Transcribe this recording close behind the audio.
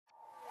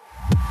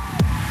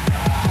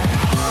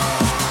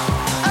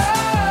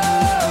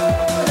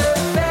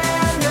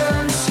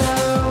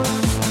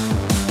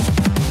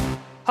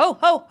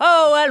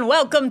and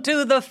welcome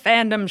to The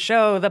Fandom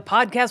Show, the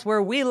podcast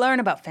where we learn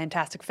about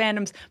fantastic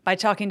fandoms by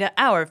talking to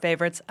our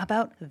favorites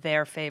about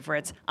their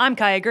favorites. I'm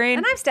Kaya Green.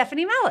 And I'm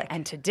Stephanie Malik.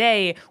 And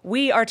today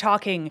we are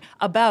talking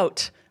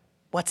about,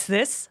 what's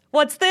this?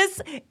 What's this?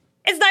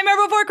 It's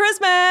Nightmare Before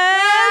Christmas!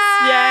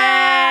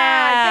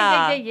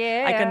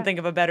 Yeah! I couldn't think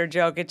of a better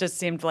joke. It just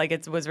seemed like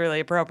it was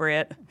really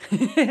appropriate.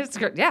 It's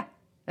good. Yeah,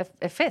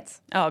 it fits.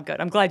 Oh, good.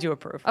 I'm glad you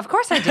approve. Of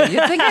course I do.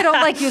 You think I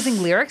don't like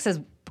using lyrics as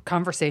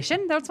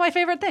conversation? That's my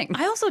favorite thing.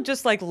 I also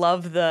just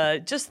love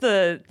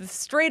the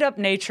straight up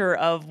nature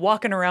of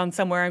walking around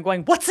somewhere and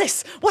going, what's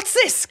this? What's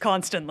this?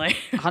 Constantly.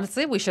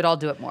 Honestly, we should all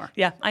do it more.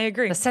 Yeah, I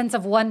agree. The sense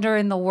of wonder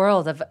in the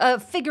world,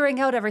 of figuring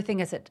out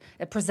everything as it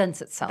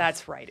presents itself.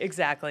 That's right.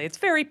 Exactly. It's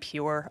very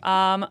pure.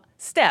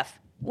 Steph,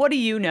 what do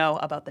you know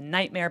about The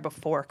Nightmare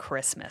Before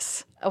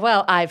Christmas?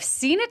 Well, I've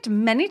seen it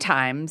many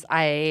times.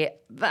 I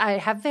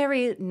have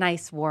very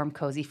nice, warm,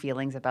 cozy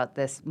feelings about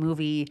this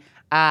movie.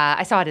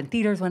 I saw it in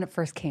theaters when it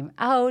first came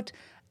out.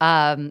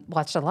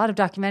 Watched a lot of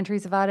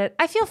documentaries about it.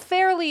 I feel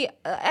fairly,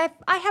 I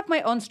have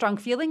my own strong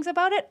feelings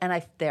about it,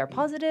 and they're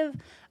positive,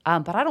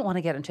 but I don't want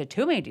to get into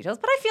too many details.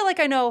 But I feel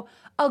like I know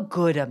a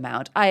good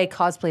amount. I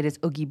cosplayed as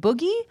Oogie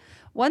Boogie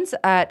once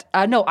at,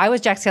 I was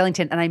Jack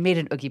Skellington, and I made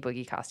an Oogie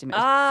Boogie costume.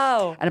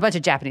 Oh. And a bunch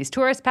of Japanese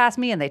tourists passed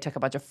me, and they took a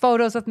bunch of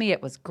photos with me.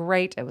 It was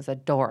great. It was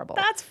adorable.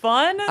 That's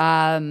fun.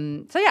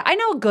 So yeah, I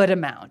know a good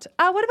amount.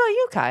 What about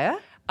you, Kaya?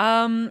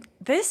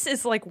 This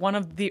is one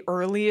of the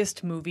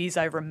earliest movies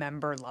I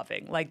remember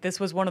loving. This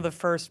was one of the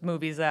first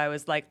movies that I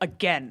was like,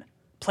 again,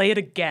 play it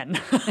again.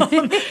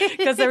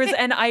 Because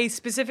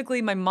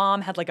my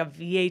mom had a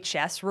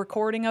VHS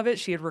recording of it.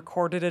 She had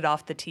recorded it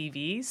off the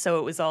TV. So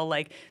it was all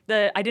I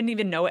didn't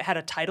even know it had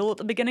a title at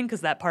the beginning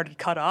because that part had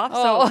cut off.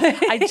 Oh. So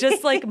I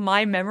just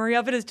my memory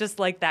of it is just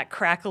that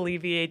crackly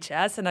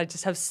VHS. And I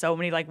just have so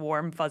many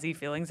warm, fuzzy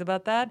feelings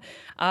about that.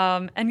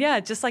 And yeah,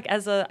 just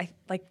as the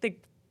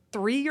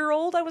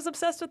 3-year-old, I was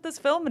obsessed with this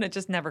film, and it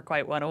just never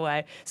quite went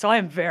away. So I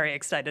am very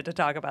excited to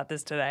talk about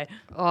this today.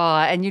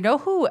 And you know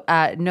who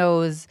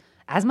knows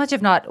as much,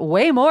 if not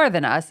way more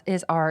than us,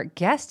 is our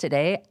guest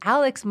today,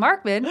 Alix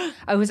Markman,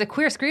 who's a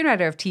queer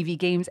screenwriter of TV,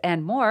 games,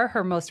 and more.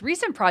 Her most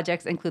recent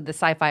projects include the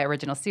sci-fi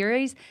original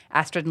series,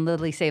 Astrid and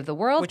Lily Save the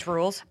World. Which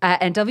rules.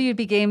 And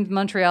WB Games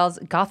Montreal's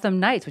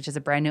Gotham Knights, which is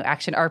a brand new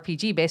action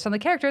RPG based on the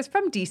characters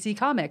from DC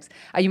Comics.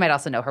 You might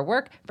also know her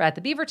work at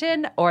the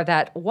Beaverton, or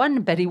that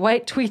one Betty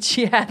White tweet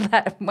she had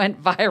that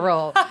went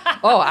viral.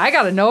 Oh, I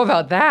got to know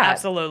about that.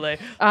 Absolutely.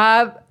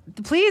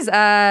 Please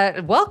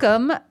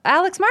welcome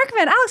Alix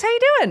Markman. Alix, how you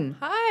doing?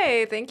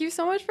 Hi, thank you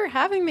so much for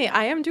having me.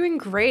 I am doing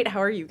great. How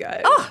are you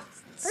guys? Oh,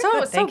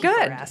 Good. Thank you for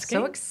good. asking.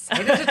 So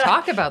excited to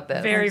talk about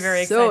this. Very,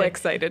 very excited. So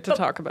excited to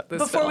talk about this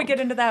Before film. we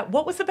get into that,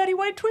 what was the Betty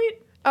White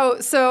tweet?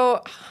 Oh,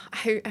 so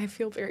I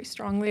feel very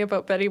strongly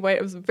about Betty White.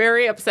 I was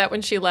very upset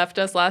when she left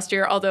us last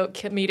year, although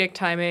comedic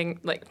timing,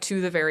 to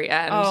the very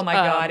end. Oh my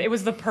God, it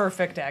was the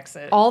perfect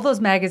exit. All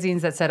those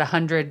magazines that said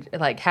 100,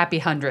 happy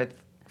 100th.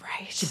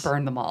 Right. She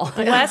burned them all.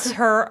 Bless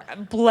her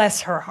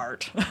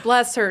heart.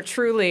 Bless her,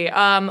 truly.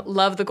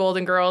 Love the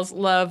Golden Girls.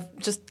 Love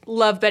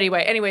Betty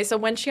White. Anyway, so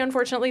when she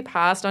unfortunately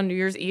passed on New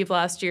Year's Eve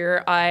last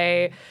year,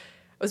 I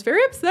was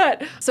very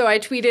upset. So I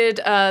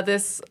tweeted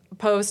this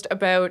post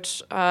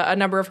about a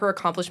number of her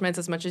accomplishments,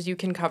 as much as you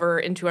can cover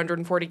in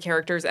 240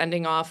 characters,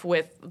 ending off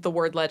with the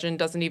word legend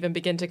doesn't even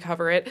begin to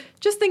cover it.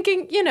 Just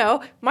thinking,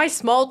 my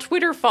small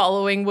Twitter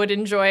following would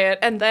enjoy it.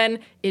 And then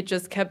it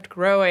just kept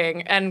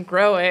growing and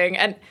growing.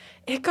 And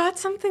it got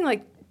something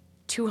like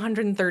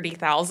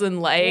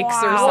 230,000 likes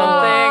or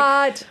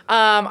something.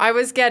 I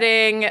was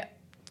getting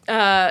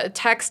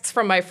texts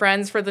from my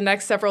friends for the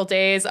next several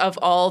days of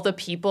all the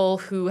people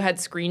who had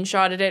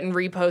screenshotted it and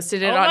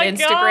reposted it on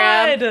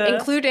Instagram,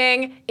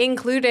 God.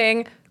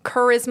 including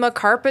Charisma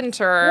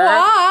Carpenter.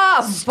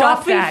 Wow,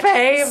 Stop that.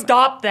 fame.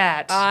 Stop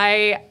that.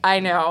 I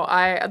know.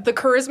 The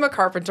Charisma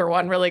Carpenter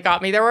one really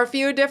got me. There were a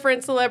few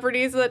different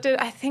celebrities that did.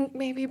 I think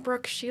maybe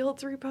Brooke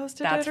Shields reposted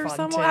That's it or fun,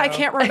 someone. too. I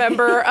can't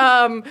remember.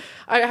 I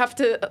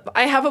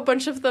have a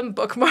bunch of them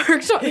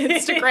bookmarked on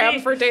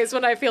Instagram for days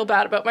when I feel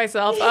bad about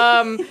myself.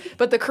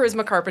 But the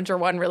Charisma Carpenter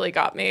one really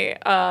got me.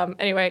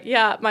 Anyway,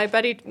 yeah, my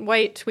Betty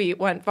White tweet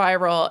went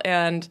viral,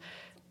 and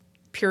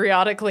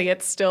periodically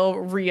it still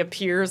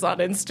reappears on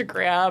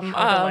Instagram.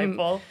 How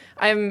delightful.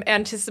 I'm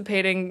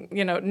anticipating,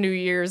 New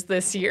Year's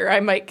this year. I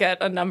might get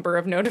a number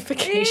of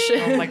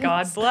notifications. Oh my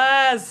God,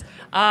 bless.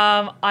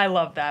 I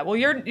love that. Well,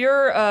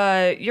 you're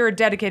a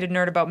dedicated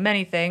nerd about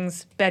many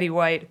things, Betty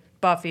White,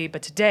 Buffy,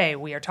 but today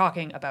we are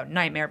talking about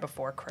Nightmare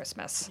Before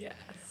Christmas. Yes.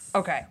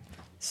 Okay,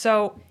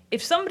 so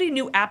if somebody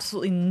knew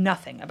absolutely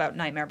nothing about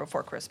Nightmare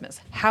Before Christmas,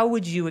 how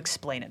would you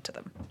explain it to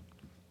them?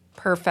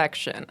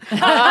 Perfection.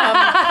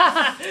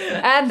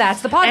 And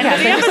that's the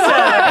podcast.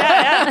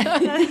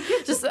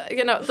 Just,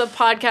 the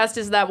podcast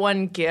is that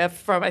one gif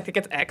from, I think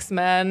it's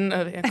X-Men,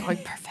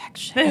 like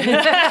perfection.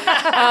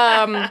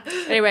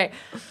 Anyway,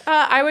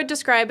 I would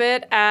describe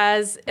it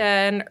as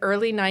an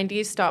early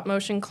 90s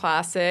stop-motion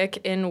classic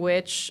in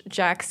which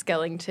Jack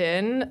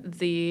Skellington,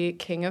 the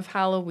king of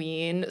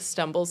Halloween,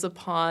 stumbles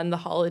upon the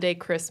holiday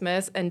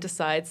Christmas and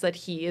decides that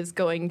he is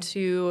going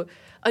to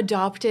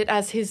adopt it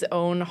as his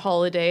own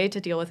holiday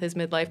to deal with his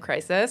midlife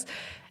crisis,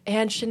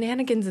 and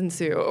shenanigans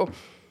ensue.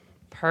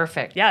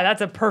 Perfect. Yeah,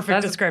 that's a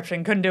perfect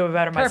description. Couldn't do it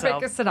better myself.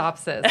 Perfect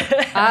synopsis.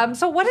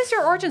 So what is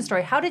your origin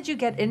story? How did you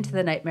get into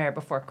The Nightmare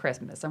Before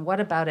Christmas, and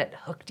what about it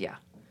hooked you?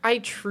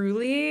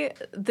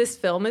 This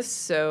film is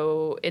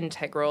so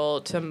integral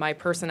to my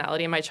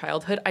personality and my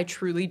childhood. I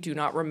truly do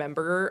not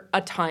remember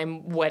a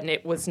time when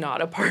it was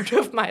not a part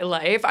of my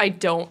life. I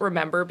don't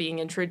remember being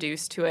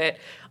introduced to it.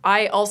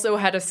 I also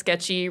had a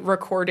sketchy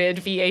recorded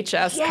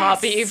VHS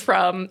copy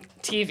from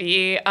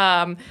TV.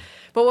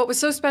 But what was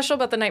so special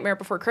about The Nightmare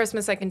Before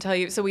Christmas, I can tell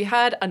you, so we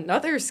had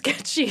another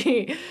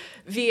sketchy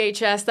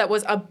VHS that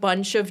was a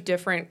bunch of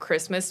different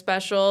Christmas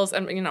specials.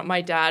 And,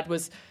 my dad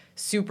was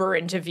super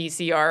into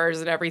VCRs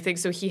and everything,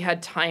 so he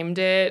had timed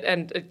it,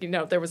 and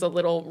there was a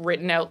little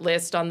written out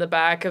list on the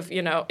back of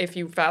if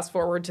you fast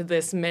forward to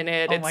this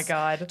minute, my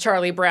God,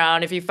 Charlie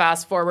Brown. If you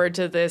fast forward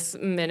to this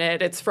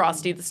minute, it's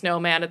Frosty the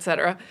Snowman,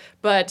 etc.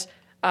 But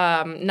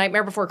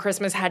Nightmare Before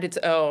Christmas had its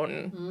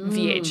own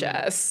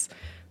VHS.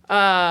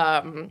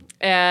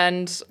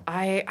 And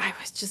I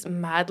was just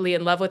madly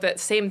in love with it.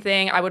 Same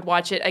thing. I would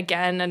watch it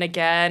again and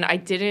again. I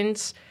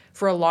didn't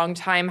for a long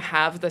time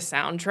have the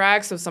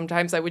soundtrack, so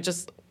sometimes I would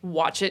just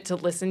watch it to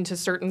listen to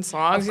certain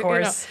songs. Of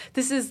course.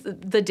 This is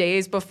the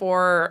days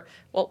before,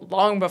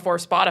 long before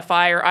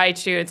Spotify or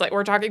iTunes. Like,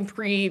 we're talking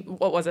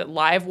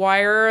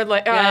Livewire?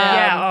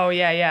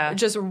 Yeah.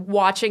 Just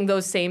watching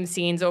those same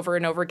scenes over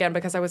and over again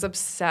because I was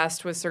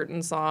obsessed with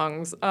certain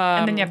songs.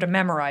 And then you have to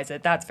memorize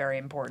it. That's very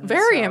important.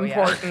 Very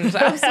important.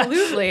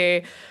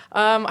 Absolutely.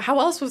 How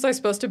else was I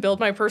supposed to build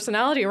my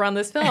personality around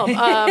this film?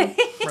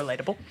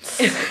 Relatable.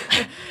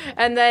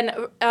 And then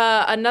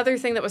another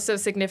thing that was so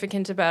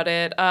significant about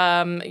it,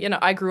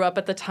 I grew up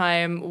at the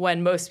time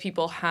when most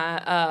people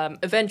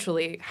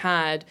eventually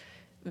had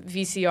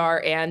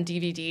VCR and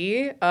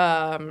DVD.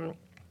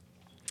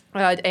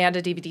 And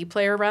a DVD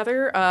player,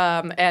 rather.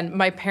 And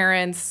my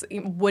parents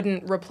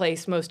wouldn't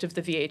replace most of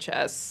the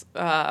VHS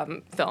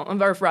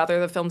film, or rather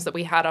the films that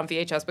we had on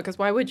VHS, because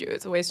why would you?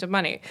 It's a waste of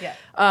money. Yeah.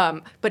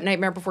 But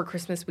Nightmare Before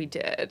Christmas we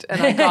did.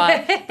 And I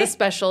got the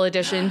special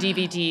edition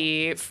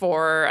DVD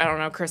for, I don't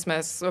know,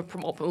 Christmas.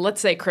 Well, let's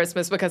say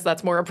Christmas, because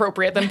that's more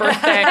appropriate than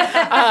birthday.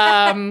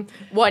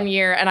 One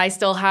year. And I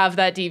still have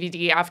that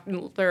DVD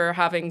after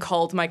having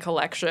culled my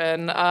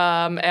collection.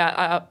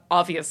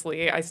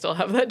 Obviously, I still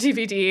have that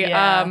DVD.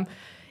 Yeah.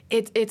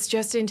 It's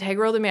just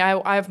integral to me.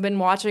 I've been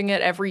watching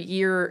it every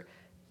year,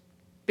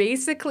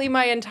 basically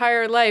my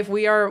entire life.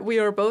 We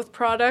are both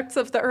products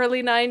of the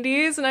early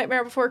 90s,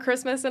 Nightmare Before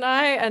Christmas and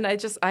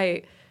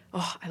I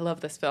love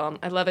this film.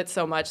 I love it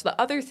so much.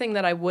 The other thing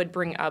that I would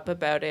bring up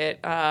about it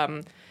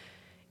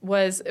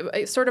was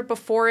sort of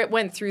before it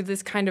went through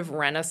this kind of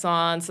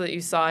renaissance that you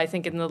saw, I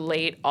think, in the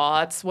late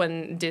aughts,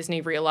 when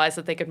Disney realized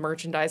that they could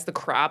merchandise the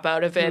crap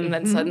out of it, and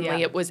then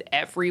suddenly it was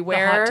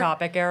everywhere. The Hot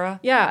Topic era.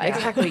 Yeah,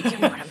 exactly. You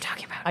know what I'm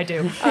talking about. I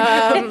do.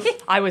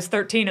 I was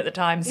 13 at the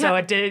time, so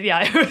it did.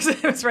 Yeah,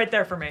 it was right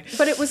there for me.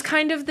 But it was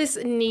kind of this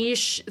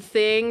niche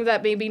thing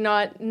that maybe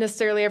not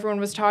necessarily everyone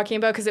was talking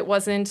about, because it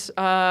wasn't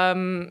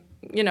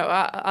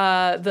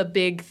the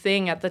big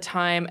thing at the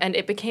time. And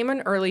it became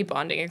an early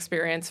bonding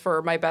experience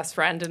for my best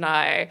friend and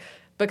I,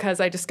 because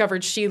I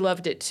discovered she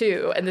loved it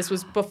too. And this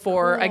was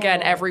before,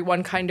 again,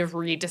 everyone kind of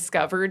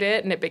rediscovered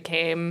it, and it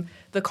became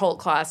the cult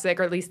classic,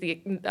 or at least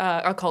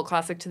a cult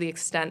classic to the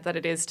extent that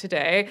it is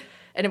today.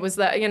 And it was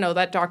that,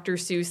 that Dr.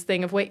 Seuss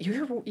thing of, wait,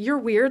 you're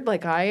weird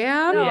like I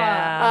am?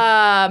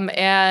 Yeah.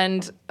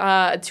 And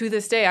to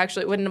this day,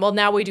 actually,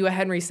 now we do a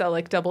Henry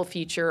Selick double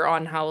feature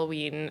on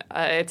Halloween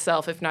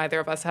itself, if neither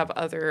of us have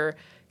other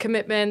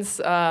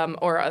commitments,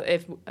 or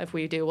if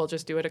we do, we'll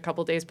just do it a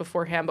couple days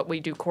beforehand. But we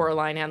do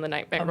Coraline and The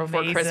Nightmare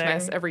Before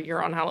Christmas every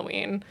year on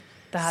Halloween.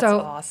 That's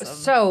awesome.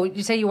 So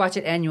you say you watch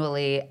it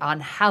annually on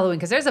Halloween,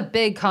 because there's a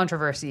big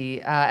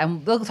controversy,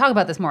 and we'll talk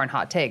about this more in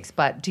Hot Takes,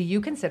 but do you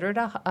consider it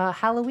a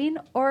Halloween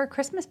or a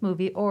Christmas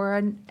movie or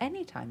an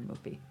anytime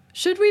movie?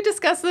 Should we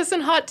discuss this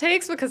in Hot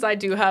Takes? Because I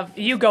do have...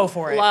 You go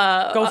for it.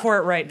 Go for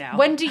it right now.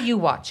 When do you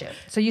watch it?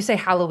 So you say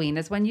Halloween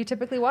is when you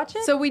typically watch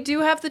it? So we do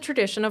have the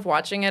tradition of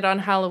watching it on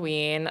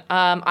Halloween.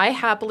 I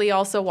happily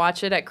also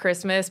watch it at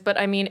Christmas, but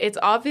I mean, it's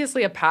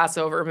obviously a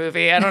Passover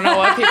movie. I don't know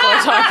what people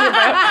are talking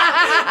about.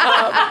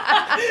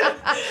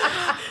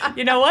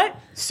 You know what?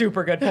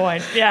 Super good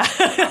point. Yeah.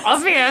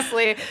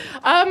 Obviously.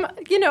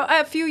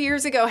 A few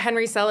years ago,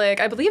 Henry Selick,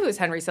 I believe it was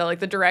Henry Selick,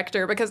 the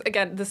director, because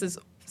again, this is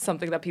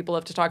something that people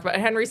have to talk about.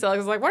 And Henry Selick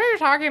was like, what are you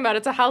talking about?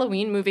 It's a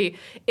Halloween movie.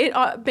 It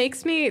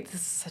makes me, this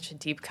is such a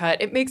deep cut,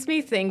 it makes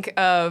me think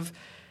of,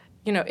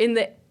 in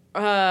the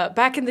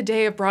back in the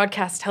day of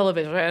broadcast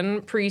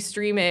television,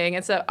 pre-streaming,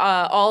 and so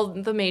all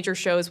the major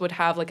shows would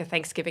have like a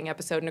Thanksgiving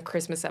episode and a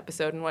Christmas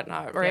episode and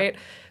whatnot, right?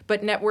 Yep.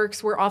 But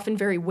networks were often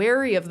very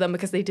wary of them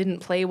because they didn't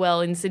play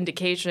well in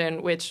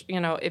syndication, which, you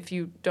know, if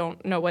you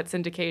don't know what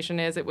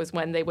syndication is, it was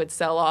when they would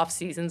sell off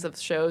seasons of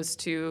shows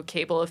to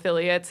cable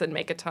affiliates and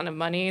make a ton of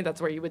money.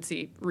 That's where you would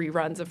see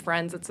reruns of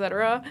Friends,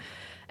 etc.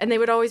 And they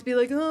would always be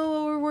like,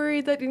 oh, we're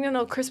worried that, you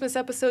know, Christmas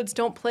episodes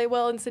don't play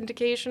well in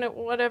syndication,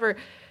 whatever.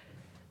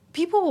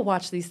 People will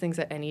watch these things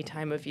at any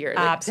time of year.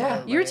 Like,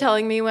 absolutely. You're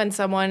telling me when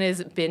someone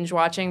is binge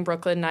watching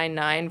Brooklyn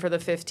Nine-Nine for the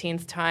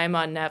 15th time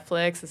on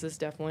Netflix, this is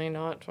definitely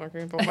not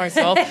talking about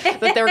myself,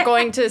 that they're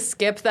going to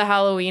skip the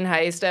Halloween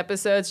heist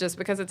episodes just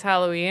because it's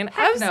Halloween?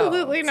 Heck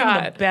Absolutely no. not.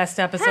 Some of the best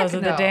episodes Heck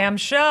of the no. damn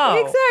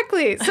show.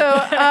 Exactly.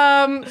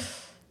 So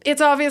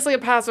it's obviously a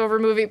Passover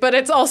movie, but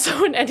it's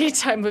also an any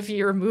time of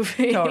year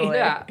movie. Totally.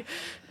 Yeah.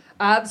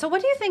 So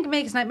what do you think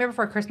makes Nightmare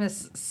Before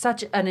Christmas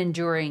such an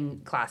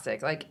enduring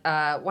classic? Like,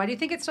 why do you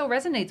think it still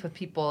resonates with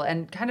people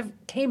and kind of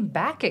came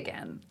back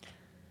again?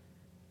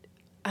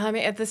 I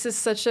mean, this is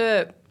such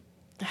a...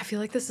 I feel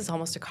like this is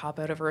almost a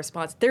cop-out of a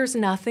response. There's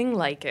nothing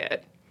like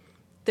it.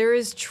 There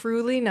is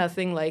truly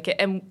nothing like it.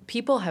 And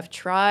people have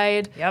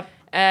tried. Yep.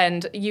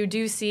 And you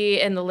do see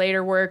in the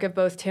later work of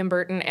both Tim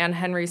Burton and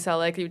Henry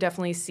Selick, you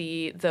definitely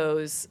see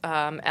those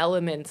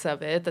elements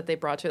of it that they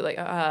brought to it.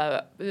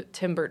 Like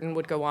Tim Burton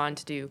would go on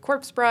to do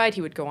Corpse Bride.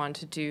 He would go on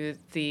to do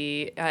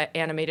the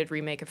animated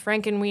remake of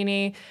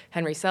Frankenweenie.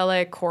 Henry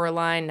Selick,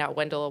 Coraline, now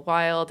Wendell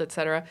Wild,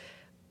 etc.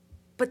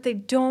 But they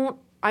don't...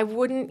 I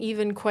wouldn't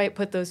even quite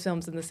put those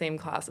films in the same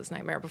class as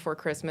Nightmare Before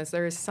Christmas.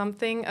 There is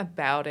something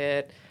about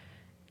it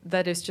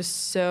that is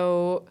just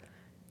so...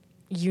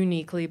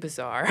 uniquely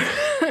bizarre.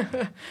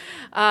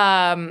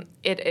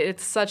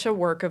 It's such a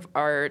work of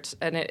art,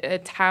 and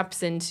it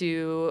taps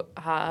into,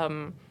 I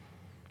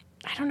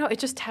don't know, it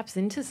just taps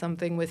into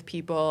something with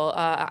people.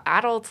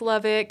 Adults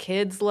love it,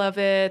 kids love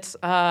it.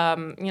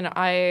 You know,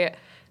 I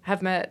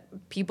have met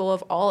people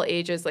of all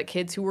ages, like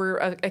kids who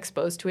were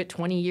exposed to it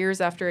 20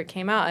 years after it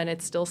came out, and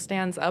it still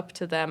stands up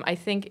to them. I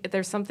think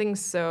there's something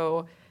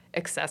so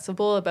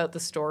accessible about the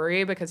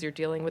story because you're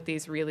dealing with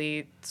these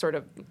really sort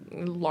of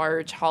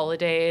large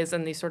holidays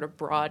and these sort of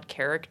broad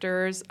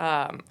characters,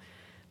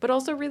 but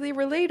also really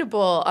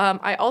relatable.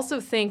 I also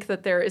think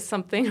that there is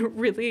something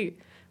really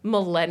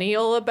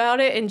millennial about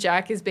it, and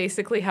Jack is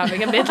basically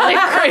having a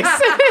midlife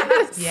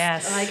crisis.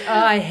 Yes. Like, oh,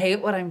 I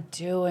hate what I'm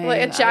doing.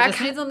 Like, Jack- I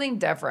just need something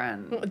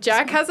different.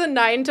 Jack has a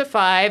 9 to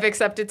 5,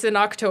 except it's in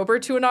October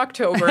to an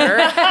October.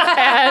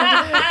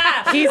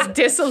 And he's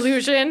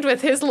disillusioned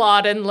with his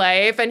lot in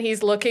life, and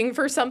he's looking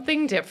for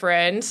something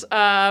different.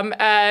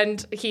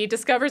 And he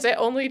discovers it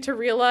only to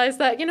realize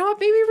that, you know what,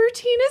 maybe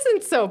routine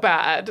isn't so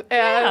bad.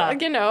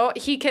 And, you know,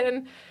 he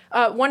can...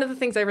 one of the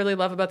things I really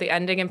love about the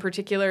ending in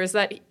particular is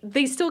that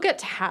they still get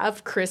to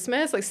have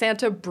Christmas. Like,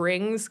 Santa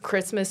brings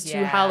Christmas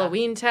to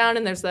Halloween Town,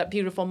 and there's that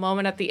beautiful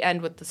moment at the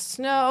end with the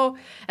snow,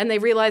 and they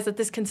realize that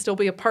this can still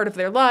be a part of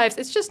their lives.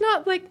 It's just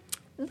not, like,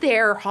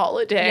 their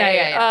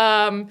holiday,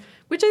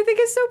 which I think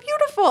is so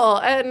beautiful.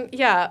 And,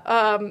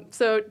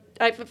 so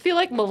I feel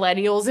like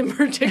millennials in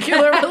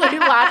particular really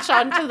latch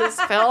onto this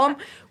film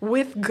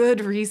with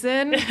good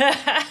reason.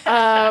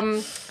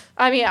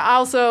 I mean,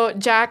 also,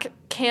 Jack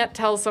can't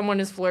tell someone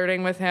is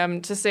flirting with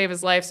him to save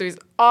his life, so he's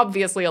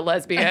obviously a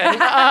lesbian.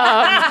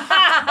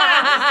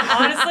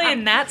 Honestly,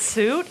 in that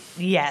suit,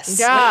 yes.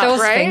 Yeah, Those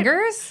right?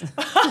 fingers?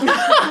 Oh,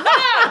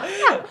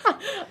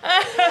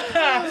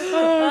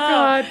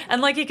 God.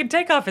 And like he can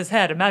take off his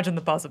head. Imagine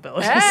the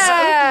possibilities. Look.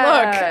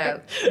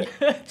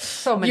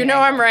 So many You know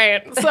I'm angles.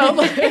 right. So,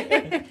 like,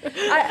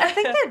 I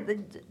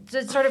think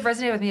that sort of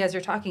resonated with me as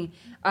you're talking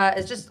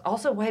is just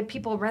also why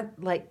people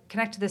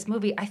connect to this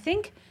movie. I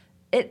think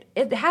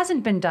it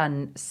hasn't been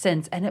done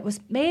since, and it was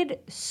made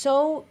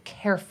so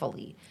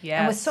carefully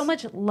and with so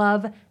much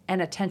love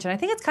and attention. I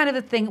think it's kind of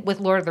the thing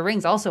with Lord of the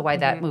Rings also why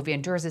that movie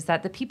endures is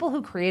that the people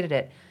who created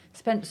it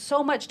spent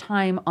so much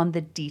time on the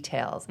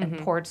details and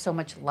poured so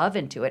much love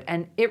into it,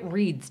 and it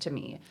reads to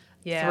me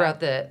throughout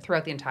the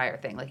entire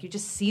thing. Like, you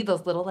just see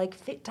those little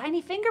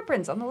tiny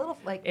fingerprints on the little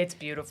It's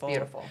beautiful. It's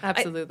beautiful.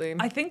 absolutely.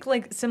 I think,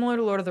 like, similar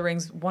to Lord of the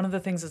Rings, one of the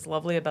things that's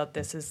lovely about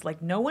this is,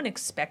 like, no one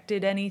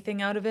expected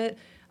anything out of it.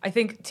 I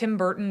think Tim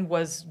Burton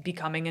was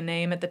becoming a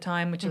name at the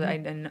time, which I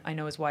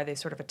know is why they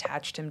sort of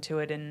attached him to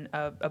it in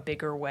a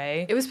bigger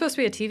way. It was supposed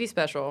to be a TV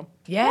special.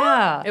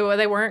 Yeah.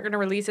 They weren't going to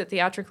release it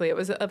theatrically. It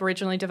was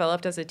originally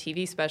developed as a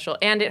TV special,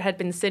 and it had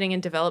been sitting in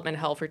development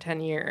hell for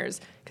 10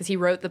 years because he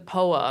wrote the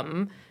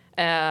poem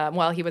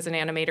while he was an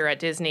animator at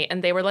Disney,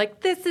 and they were like,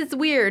 "This is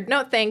weird.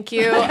 No, thank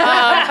you." And,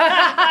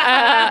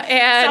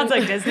 Sounds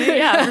like Disney.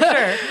 Yeah, for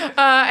sure.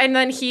 and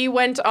then he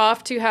went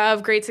off to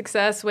have great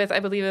success with, I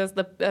believe it was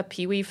the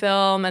Pee-wee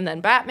film, and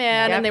then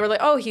Batman, and they were like,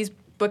 "Oh, he's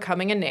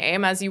becoming a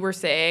name," as you were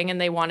saying, and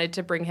they wanted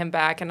to bring him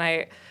back, and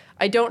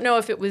I don't know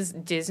if it was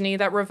Disney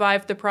that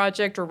revived the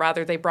project or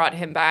rather they brought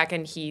him back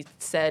and he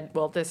said,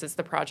 well, this is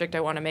the project I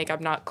want to make.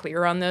 I'm not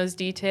clear on those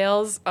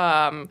details.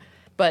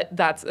 But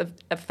that's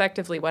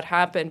effectively what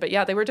happened. But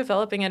yeah, they were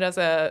developing it as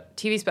a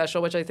TV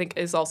special, which I think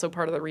is also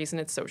part of the reason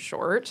it's so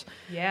short.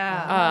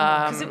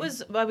 Yeah.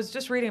 Because I was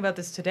just reading about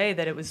this today,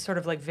 that it was sort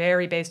of like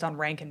very based on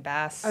Rankin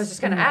Bass. I was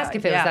just going to ask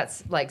if it was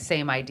that like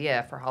same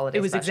idea for holiday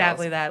It was specials.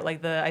 exactly that.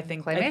 Like I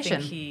think Claymation.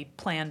 he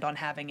planned on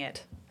having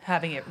it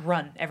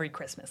run every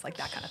Christmas, like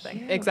that kind of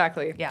thing.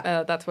 Exactly.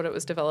 Yeah. That's what it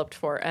was developed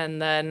for.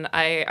 And then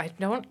I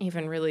don't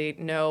even really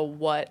know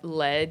what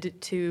led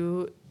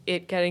to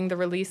it getting the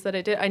release that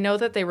it did. I know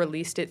that they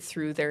released it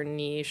through their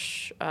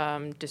niche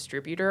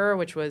distributor,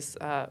 which was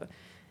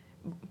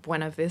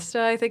Buena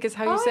Vista, I think is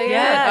how you say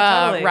it,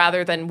 totally.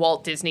 rather than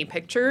Walt Disney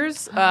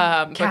Pictures.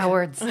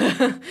 Cowards.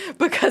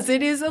 Because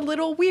it is a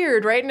little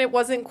weird, right? And it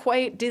wasn't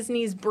quite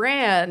Disney's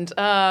brand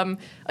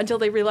until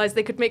they realized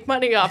they could make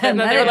money off it. And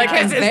then they were like,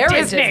 this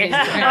is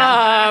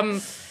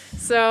Disney.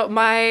 So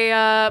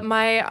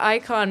my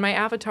icon, my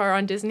avatar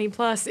on Disney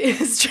Plus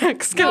is Jack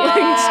Skellington.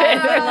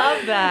 I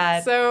love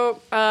that. So,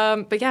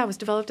 but yeah, it was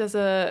developed as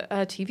a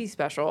TV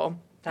special.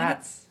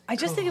 I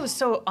just think it was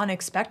so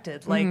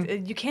unexpected.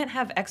 Like, you can't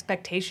have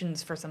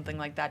expectations for something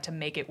like that to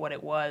make it what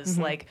it was.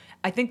 Like,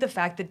 I think the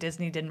fact that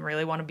Disney didn't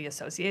really want to be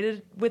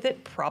associated with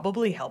it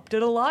probably helped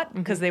it a lot,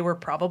 because they were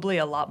probably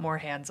a lot more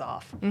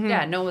hands-off.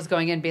 Yeah, no one was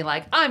going in being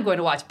like, I'm going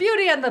to watch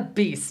Beauty and the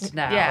Beast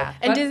now. Yeah.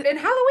 And in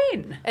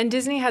Halloween. And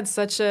Disney had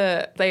such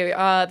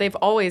they've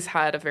always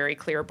had a very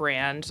clear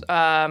brand.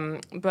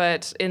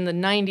 But in the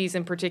 90s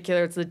in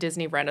particular, it's the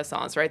Disney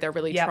Renaissance, right? They're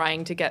really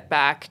trying to get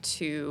back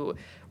to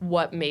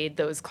what made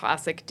those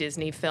classic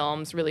Disney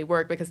films really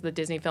work, because the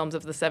Disney films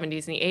of the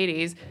 70s and the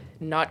 80s,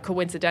 not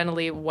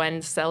coincidentally,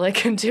 when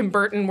Selick and Tim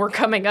Burton were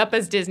coming up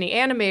as Disney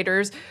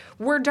animators,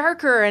 were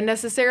darker and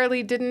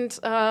didn't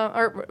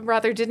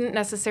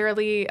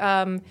necessarily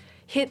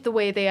hit the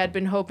way they had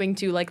been hoping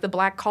to, like the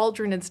Black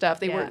Cauldron and stuff.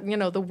 They were,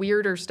 the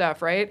weirder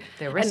stuff, right?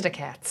 The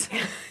Aristocats.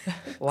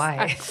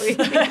 Why?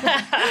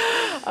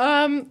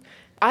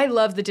 I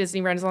love the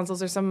Disney Renaissance.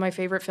 Those are some of my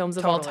favorite films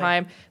of all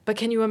time. But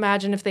can you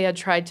imagine if they had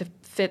tried to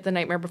fit The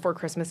Nightmare Before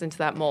Christmas into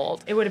that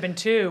mold? It would have been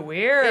too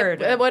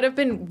weird. It would have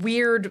been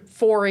weird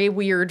for a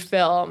weird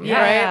film,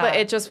 right? But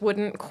it just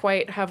wouldn't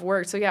quite have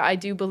worked. So yeah, I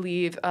do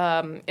believe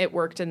it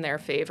worked in their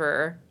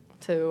favor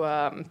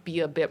to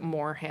be a bit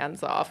more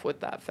hands-off with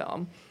that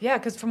film. Yeah,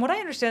 because from what I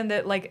understand,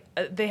 that like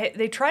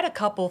they tried a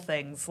couple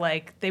things.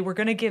 Like, they were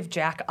going to give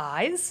Jack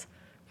eyes,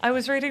 I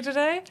was reading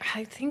today.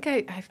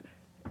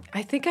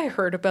 I think I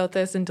heard about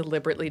this and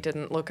deliberately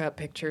didn't look up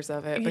pictures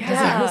of it, because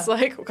I was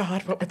like, oh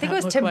God, what would I think that it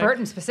was look Tim like?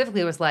 Burton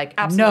specifically was like,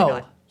 Absolutely no,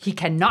 not. he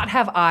cannot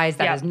have eyes.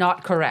 That is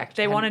not correct.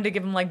 They wanted to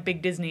give him like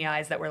big Disney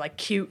eyes that were like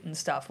cute and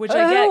stuff, which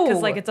I get,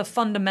 because like it's a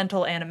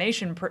fundamental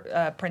animation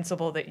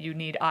principle that you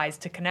need eyes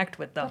to connect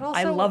with them. also-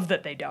 I love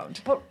that they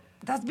don't. But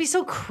that'd be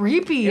so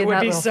creepy. It in would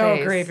that be little so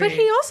face. creepy. But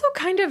he also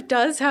kind of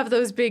does have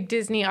those big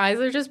Disney eyes.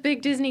 They're just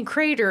big Disney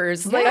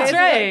craters. That's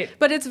right.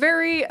 But it's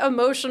very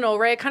emotional,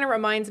 right? It kind of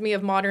reminds me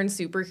of modern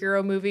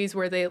superhero movies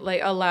where they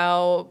like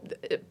allow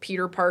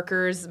Peter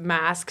Parker's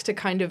mask to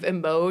kind of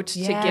emote to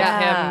give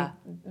him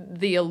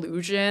the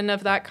illusion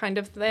of that kind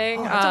of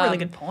thing. Oh, that's a really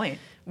good point.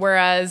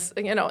 Whereas,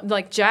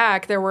 like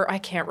Jack, there were, I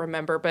can't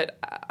remember, but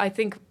I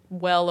think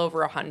well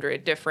over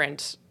 100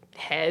 different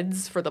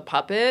heads for the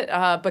puppet,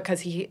 because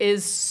he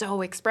is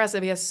so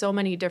expressive. He has so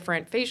many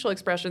different facial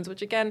expressions,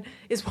 which again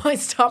is why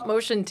stop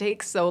motion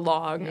takes so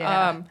long.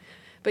 Yeah.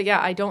 But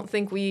yeah, I don't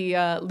think we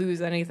lose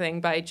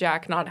anything by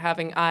Jack not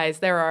having eyes.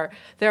 There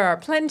are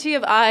plenty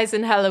of eyes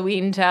in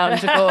Halloween Town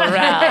to go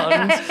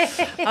around.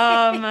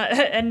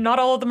 And not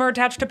all of them are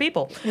attached to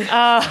people.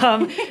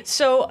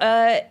 So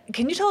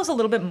can you tell us a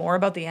little bit more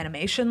about the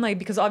animation? Like,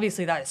 because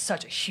obviously that is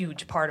such a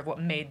huge part of what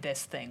made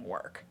this thing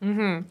work.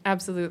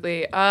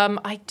 Absolutely.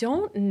 I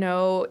don't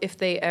know if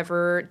they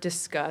ever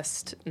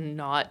discussed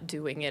not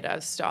doing it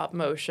as stop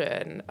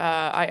motion.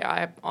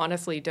 I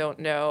honestly don't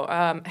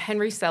know.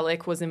 Henry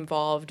Selick was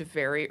involved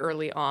very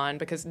early on,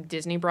 because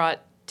Disney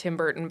brought Tim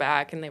Burton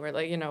back and they were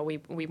like,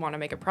 we want to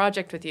make a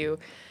project with you.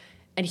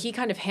 And he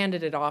kind of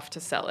handed it off to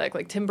Selick.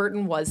 Like, Tim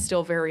Burton was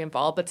still very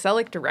involved, but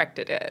Selick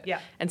directed it. Yeah.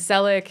 And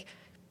Selick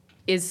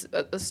is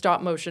a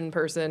stop motion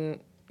person,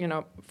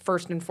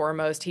 first and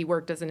foremost. He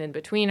worked as an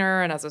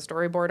in-betweener and as a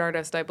storyboard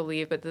artist, I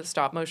believe, but the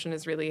stop motion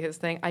is really his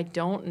thing. I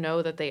don't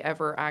know that they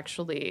ever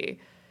actually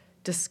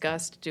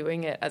discussed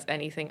doing it as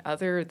anything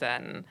other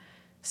than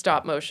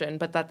stop motion,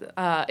 but that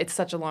it's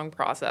such a long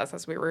process,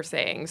 as we were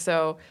saying.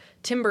 So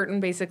Tim Burton,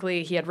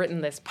 basically, he had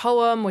written this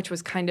poem, which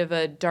was kind of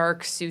a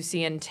dark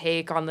Seussian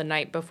take on The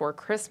Night Before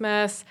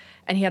Christmas,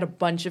 and he had a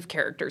bunch of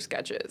character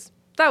sketches.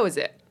 That was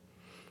it.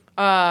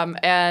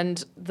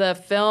 And the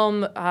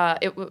film,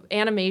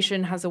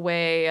 animation has a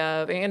way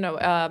of,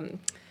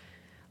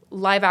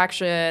 live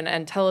action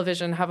and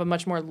television have a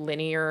much more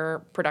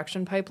linear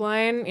production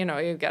pipeline.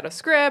 You get a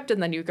script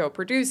and then you go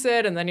produce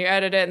it and then you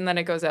edit it and then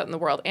it goes out in the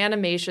world.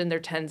 Animation,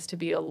 it tends to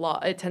be a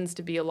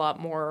lot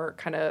more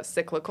kind of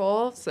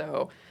cyclical.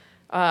 So,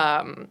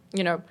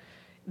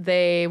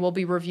 they will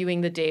be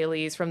reviewing the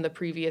dailies from the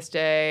previous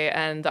day,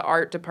 and the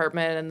art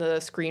department and the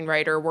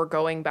screenwriter were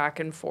going back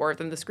and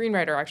forth. And the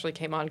screenwriter actually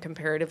came on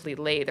comparatively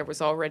late.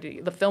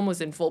 The film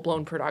was in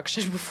full-blown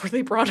production before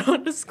they brought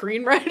on a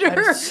screenwriter.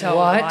 That's so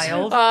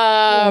wild.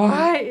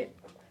 What?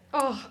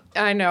 Oh,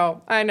 I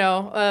know.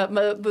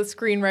 The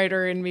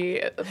screenwriter in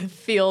me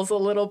feels a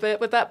little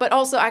bit with that. But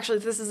also, actually,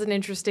 this is an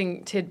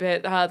interesting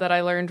tidbit that I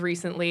learned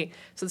recently.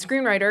 So the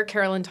screenwriter,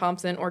 Carolyn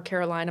Thompson, or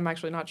Caroline, I'm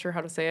actually not sure how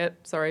to say it.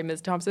 Sorry,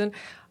 Ms. Thompson.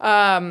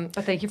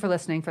 But thank you for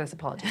listening for this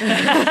apology.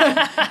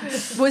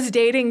 Was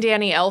dating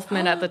Danny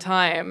Elfman at the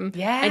time.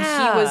 Yeah. And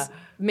he was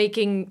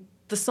making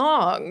the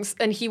songs,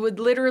 and he would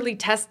literally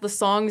test the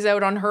songs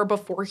out on her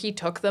before he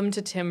took them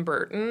to Tim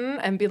Burton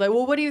and be like,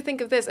 well, what do you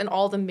think of this? And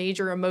all the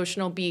major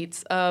emotional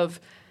beats of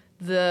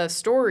the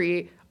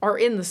story are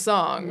in the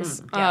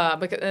songs,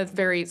 because it's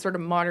very sort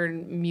of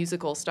modern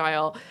musical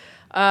style.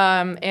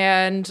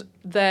 And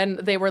then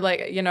they were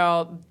like,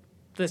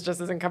 this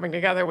just isn't coming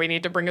together. We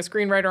need to bring a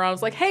screenwriter on. I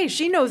was like, hey,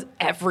 she knows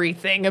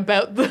everything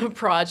about the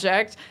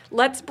project.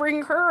 Let's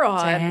bring her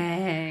on.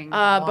 Dang.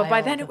 But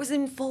by then it was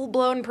in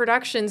full-blown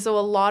production, so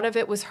a lot of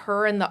it was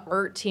her and the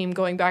art team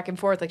going back and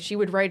forth. Like, she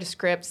would write a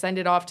script, send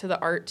it off to the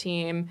art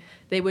team.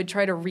 They would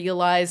try to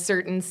realize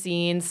certain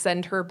scenes,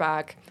 send her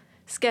back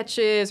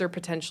sketches or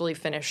potentially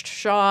finished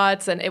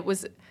shots, and it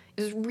was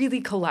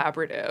really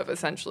collaborative,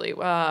 essentially.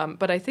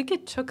 But I think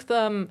it took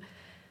them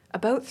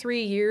about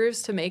 3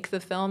 years to make the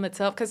film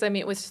itself, because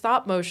with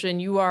stop motion,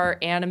 you are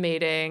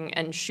animating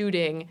and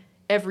shooting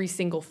every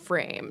single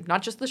frame,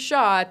 not just the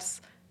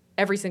shots,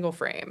 every single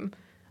frame.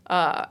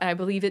 And I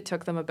believe it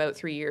took them about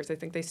 3 years. I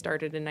think they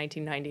started in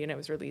 1990 and it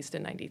was released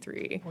in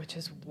 93. Which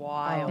is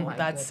wild. Oh my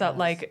That's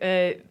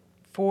goodness.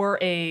 for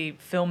a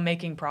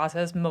filmmaking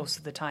process, most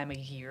of the time a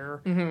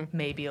year,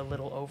 maybe a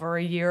little over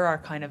a year, are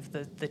kind of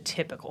the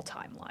typical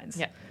timelines.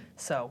 Yeah.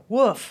 So,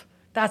 woof.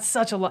 That's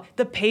such a lot.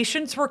 The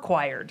patience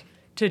required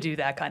to do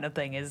that kind of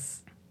thing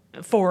is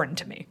foreign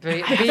to me.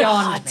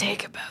 Beyond me.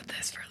 Take about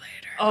this for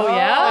later. Oh,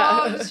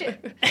 yeah? Oh,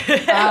 shit.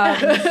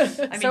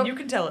 I mean, you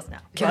can tell us now.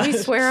 Can we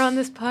swear on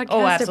this podcast? Oh,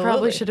 I absolutely.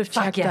 probably should have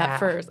checked yeah. that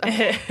first.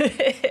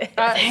 Okay.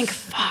 Thank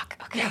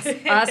fuck.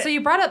 Okay. So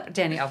you brought up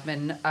Danny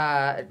Elfman,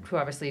 who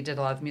obviously did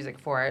a lot of music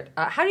for it.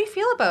 How do you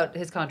feel about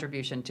his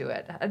contribution to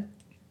it?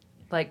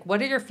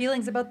 What are your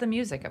feelings about the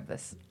music of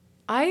this?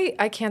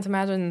 I can't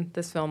imagine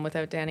this film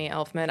without Danny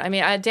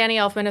Elfman. Danny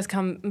Elfman has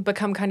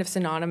become kind of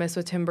synonymous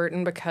with Tim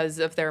Burton because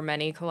of their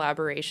many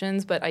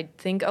collaborations, but I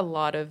think a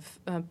lot of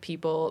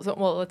people,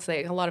 let's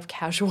say a lot of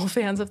casual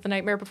fans of The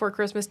Nightmare Before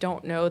Christmas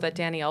don't know that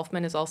Danny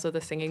Elfman is also the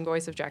singing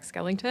voice of Jack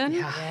Skellington.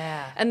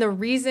 Yeah. And the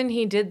reason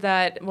he did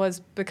that was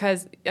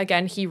because,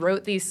 again, he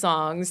wrote these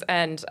songs,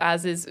 and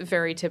as is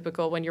very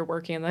typical when you're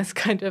working in this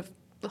kind of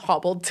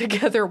hobbled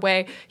together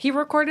way, he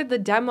recorded the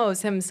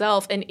demos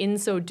himself, and in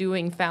so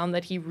doing found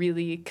that he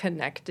really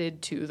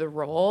connected to the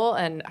role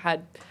and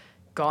had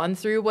gone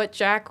through what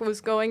Jack was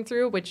going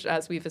through, which,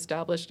 as we've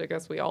established, I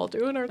guess we all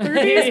do in our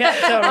 30s. Yeah,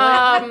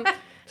 totally.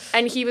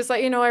 And he was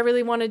like, I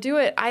really want to do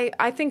it.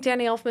 I think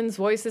Danny Elfman's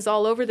voice is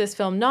all over this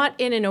film, not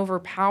in an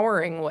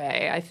overpowering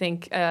way. I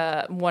think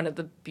one of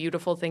the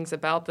beautiful things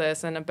about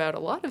this and about a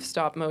lot of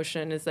stop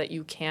motion is that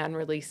you can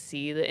really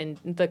see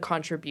the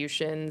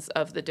contributions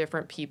of the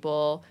different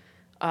people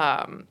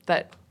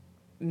that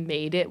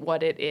made it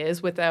what it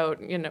is without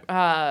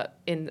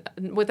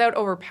without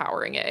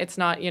overpowering it. It's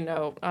not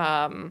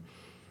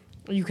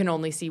you can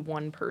only see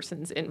one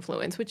person's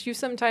influence, which you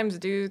sometimes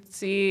do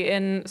see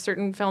in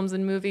certain films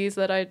and movies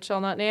that I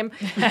shall not name.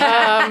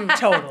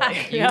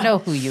 Totally. You know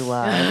who you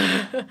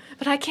are.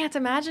 But I can't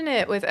imagine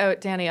it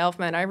without Danny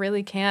Elfman. I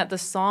really can't. The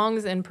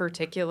songs in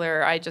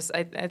particular, I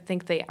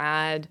think they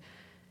add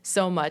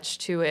so much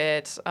to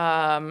it.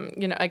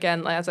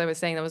 Again, as I was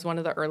saying, that was one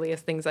of the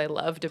earliest things I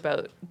loved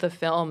about the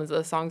film is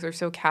the songs are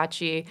so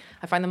catchy.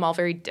 I find them all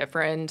very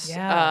different.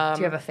 Yeah. Do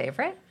you have a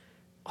favorite?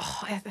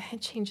 Oh,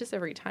 it changes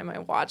every time I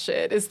watch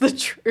it, is the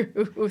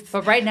truth.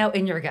 But right now,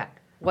 in your gut,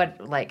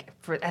 what,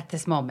 at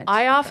this moment?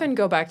 I often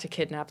go back to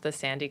Kidnap the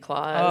Sandy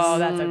Claus. Oh,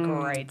 that's a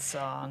great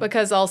song.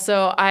 Because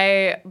also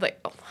I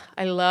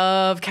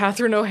love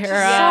Catherine O'Hara.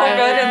 So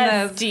good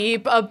in this.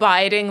 Deep,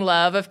 abiding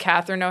love of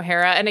Catherine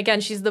O'Hara. And again,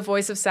 she's the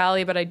voice of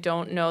Sally, but I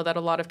don't know that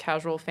a lot of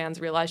casual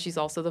fans realize she's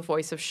also the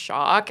voice of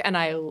Shock. And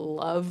I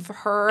love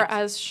her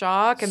as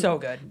Shock. And so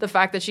good. The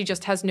fact that she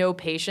just has no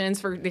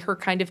patience for her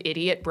kind of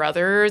idiot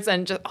brothers.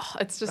 And just,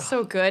 it's just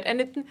so good.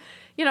 And it...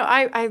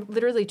 I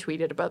literally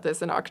tweeted about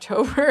this in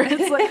October.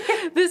 It's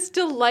like this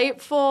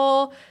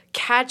delightful,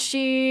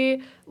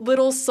 catchy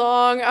little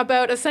song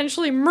about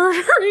essentially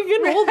murdering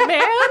an old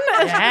man.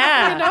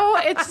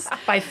 Yeah. It's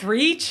by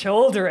 3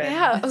 children,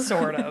 Yeah.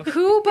 sort of.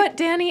 who but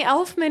Danny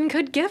Elfman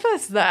could give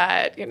us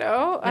that,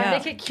 Yeah.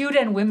 Make it cute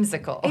and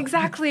whimsical.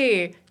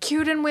 Exactly.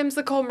 Cute and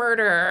whimsical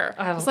murder.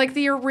 Oh. It's like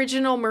the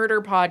original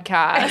murder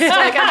podcast.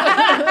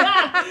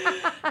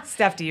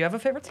 Steph, do you have a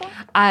favorite song?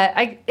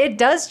 It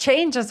does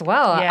change as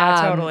well.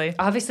 Yeah, totally.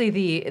 Obviously,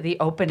 the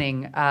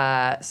opening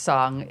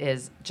song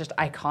is just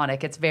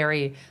iconic. It's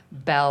very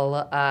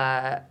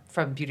Belle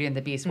from Beauty and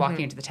the Beast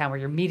walking into the town where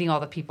you're meeting all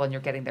the people and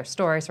you're getting their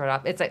story sorted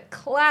out. It's a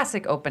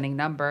classic opening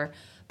number.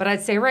 But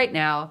I'd say right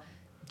now,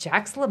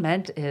 Jack's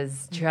Lament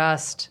is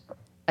just,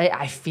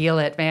 I feel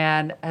it,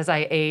 man, as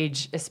I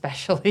age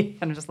especially.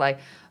 I'm just like,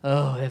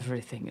 oh,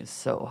 everything is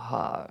so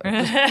hard.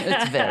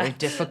 It's very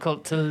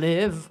difficult to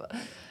live.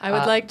 I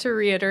would like to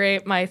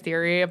reiterate my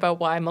theory about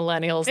why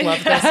millennials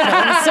love this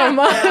film so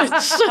much.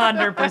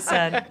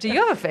 100%. Do you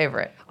have a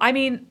favorite? I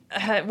mean,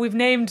 we've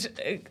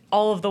named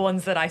all of the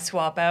ones that I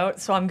swap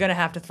out, so I'm going to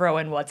have to throw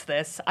in What's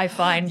This? I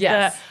find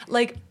Yes.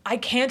 I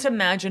can't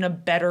imagine a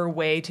better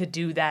way to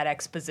do that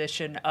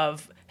exposition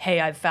of, hey,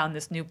 I've found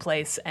this new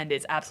place and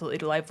it's absolutely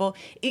delightful.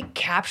 It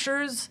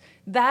captures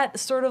that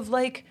sort of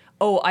like,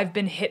 oh, I've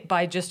been hit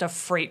by just a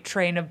freight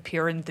train of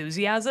pure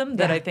enthusiasm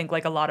that I think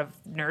like a lot of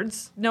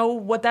nerds know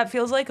what that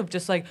feels like, of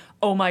just like,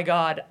 oh my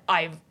God,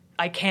 I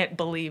can't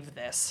believe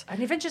this.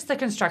 And even just the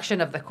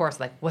construction of the course,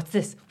 like, what's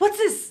this? What's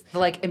this? The,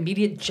 like,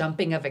 immediate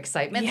jumping of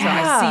excitement. So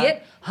Yeah. I see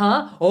it,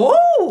 huh?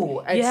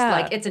 Oh! It's Yeah.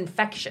 like, it's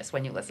infectious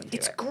when you listen to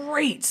It's it.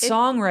 great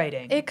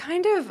songwriting. It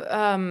kind of,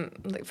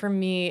 for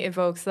me,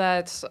 evokes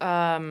that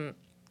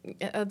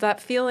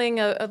feeling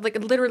of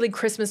like literally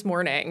Christmas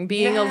morning,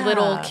 being a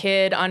little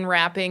kid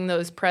unwrapping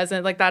those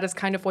presents. Like that is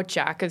kind of what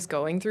Jack is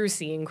going through,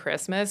 seeing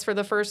Christmas for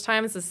the first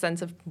time. It's a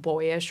sense of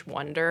boyish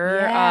wonder.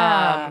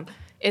 Yeah.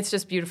 It's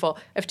just beautiful.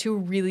 I have two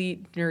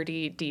really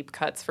nerdy deep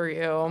cuts for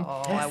you.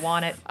 Oh, I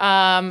want it.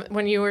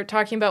 When you were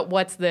talking about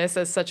What's This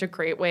as such a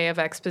great way of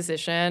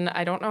exposition,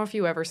 I don't know if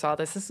you ever saw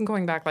this. This is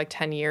going back like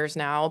 10 years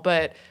now,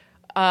 but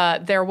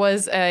there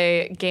was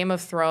a Game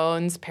of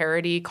Thrones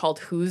parody called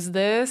Who's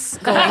This?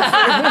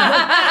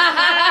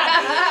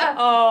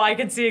 Oh, I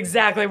can see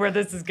exactly where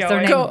this is Their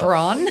going. name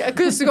Braun?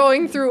 Because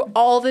going through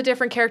all the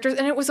different characters,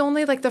 and it was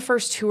only like the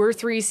first 2 or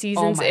 3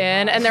 seasons my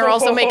in, God. and they're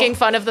also making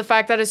fun of the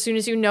fact that as soon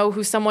as you know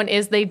who someone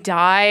is, they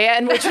die,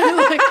 and which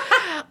like,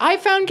 I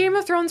found Game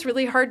of Thrones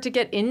really hard to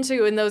get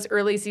into in those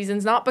early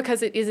seasons, not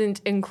because it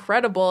isn't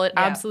incredible, it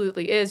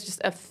absolutely is,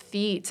 just a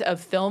feat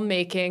of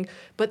filmmaking,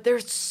 but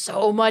there's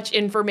so much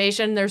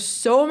information, there's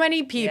so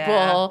many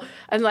people,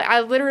 and like I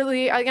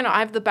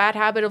have the bad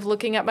habit of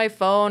looking at my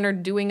phone or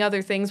doing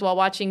other things while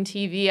watching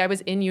TV. I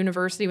was in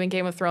university when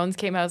Game of Thrones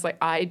came out. I was like,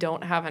 I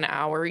don't have an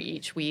hour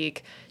each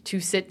week to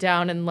sit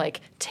down and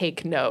like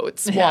take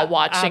notes while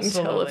watching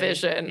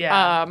television.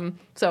 Yeah.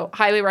 So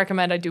highly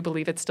recommend. I do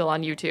believe it's still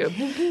on YouTube.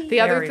 The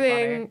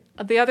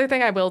other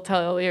thing I will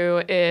tell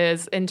you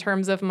is in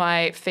terms of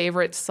my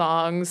favorite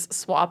songs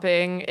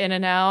swapping in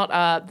and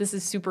out, this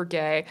is super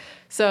gay.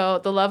 So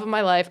the love of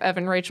my life,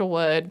 Evan Rachel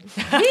Wood,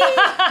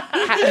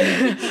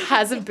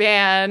 has a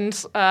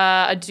band,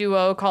 a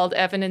duo called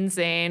Evan and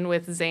Zane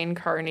with Zane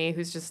Carney,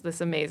 who's just this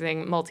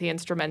amazing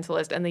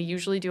multi-instrumentalist. And they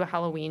usually do a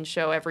Halloween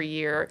show every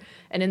year.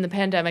 And in the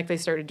pandemic, they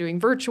started doing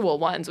virtual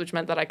ones, which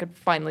meant that I could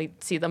finally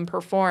see them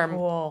perform.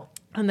 Cool.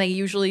 And they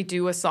usually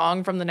do a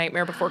song from The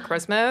Nightmare Before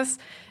Christmas.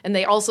 And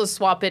they also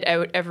swap it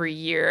out every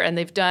year. And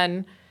they've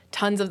done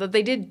tons of that.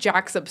 They did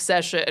Jack's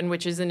Obsession,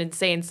 which is an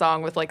insane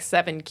song with like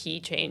 7 key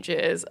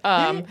changes.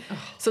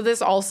 So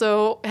this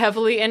also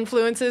heavily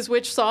influences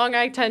which song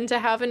I tend to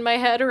have in my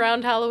head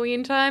around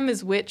Halloween time,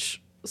 is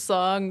which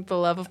song the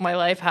love of my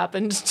life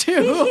happened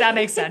to That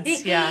makes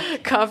sense. Yeah.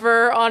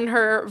 cover on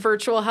her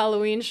virtual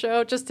Halloween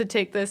show, just to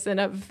take this in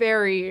a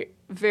very,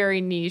 very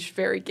niche,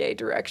 very gay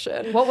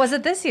direction. What was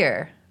it this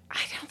year? I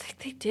don't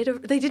think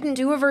they didn't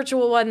do a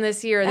virtual one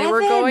this year. They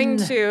were going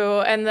to,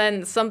 and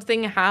then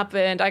something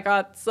happened. I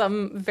got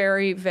some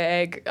very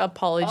vague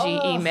apology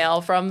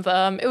email from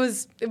them. It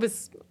was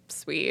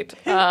sweet.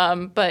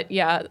 But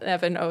yeah,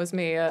 Evan owes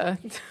me a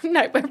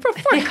Nightmare Before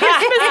Christmas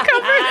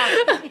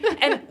cover.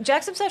 And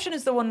Jack's Obsession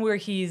is the one where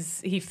he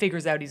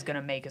figures out he's going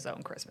to make his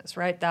own Christmas,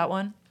 right? That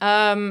one?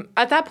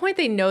 At that point,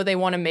 they know they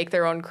want to make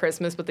their own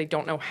Christmas, but they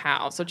don't know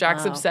how. So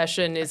Jack's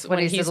Obsession is When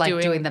he's like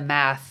doing the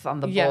math on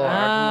the board.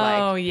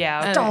 And Oh, like,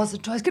 yeah. dolls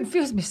and toys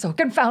confuse me so.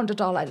 Confound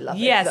it all. I love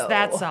it. Yes, though.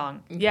 that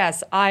song.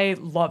 Yes, I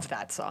love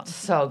that song.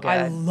 So good.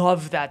 I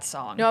love that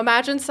song. No,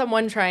 imagine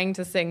someone trying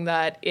to sing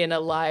that in a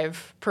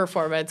live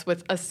performance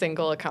with a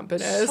single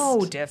accompanist.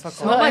 So difficult.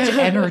 So much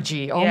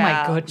energy. Oh Yeah.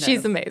 my goodness.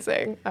 She's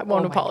amazing. I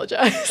won't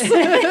apologize.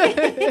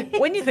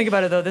 When you think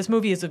about it, though, this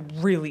movie is a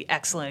really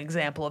excellent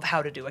example of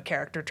how to do a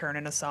character turn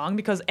in a song,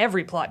 because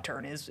every plot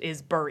turn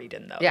is buried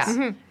in those. Yeah.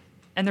 Mm-hmm.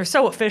 And they're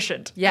so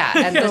efficient. Yeah,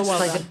 and it's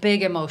like the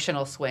big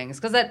emotional swings.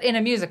 Because in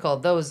a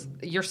musical,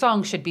 your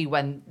song should be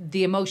when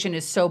the emotion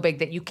is so big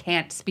that you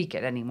can't speak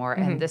it anymore.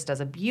 And this does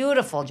a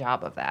beautiful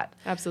job of that.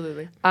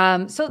 Absolutely.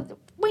 So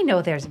we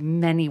know there's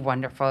many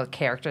wonderful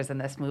characters in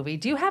this movie.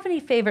 Do you have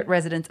any favorite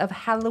residents of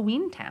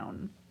Halloween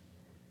Town?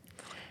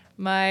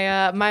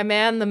 My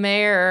man, the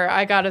mayor,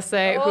 I gotta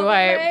say, who the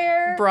I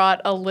mayor.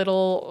 brought a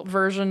little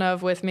version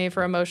of with me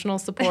for emotional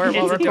support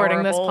while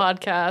recording this adorable.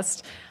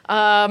 podcast.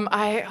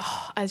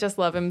 I just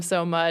love him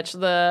so much.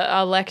 The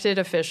elected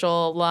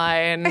official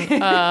line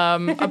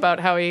about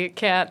how he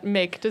can't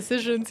make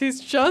decisions. He's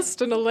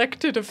just an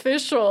elected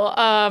official.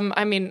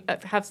 I mean,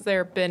 has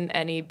there been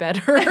any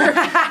better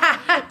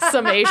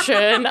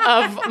summation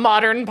of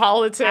modern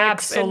politics?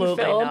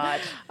 Absolutely in film?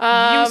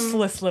 not.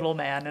 Useless little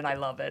man, and I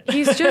love it.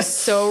 He's just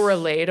so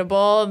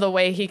relatable. The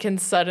way he can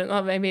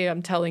suddenly, maybe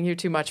I'm telling you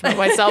too much about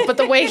myself, but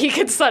the way he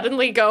can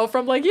suddenly go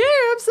from like, yeah,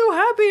 I'm so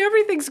happy,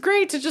 everything's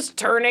great, to just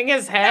turning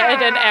his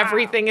head and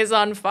everything is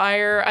on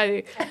fire.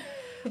 I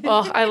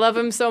love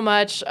him so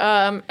much.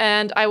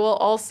 And I will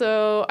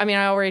also, I mean,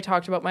 I already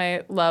talked about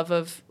my love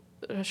of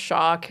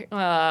Shock,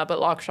 but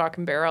Lock, Shock,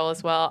 and Barrel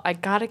as well. I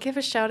gotta give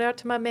a shout out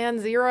to my man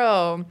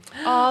Zero.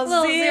 Oh,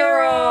 Little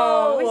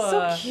Zero. He's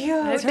so cute.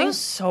 I think Zero's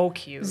so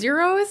cute.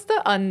 Zero is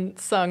the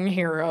unsung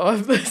hero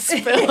of this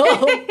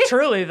film.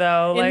 Truly,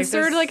 though.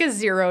 Insert like a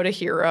zero to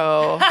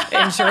hero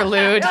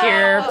interlude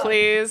here,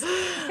 please.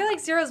 I feel like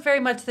Zero's very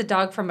much the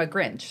dog from A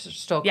Grinch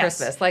Stole Yes.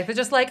 Christmas. Like, they're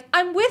just like,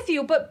 I'm with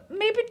you, but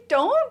maybe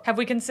don't. Have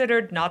we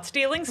considered not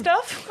stealing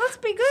stuff? Let's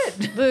be good.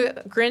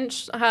 The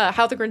Grinch,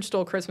 How the Grinch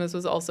Stole Christmas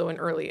was also an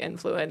early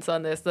influence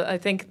on this. I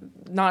think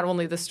not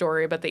only the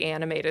story, but the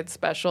animated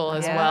special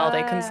as well.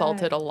 They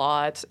consulted a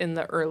lot in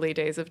the early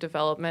days of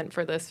development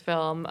for this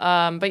film.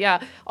 But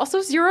yeah,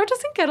 also Zero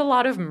doesn't get a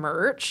lot of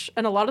merch,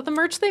 and a lot of the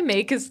merch they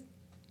make is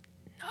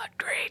not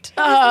great.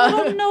 His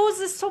little nose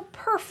is so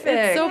perfect.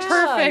 It's so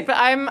perfect. But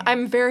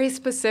I'm very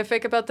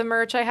specific about the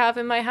merch I have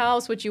in my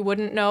house, which you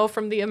wouldn't know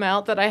from the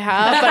amount that I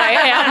have, but I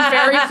am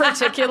very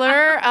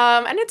particular.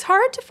 And it's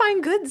hard to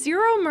find good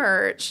Zero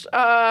merch.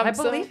 I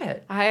believe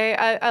it.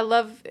 I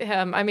love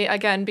him. I mean,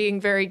 again, being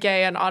very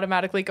gay and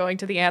automatically going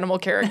to the animal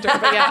character.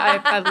 But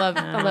yeah, I love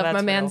my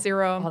that's man real.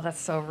 Zero. Oh, that's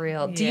so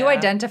real. Do you Yeah.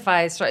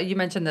 identify, so you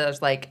mentioned that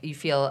there's like, you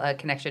feel a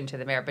connection to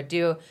the mayor, but if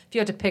you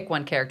had to pick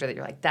one character that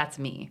you're like, that's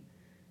me.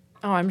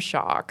 Oh, I'm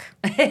shocked.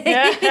 Do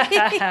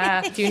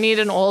you need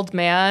an old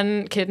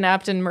man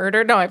kidnapped and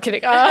murdered? No, I'm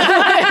kidding.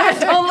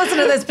 Don't listen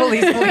to this,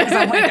 police. Oh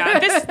my God.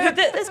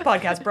 This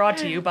podcast brought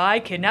to you by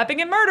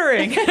kidnapping and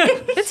murdering.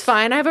 It's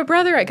fine. I have a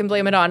brother I can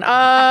blame it on.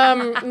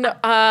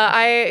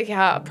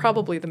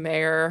 Probably the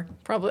mayor.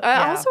 Probably.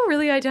 I also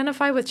really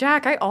identify with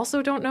Jack. I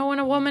also don't know when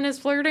a woman is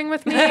flirting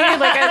with me.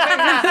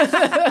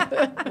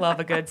 Love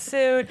a good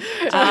suit.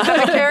 A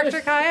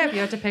character, Kaya, if you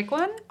had to pick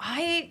one?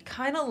 I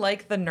kind of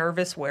like the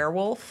nervous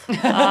werewolf.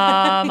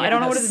 I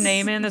don't know what his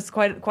name is. There's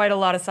quite a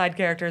lot of side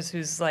characters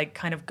who's like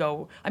kind of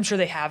go. I'm sure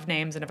they have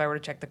names, and if I were to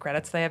check the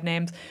credits, they have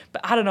names.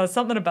 But I don't know,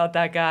 something about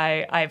that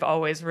guy I've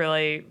always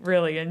really,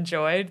 really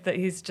enjoyed. That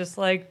he's just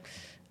like.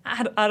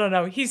 I don't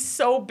know. He's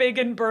so big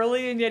and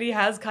burly, and yet he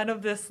has kind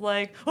of this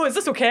like, oh, is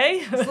this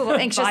okay? This little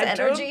anxious vibe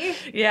to him. energy.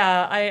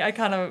 Yeah, I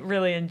kind of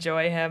really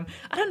enjoy him.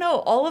 I don't know.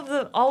 All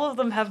of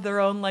them have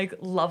their own like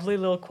lovely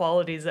little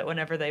qualities that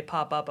whenever they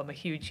pop up, I'm a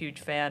huge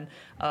fan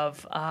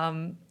of.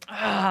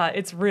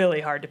 It's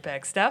really hard to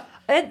pick. Steph?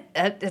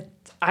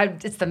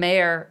 It's the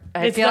mayor.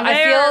 I The feel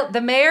mayor.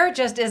 the mayor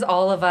just is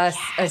all of us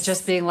as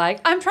just being like,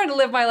 I'm trying to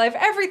live my life.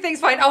 Everything's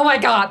fine. Oh my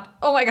God,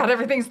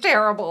 everything's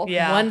terrible.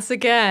 Yeah. Once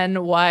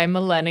again, why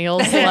millennials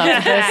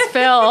love this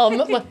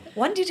film.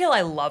 One detail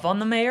I love on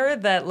the mayor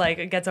that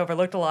like gets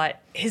overlooked a lot,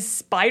 his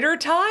spider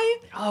tie.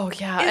 Oh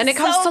yeah, It's and it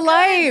comes so to good.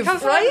 life.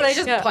 Comes right? And he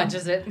just Yeah.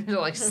 punches it. He's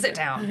like, sit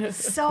down.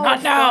 So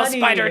Not now, funny.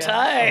 spider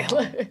tie.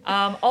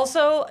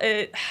 Also,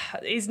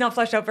 he's not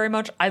fleshed out very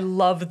much. I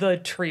love the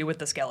tree with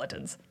the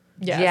skeletons.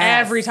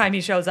 Yes. Every time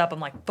he shows up,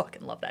 I'm like,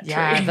 fucking love that tree.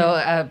 Yeah,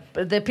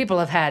 though the people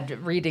have had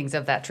readings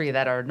of that tree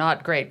that are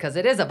not great because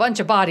it is a bunch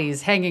of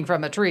bodies hanging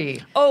from a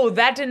tree. Oh,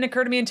 that didn't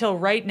occur to me until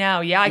right now.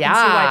 Yeah, I can see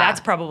Yeah. why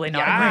that's probably not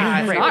Yeah, a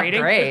it's great not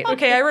reading. great.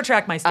 Okay, I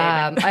retract my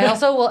statement. I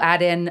also will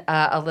add in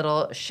a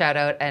little shout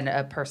out and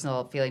a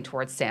personal feeling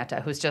towards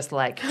Santa, who's just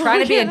like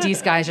trying to be a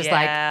decent guy, just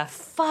Yeah. like,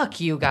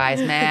 fuck you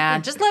guys,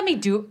 man. Just let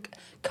me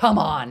come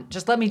on.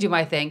 Just let me do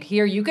my thing.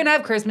 Here, you can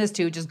have Christmas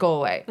too. Just go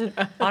away.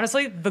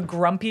 Honestly, the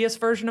grumpiest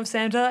version of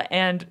Santa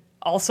and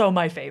also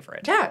my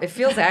favorite. Yeah, it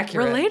feels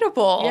accurate.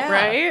 Relatable,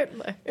 Yeah.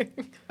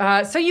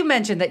 right? So you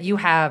mentioned that you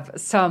have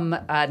some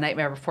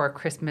Nightmare Before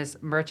Christmas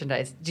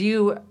merchandise. Do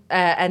you,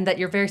 and that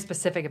you're very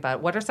specific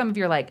about. What are some of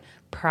your like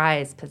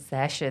prized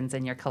possessions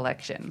in your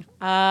collection?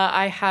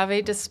 I have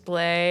a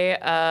display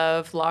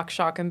of Lock,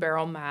 Shock, and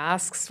Barrel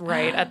masks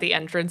right at the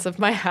entrance of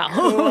my house.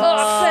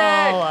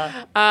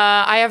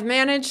 I have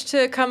managed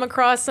to come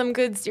across some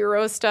good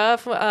Zero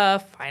stuff,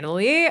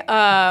 finally.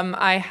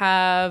 I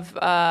have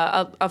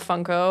a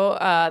Funko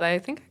that I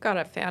think I got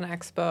at Fan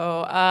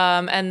Expo.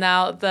 And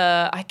now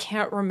I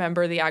can't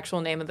remember the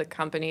actual name of the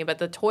company, but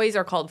the toys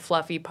are called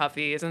Fluffy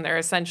Puffies, and they're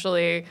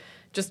essentially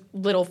just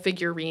little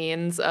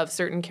figurines of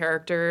certain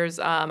characters.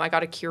 I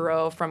got a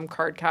Kiro from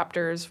Card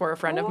Captors for a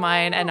friend of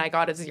mine, and I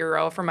got a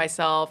Zero for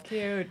myself.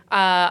 Cute.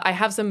 I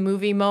have some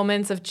movie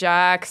moments of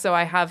Jack, so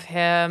I have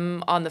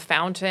him on the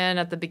fountain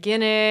at the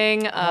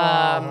beginning.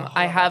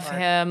 I have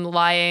him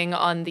lying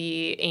on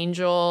the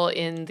angel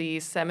in the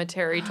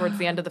cemetery towards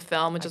the end of the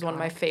film, which is one of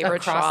my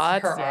favorite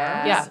shots. Her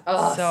arms. Yeah.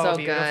 Oh, so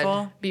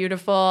beautiful. good.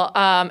 Beautiful.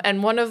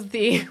 And one of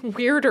the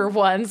weirder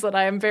ones that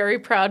I am very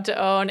proud to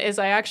own is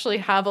I actually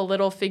have a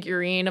little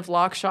figurine of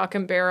Lock, Shock,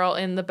 and Barrel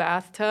in the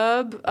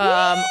bathtub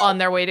on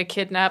their way to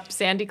kidnap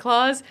Sandy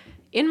Claus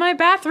in my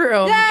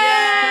bathroom.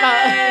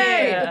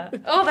 Yeah.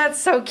 Oh, that's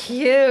so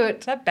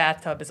cute. That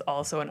bathtub is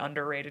also an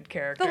underrated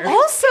character.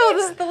 Also,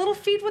 The little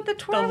feet with the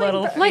twirling.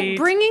 little back. like feet.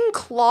 bringing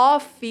claw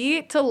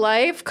feet to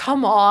life.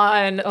 Come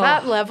on,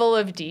 that level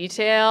of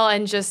detail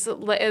and just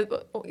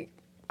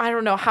I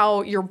don't know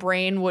how your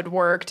brain would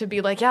work to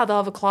be like, yeah, they'll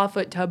have a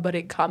clawfoot tub, but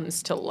it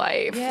comes to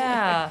life.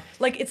 Yeah.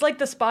 Like, it's like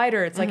the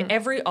spider. It's like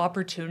every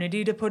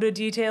opportunity to put a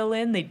detail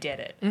in, they did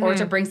it. Or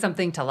to bring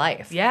something to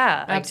life.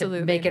 Yeah. Like Absolutely.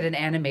 to make it an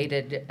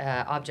animated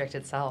object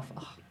itself.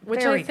 Oh.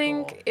 Which Very I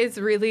think cool. is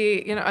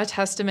really, a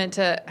testament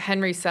to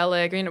Henry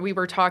Selick. We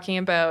were talking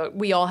about,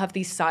 we all have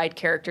these side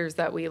characters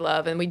that we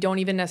love, and we don't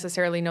even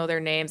necessarily know their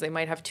names. They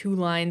might have 2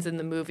 lines in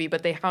the movie,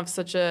 but they have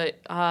such a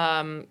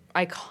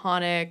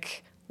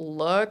iconic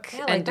look Yeah,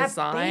 and like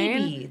design. that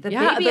baby. The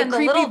Yeah, baby the and the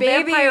creepy little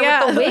baby, vampire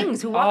yeah. with the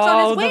wings who walks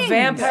on his wings. the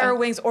vampire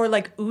wings. Or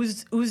like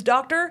Ooze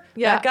Doctor.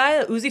 Yeah. That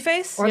guy, the Oozy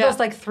Face. Or Yeah. those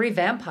like 3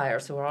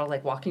 vampires who are all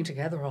like walking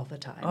together all the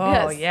time.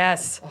 Oh, Yes.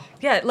 yes.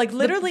 Yeah, like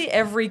literally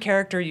every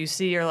character you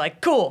see, you're like,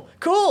 cool.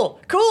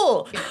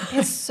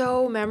 It's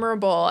so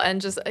memorable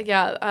and just,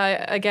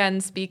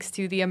 again, speaks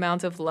to the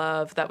amount of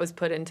love that was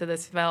put into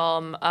this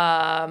film.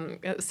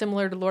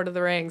 Similar to Lord of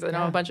the Rings. I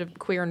know a bunch of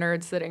queer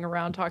nerds sitting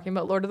around talking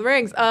about Lord of the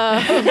Rings.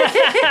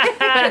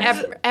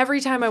 But every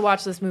time I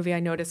watch this movie,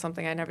 I notice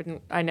something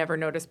I never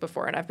noticed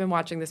before. And I've been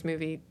watching this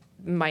movie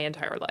my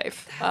entire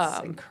life.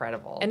 That's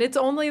incredible. And it's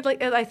only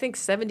like, I think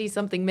 70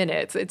 something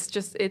minutes. It's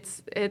just,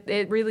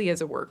 it really is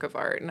a work of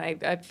art. And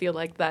I feel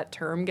like that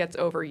term gets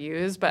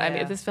overused, but I Yeah.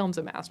 mean, this film's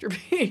a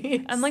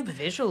masterpiece. And like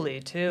visually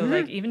too,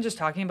 like even just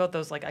talking about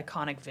those like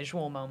iconic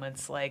visual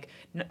moments, like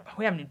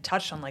we haven't even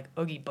touched on like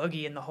Oogie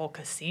Boogie and the whole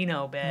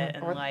casino bit,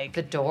 and or like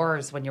the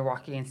doors when you're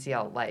walking in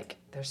Seattle, like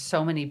there's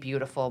so many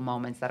beautiful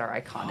moments that are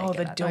iconic. oh in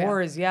the it.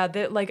 doors, yeah.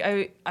 That like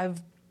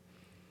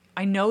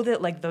I know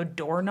that like the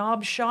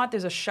doorknob shot.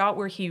 There's a shot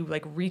where he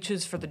like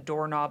reaches for the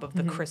doorknob of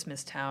the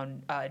Christmas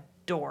Town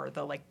door,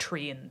 the like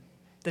tree in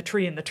the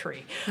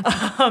tree.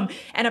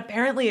 And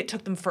apparently it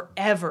took them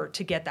forever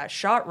to get that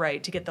shot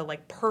right, to get the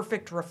like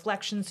perfect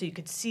reflection so you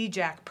could see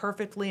Jack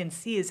perfectly and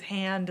see his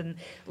hand. And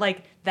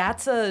like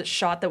that's a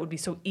shot that would be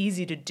so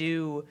easy to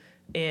do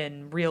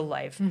in real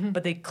life,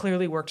 but they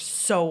clearly worked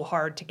so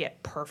hard to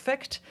get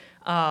perfect.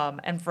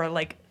 And for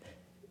like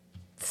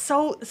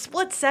so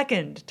split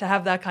second to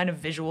have that kind of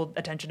visual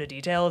attention to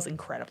detail is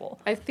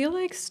incredible. I feel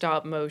like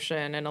stop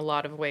motion in a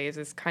lot of ways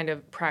is kind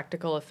of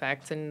practical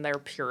effects in their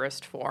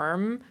purest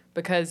form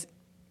because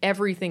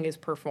everything is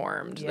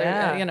performed.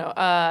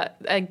 Yeah.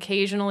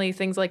 Occasionally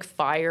things like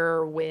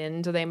fire,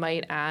 wind, they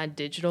might add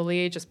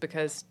digitally just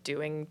because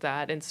doing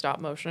that in stop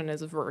motion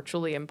is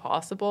virtually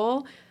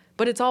impossible.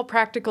 But it's all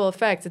practical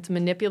effects. It's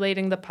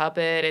manipulating the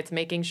puppet. It's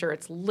making sure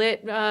it's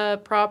lit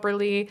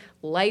properly.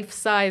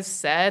 Life-size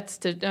sets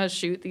to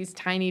shoot these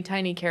tiny,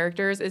 tiny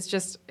characters. It's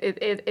just,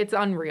 it's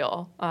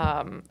unreal.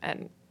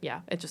 And yeah,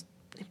 it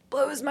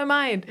blows my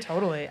mind.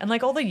 Totally. And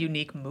like all the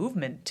unique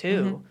movement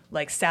too.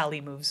 Like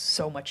Sally moves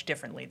so much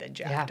differently than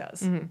Jack Yeah.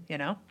 does. You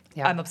know?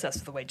 Yeah. I'm obsessed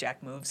with the way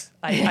Jack moves.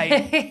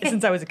 I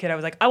since I was a kid, I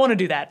was like, I want to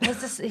do that.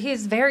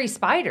 He's very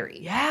spidery.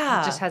 Yeah.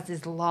 He just has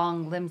these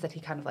long limbs that he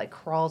kind of like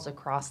crawls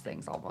across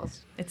things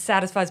almost. It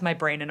satisfies my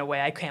brain in a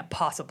way I can't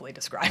possibly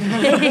describe.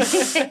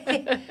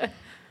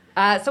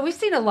 So we've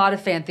seen a lot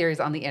of fan theories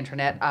on the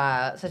internet,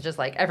 such as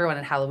like everyone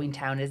in Halloween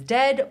Town is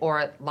dead,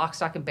 or Lock,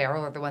 Stock, and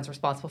Barrel are the ones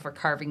responsible for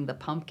carving the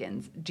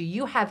pumpkins. Do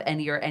you have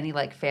any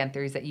like fan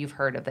theories that you've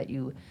heard of that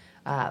you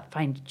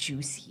find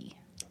juicy?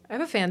 I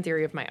have a fan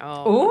theory of my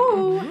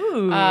own.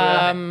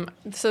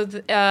 So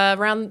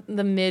around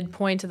the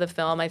midpoint of the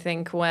film, I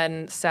think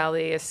when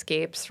Sally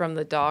escapes from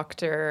the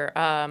doctor,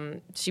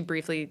 she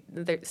briefly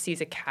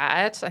sees a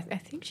cat. I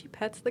think she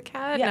pets the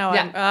cat.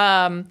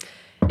 Yeah.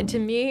 And to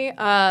me,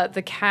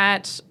 the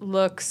cat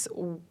looks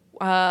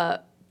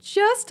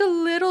just a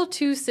little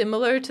too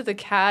similar to the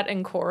cat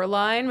in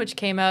Coraline, which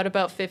came out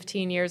about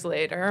 15 years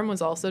later and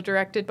was also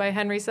directed by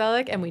Henry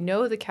Selick. And we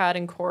know the cat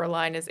in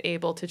Coraline is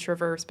able to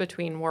traverse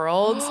between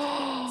worlds.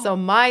 So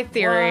my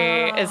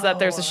theory is that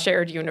there's a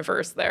shared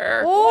universe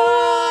there.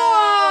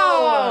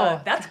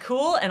 Whoa! That's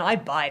cool, and I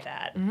buy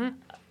that.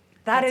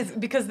 That is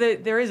because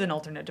there is an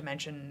alternate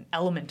dimension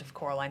element of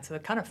Coraline, so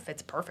it kind of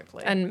fits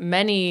perfectly. And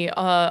many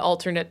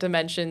alternate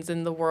dimensions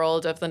in the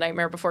world of The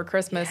Nightmare Before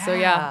Christmas. So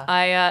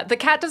yeah, the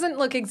cat doesn't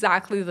look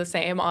exactly the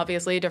same.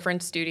 Obviously,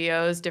 different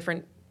studios,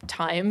 different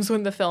times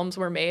when the films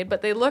were made,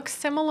 but they look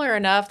similar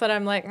enough that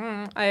I'm like,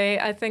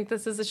 I think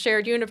this is a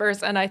shared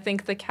universe, and I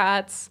think the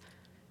cats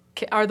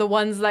are the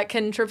ones that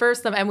can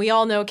traverse them. And we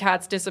all know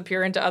cats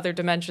disappear into other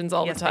dimensions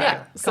all the time.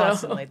 Yeah,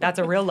 constantly. That's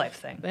a real life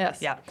thing. Yes.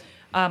 Yeah.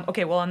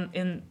 Okay, well,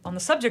 on the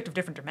subject of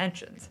different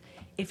dimensions,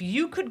 if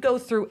you could go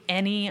through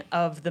any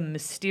of the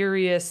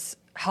mysterious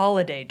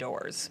holiday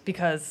doors,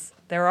 because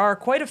there are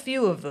quite a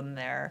few of them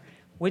there,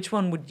 which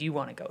one would you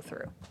want to go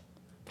through?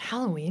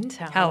 Halloween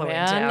Town, Halloween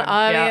man. Town,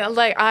 I yeah. mean,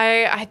 like,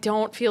 I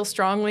don't feel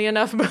strongly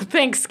enough about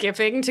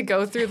Thanksgiving to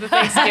go through the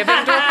Thanksgiving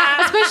door,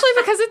 especially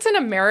because it's an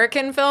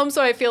American film.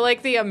 So I feel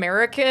like the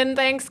American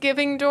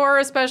Thanksgiving door,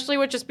 especially,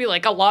 would just be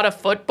like a lot of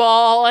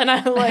football, and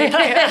I'm like,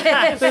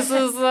 this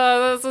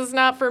is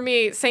not for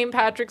me. St.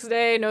 Patrick's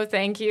Day, no,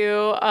 thank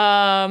you.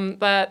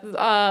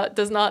 That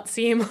does not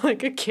seem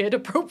like a kid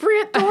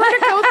appropriate door to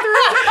go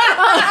through.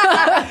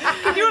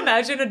 Can you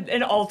imagine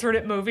an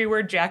alternate movie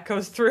where Jack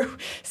goes through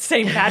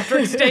St.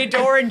 Patrick's Day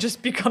door and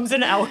just becomes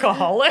an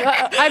alcoholic?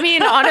 I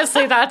mean,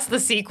 honestly, that's the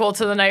sequel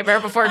to The Nightmare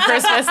Before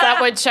Christmas. That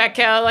would check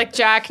out. Like,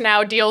 Jack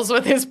now deals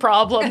with his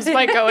problems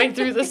by going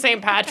through the St.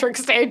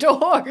 Patrick's Day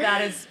door.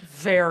 That is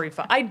very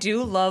fun. I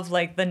do love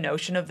like the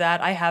notion of that.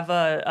 I have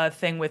a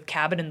thing with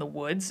Cabin in the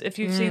Woods, if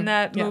you've seen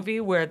that movie,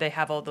 where they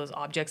have all those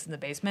objects in the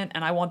basement,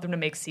 and I want them to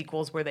make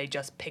sequels where they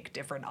just pick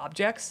different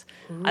objects.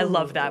 Ooh. I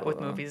love that with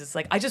movies. It's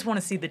like, I just want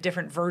to see the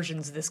different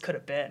versions this could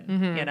have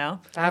been, you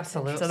know?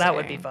 Absolutely. So that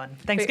would be fun.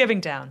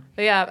 Thanksgiving Town.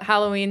 Yeah,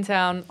 Halloween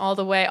Town all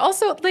the way.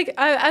 Also, like,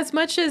 as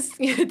much as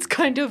it's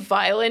kind of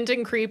violent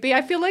and creepy,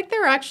 I feel like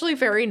they're actually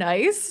very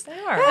nice. They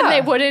are. And Yeah.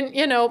 they wouldn't,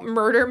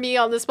 murder me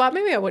on the spot.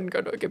 Maybe I wouldn't go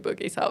to a Good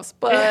Boogie's house,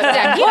 but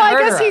Yeah, he'd well, I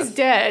murder guess he's us.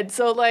 dead.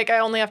 So, like, I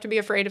only have to be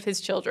afraid of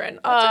his children.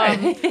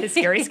 His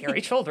scary,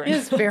 scary children.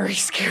 His very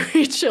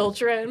scary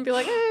children. Be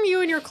like, you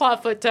and your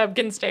clawfoot tub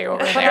can stay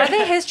over But there. are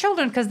they his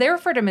children? Because they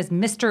refer to him as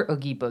Mr.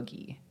 Oogie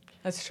Boogie.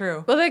 That's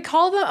true. Well, they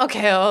call them,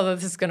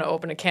 this is going to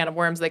open a can of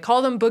worms. They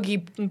call them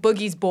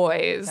Boogie's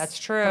boys. That's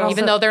true.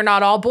 Even though they're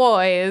not all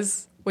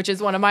boys, which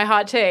is one of my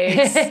hot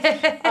takes. So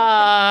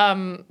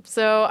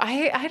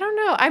I don't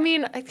know. I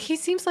mean, he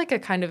seems like a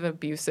kind of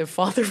abusive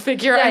father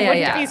figure. I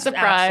wouldn't be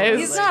surprised.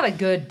 Absolutely. He's not a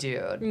good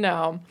dude.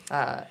 No.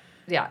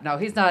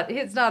 He's not.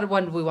 He's not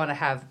one we want to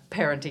have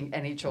parenting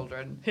any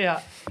children. Yeah.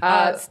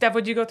 Steph,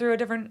 would you go through a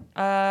different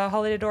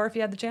holiday door if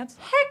you had the chance?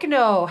 Heck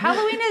no.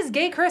 Halloween is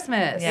gay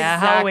Christmas.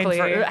 Yeah, Exactly.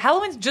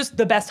 Halloween's just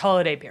the best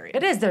holiday period.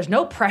 It is. There's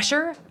no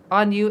pressure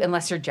on you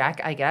unless you're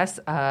Jack, I guess.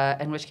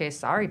 In which case,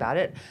 sorry about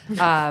it.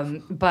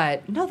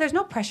 But no, there's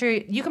no pressure.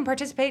 You can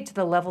participate to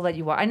the level that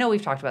you want. I know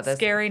we've talked about this.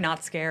 Scary,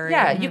 not scary.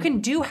 Yeah, you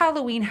can do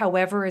Halloween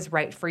however is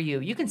right for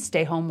you. You can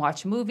stay home,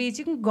 watch movies.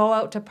 You can go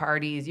out to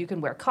parties. You can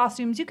wear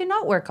costumes. You can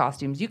not wear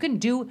costumes. You can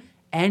do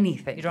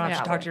anything. You don't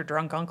have to talk to your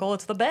drunk uncle.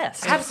 It's the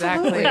best.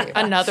 Absolutely.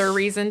 Another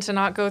reason to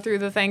not go through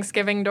the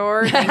Thanksgiving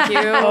door. Thank you.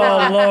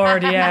 Oh,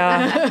 Lord,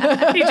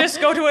 yeah. You just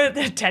go to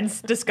a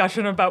tense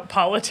discussion about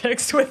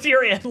politics with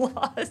your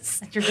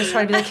in-laws. You're just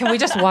trying to be like, can we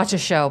just watch a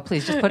show?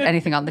 Please just put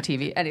anything on the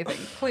TV. Anything,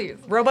 please.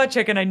 Robot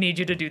Chicken, I need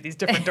you to do these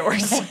different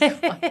doors.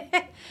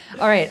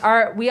 All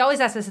right. We always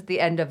ask this at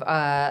the end of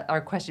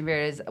our question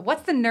period is,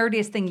 what's the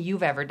nerdiest thing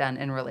you've ever done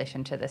in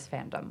relation to this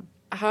fandom?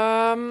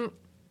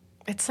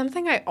 It's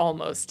something I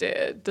almost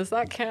did. Does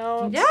that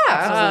count? Yeah,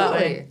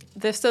 absolutely.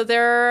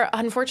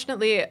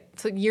 Unfortunately,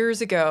 years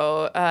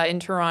ago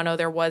in Toronto,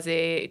 there was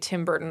a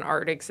Tim Burton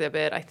art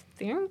exhibit, I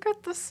think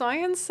at the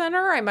Science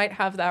Center. I might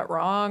have that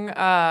wrong.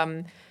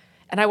 And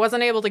I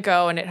wasn't able to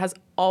go, and it has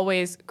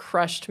always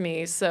crushed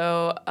me.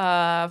 So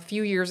a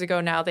few years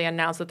ago now, they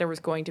announced that there was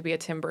going to be a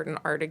Tim Burton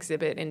art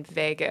exhibit in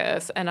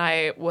Vegas, and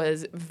I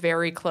was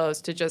very close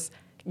to just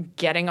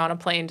getting on a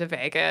plane to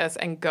Vegas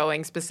and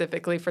going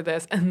specifically for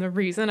this. And the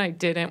reason I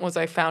didn't was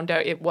I found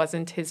out it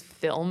wasn't his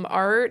film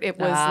art. It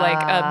was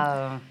like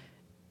a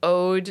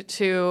ode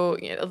to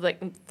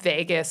like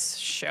Vegas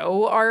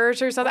show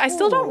art or something. I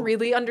still don't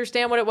really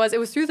understand what it was. It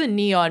was through the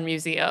Neon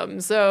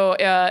Museum. So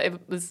it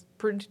was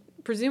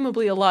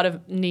presumably a lot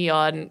of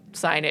neon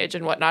signage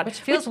and whatnot.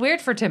 Which feels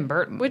weird for Tim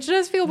Burton. Which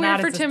does feel weird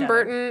Not for as Tim aesthetic.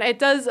 Burton. It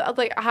does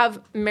have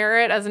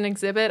merit as an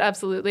exhibit,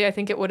 absolutely. I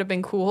think it would have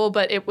been cool,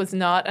 but it was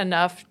not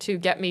enough to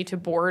get me to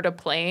board a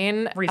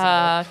plane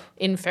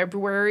in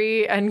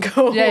February and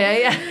go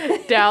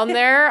down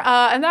there.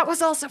 And that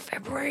was also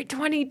February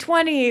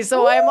 2020.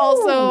 So I'm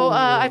also,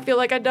 I feel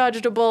like I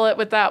dodged a bullet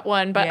with that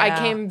one, but I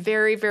came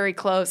very, very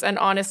close. And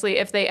honestly,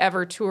 if they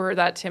ever tour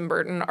that Tim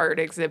Burton art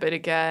exhibit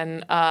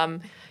again,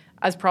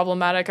 as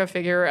problematic a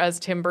figure as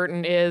Tim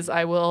Burton is,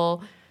 I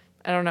will,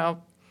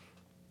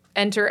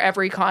 enter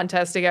every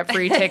contest to get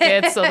free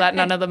tickets so that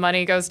none of the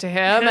money goes to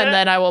him, and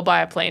then I will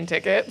buy a plane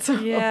ticket.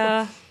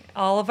 Yeah.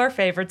 All of our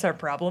favorites are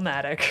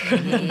problematic.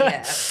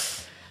 Yes.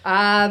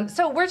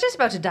 So we're just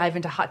about to dive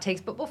into hot takes,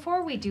 but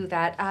before we do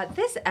that,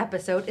 this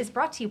episode is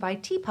brought to you by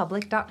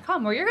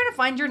tpublic.com, where you're going to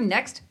find your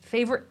next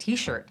favorite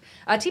t-shirt.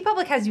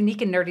 TeePublic has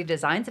unique and nerdy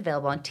designs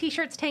available on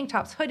t-shirts, tank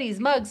tops, hoodies,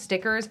 mugs,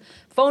 stickers,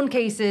 phone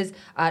cases,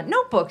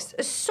 notebooks,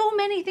 so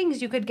many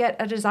things you could get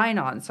a design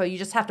on. So you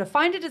just have to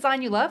find a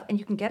design you love, and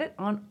you can get it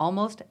on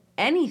almost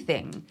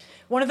anything.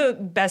 One of the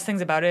best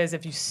things about it is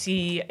if you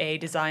see a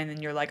design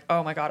and you're like,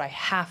 oh my God, I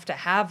have to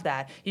have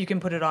that, you can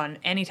put it on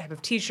any type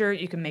of t-shirt.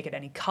 You can make it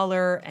any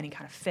color, any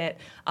kind of fit.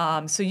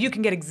 So you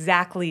can get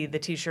exactly the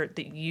t-shirt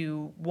that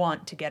you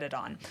want to get it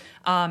on.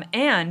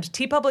 And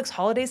TeePublic's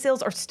holiday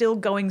sales are still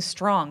going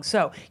strong.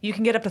 So you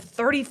can get up to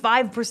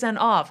 35%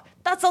 off.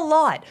 That's a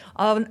lot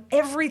on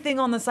everything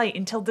on the site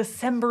until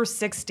December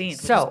 16th,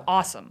 which is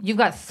awesome. You've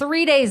got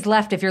 3 days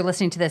left if you're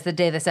listening to this the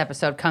day this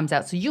episode comes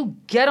out. So you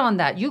get on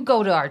that. You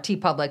go to our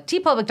TeePublic,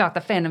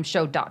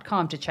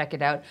 teepublic.thefandomshow.com to check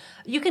it out.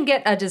 You can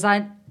get a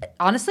design.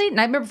 Honestly,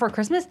 Nightmare Before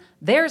Christmas,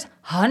 there's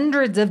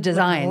hundreds of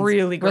designs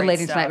really great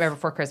relating stuff to Nightmare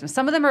Before Christmas.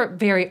 Some of them are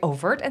very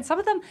overt, and some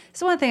of them,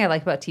 so one thing I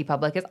like about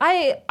TeePublic is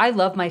I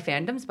love my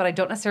fandoms, but I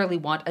don't necessarily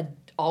want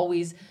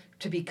always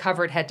to be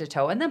covered head to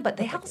toe in them, but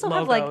they also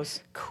have like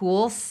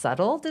cool,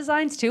 subtle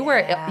designs too,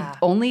 where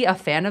only a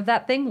fan of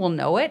that thing will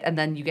know it, and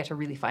then you get to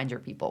really find your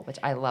people, which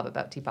I love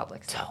about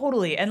TeePublic.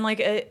 Totally. And like,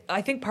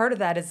 I think part of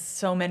that is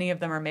so many of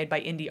them are made by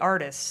indie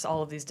artists,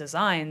 all of these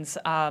designs,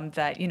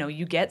 that, you know,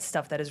 you get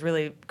stuff that is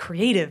really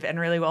creative and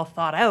really well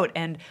thought out,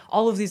 and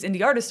all of these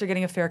indie artists are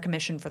getting a fair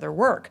commission for their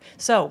work.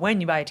 So when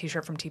you buy a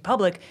t-shirt from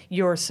TeePublic,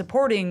 you're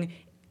supporting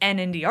an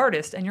indie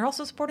artist, and you're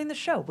also supporting the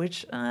show,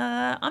 which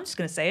I'm just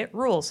going to say it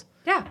rules.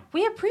 Yeah,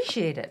 we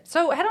appreciate it.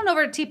 So head on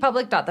over to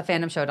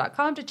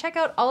teepublic.thefandomshow.com to check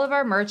out all of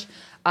our merch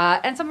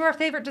and some of our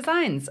favorite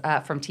designs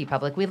from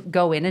TeePublic. We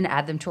go in and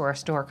add them to our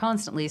store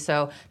constantly,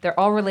 so they're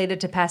all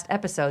related to past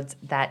episodes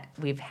that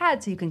we've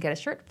had, so you can get a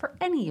shirt for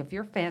any of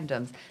your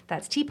fandoms.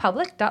 That's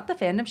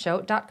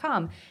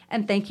teepublic.thefandomshow.com.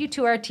 And thank you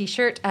to our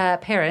t-shirt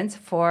parents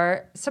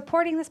for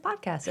supporting this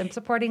podcast and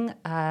supporting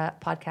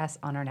podcasts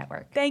on our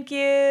network. Thank you.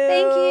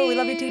 Thank you. We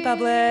love you,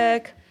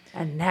 TeePublic.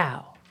 And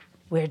now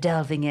we're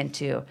delving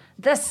into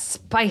the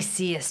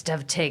spiciest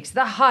of takes,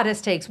 the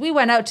hottest takes. We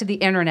went out to the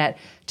internet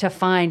to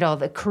find all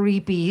the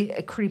creepy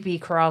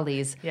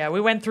crawlies. Yeah,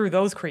 we went through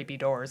those creepy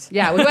doors.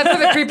 Yeah, we went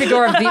through the creepy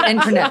door of the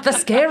internet, the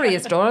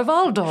scariest door of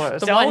all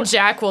doors. The one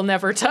Jack will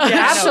never touch.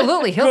 Yeah,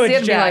 absolutely. He'll Good see it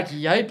and Jack.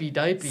 be like, yipey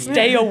dipey.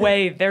 Stay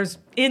away. There's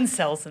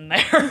incels in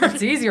there.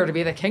 It's easier to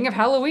be the king of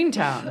Halloween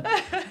Town.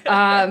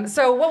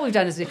 So what we've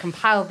done is we've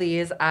compiled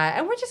these,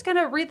 and we're just going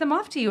to read them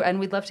off to you, and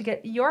we'd love to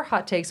get your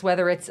hot takes,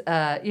 whether it's,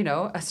 a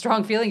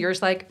strong feeling, you're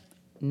just like,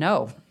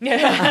 no.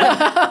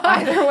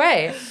 Either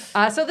way.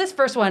 So this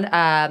first one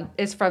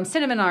is from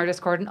Cinnamon Our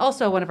Discord, and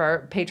also one of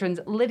our patrons,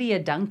 Lydia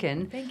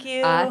Duncan. Thank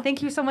you.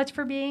 Thank you so much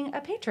for being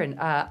a patron.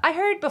 I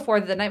heard before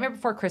that The Nightmare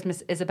Before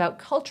Christmas is about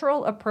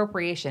cultural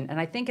appropriation, and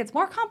I think it's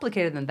more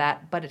complicated than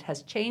that, but it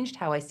has changed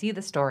how I see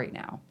the story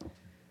now.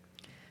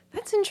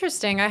 That's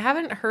interesting. I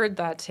haven't heard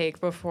that take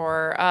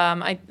before.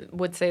 I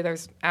would say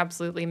there's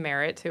absolutely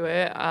merit to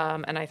it,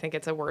 and I think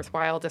it's a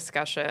worthwhile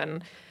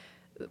discussion.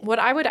 What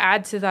I would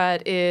add to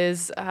that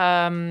is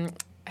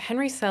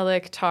Henry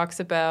Selick talks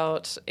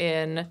about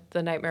in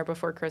the Nightmare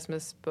Before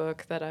Christmas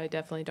book that I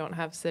definitely don't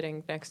have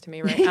sitting next to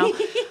me right now.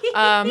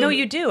 No,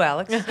 you do,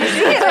 Alex. I see it.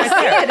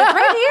 It's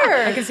right here.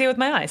 I can see it with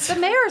my eyes. The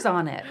mayor's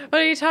on it.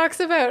 But he talks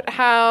about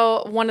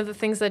how one of the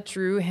things that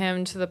drew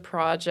him to the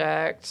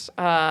project,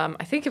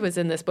 I think it was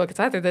in this book. It's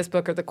either this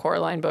book or the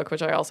Coraline book,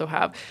 which I also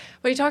have.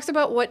 But he talks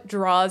about what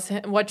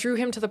drew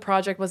him to the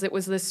project was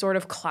this sort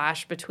of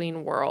clash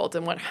between worlds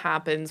and what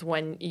happens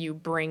when you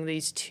bring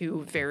these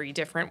two very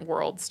different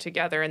worlds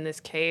together. In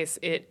this case,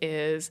 it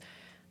is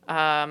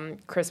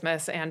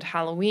Christmas and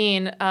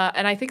Halloween.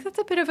 And I think that's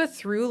a bit of a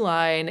through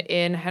line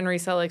in Henry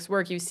Selick's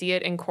work. You see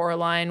it in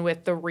Coraline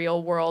with the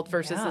real world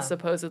versus the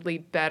supposedly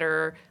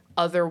better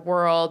other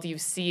world. You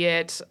see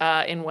it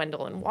in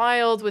Wendell and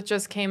Wild, which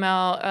just came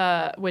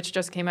out. It's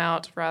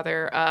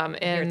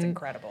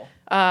incredible.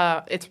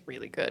 It's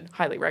really good.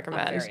 Highly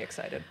recommend. I'm very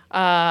excited.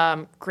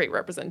 Great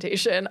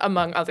representation,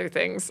 among other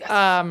things.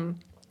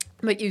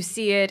 But you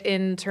see it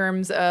in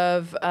terms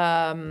of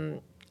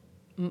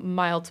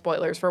mild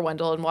spoilers for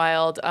Wendell and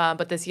Wild,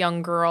 but this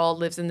young girl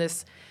lives in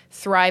this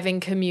thriving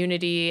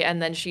community, and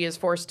then she is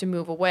forced to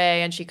move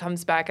away, and she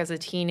comes back as a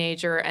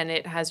teenager, and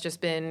it has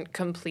just been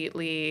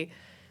completely,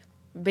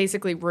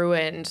 basically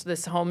ruined,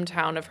 this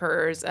hometown of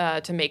hers,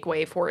 to make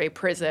way for a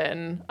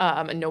prison,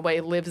 and nobody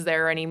lives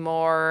there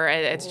anymore,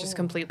 and it's just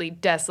completely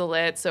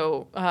desolate.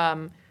 So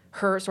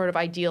her sort of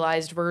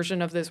idealized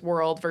version of this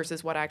world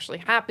versus what actually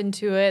happened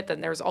to it. Then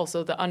there's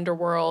also the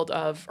underworld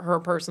of her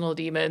personal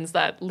demons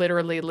that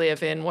literally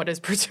live in what is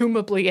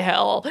presumably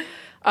hell,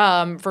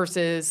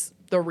 versus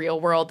the real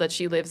world that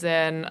she lives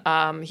in.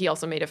 He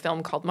also made a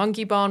film called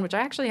Monkey Bone, which I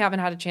actually haven't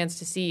had a chance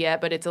to see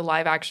yet, but it's a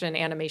live action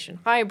animation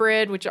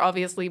hybrid, which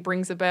obviously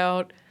brings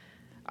about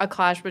a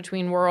clash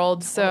between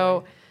worlds.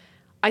 So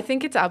I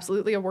think it's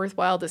absolutely a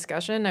worthwhile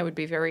discussion. I would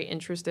be very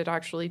interested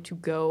actually to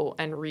go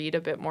and read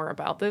a bit more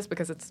about this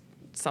because it's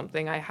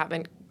something I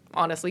haven't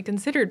honestly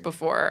considered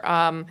before.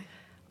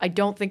 I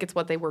don't think it's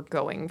what they were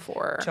going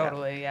for.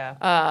 Totally, yeah.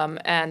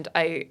 And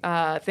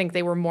I think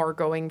they were more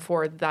going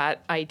for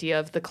that idea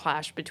of the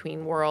clash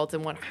between worlds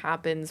and what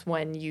happens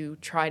when you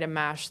try to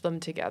mash them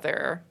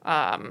together.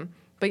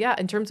 But yeah,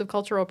 in terms of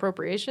cultural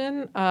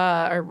appropriation,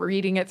 or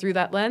reading it through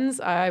that lens,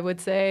 I would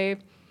say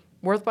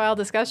worthwhile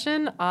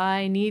discussion.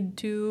 I need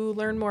to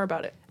learn more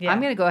about it.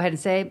 I'm going to go ahead and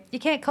say you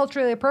can't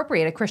culturally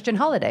appropriate a Christian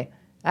holiday.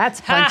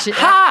 That's punchy.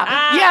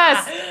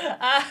 Yes!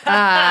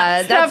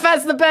 Steph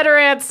has the better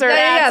answer.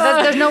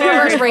 There's no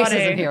reverse Very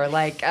racism funny. here.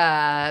 Like,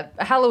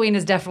 Halloween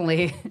is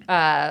definitely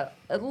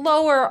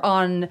lower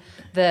on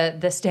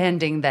the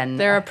standing than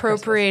They're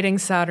Christmas. appropriating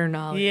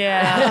Saturnalia.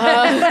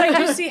 Yeah. But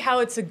I do see how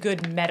it's a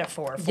good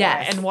metaphor for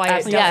Yes, it and why it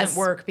doesn't yes.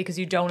 work because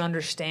you don't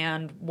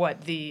understand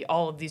what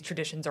all of these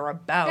traditions are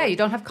about. Yeah, you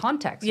don't have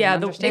context. You Yeah,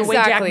 don't the understand. way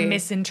Jack Exactly.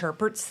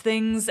 misinterprets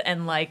things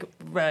and like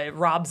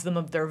robs them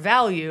of their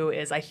value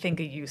is, I think,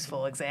 a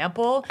useful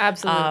example.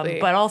 Absolutely.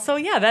 But also,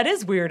 yeah, that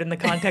is weird in the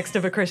context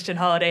of a Christian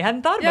holiday.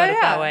 Hadn't thought about it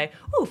yeah. that way.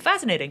 Ooh,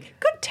 fascinating.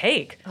 Good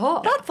take.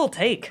 Oh. Thoughtful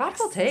take.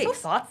 Thoughtful So takes.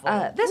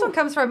 thoughtful. This one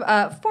comes from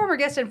former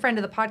guest and friend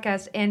of the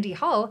podcast, Andy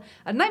Hull.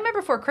 A Nightmare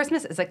Before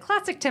Christmas is a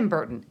classic Tim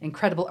Burton.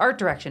 Incredible art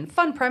direction,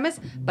 fun premise,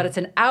 but it's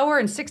an hour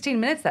and 16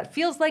 minutes that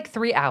feels like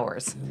 3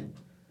 hours.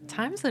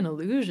 Time's an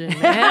illusion,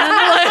 man.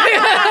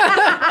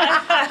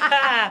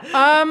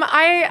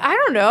 I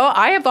don't know.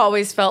 I have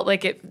always felt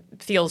like it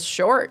feels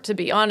short, to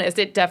be honest.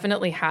 It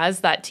definitely has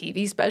that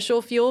TV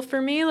special feel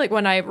for me. Like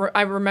when I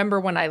remember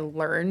when I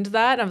learned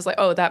that, I was like,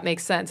 oh, that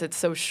makes sense. It's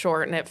so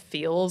short and it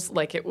feels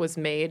like it was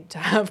made to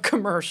have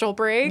commercial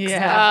breaks.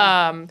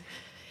 Yeah.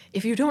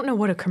 If you don't know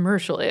what a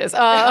commercial is,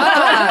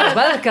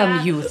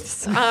 Welcome,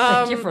 youths.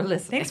 Thank you for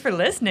listening. Thanks for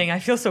listening. I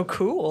feel so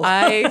cool.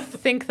 I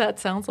think that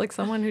sounds like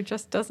someone who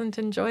just doesn't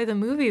enjoy the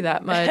movie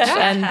that much,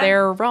 and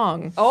they're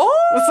wrong.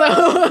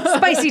 Oh,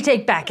 spicy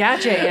take back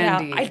at you, yeah,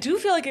 Andy. I do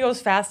feel like it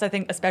goes fast, I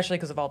think, especially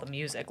because of all the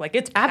music. Like,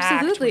 it's packed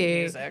with Absolutely.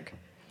 music.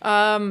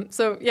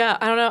 So yeah,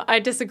 I don't know. I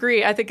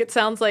disagree. I think it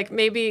sounds like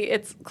maybe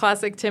it's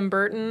classic Tim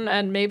Burton,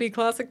 and maybe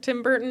classic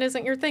Tim Burton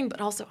isn't your thing, but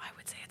also I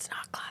would say it's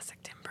not classic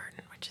Tim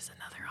Burton, which is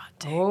another hot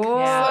take.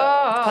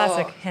 Yeah.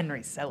 Classic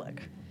Henry Selick.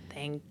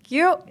 Thank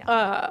you.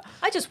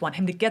 I just want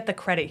him to get the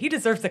credit. He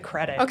deserves the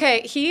credit.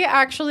 Okay, he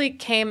actually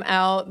came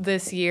out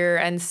this year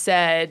and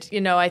said,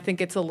 I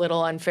think it's a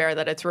little unfair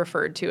that it's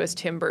referred to as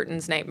Tim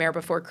Burton's Nightmare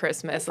Before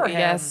Christmas. For him.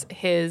 Yes,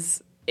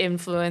 his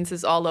influence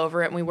is all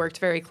over it, and we worked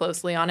very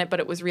closely on it, but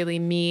it was really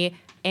me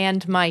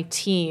and my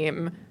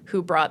team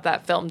who brought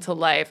that film to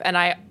life.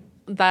 And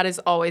that is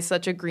always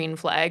such a green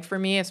flag for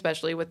me,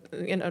 especially with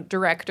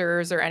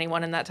directors or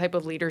anyone in that type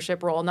of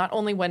leadership role, not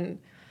only when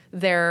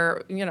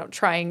they're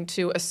trying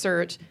to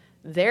assert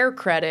their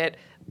credit,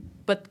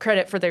 but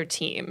credit for their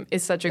team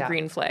is such a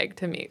green flag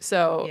to me.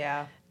 So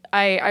Yeah.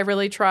 I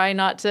really try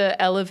not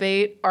to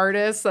elevate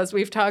artists, as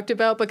we've talked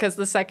about, because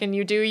the second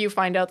you do, you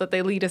find out that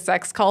they lead a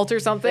sex cult or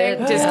something.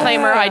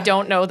 Disclaimer, I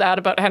don't know that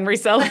about Henry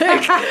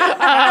Selick.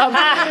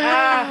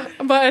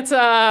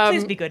 But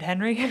Please be good,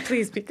 Henry.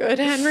 please be good,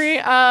 Henry.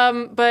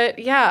 But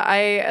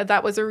yeah,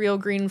 that was a real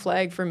green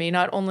flag for me,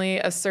 not only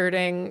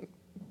asserting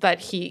that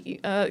he,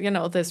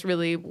 this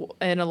really,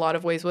 in a lot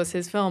of ways, was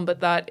his film, but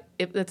that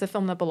it's a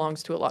film that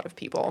belongs to a lot of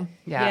people.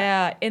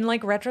 Yeah. In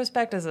like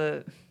retrospect, as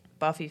a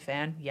Buffy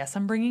fan, yes,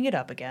 I'm bringing it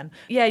up again.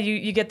 Yeah,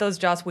 you get those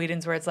Joss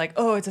Whedons where it's like,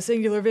 oh, it's a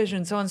singular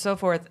vision, so on and so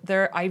forth.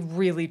 I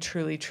really,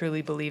 truly,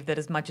 truly believe that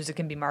as much as it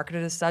can be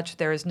marketed as such,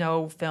 there is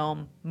no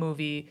film,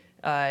 movie,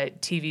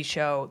 TV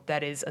show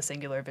that is a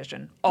singular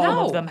vision.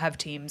 All of them have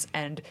teams,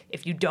 and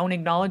if you don't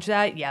acknowledge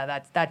that,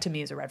 that to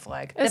me is a red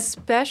flag.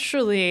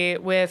 Especially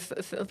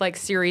with like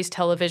series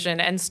television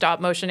and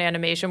stop motion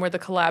animation, where the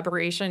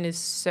collaboration is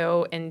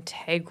so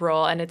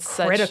integral and it's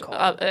Critical.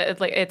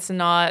 It's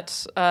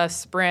not a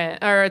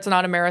sprint, or it's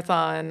not a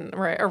marathon,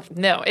 right? Or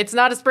no, it's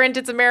not a sprint,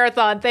 it's a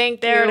marathon.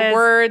 Thank There you. it is.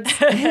 Words.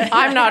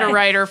 I'm not a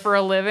writer for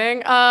a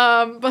living.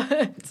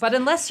 But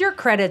unless your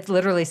credits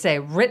literally say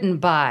written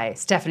by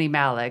Stephanie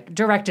Malick,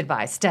 directed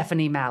by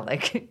Stephanie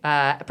Malick,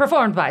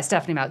 performed by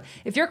Stephanie Malick,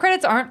 if your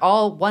credits aren't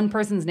all one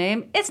person's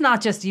name, it's not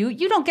just you.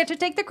 You don't get to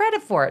take the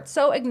credit for it.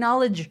 So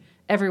acknowledge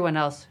everyone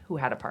else who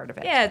had a part of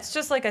it. Yeah, it's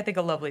just like I think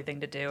a lovely thing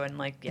to do, and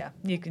like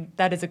you can.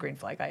 That is a green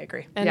flag. I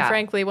agree. And Yeah.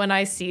 frankly, when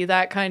I see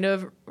that kind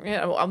of,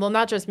 well,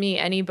 not just me,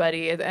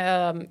 anybody in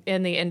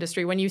the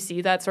industry, when you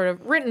see that sort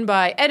of written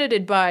by,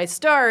 edited by,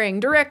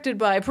 starring, directed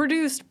by,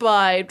 produced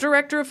by,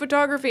 director of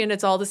photography, and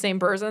it's all the same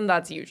person,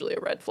 that's usually a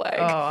red flag.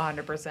 Oh,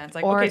 100%. It's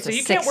like, Or okay, it's so a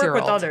you can't work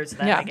with 6-year-old. others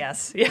then, Yeah. I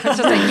guess. Yeah. It's just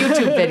a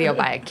YouTube video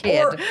by a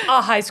kid. Or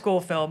a high school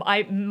film.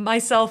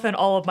 Myself and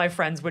all of my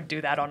friends would do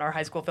that on our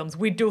high school films.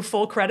 We'd do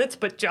full credits,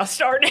 but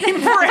just our name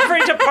for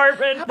every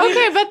department.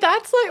 Okay, but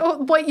that's like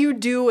what you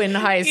do in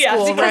high Yeah,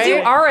 school, because right? You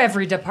are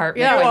every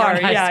department. You when you're are,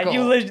 in high yeah. school.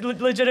 You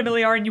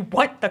legitimately are, and you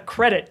want the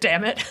credit,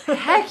 damn it.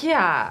 Heck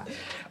yeah.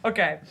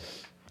 Okay.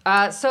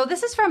 So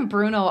this is from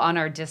Bruno on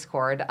our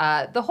Discord.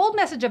 The whole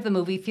message of the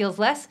movie feels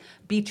less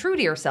be true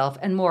to yourself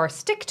and more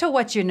stick to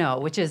what you know,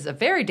 which is a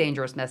very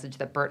dangerous message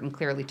that Burton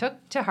clearly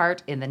took to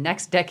heart in the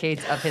next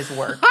decades of his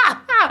work.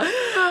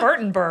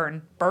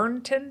 Burnton?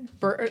 Burnton.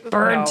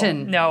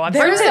 No, I'm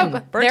There's sorry.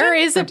 a, there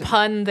is a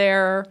pun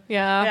there.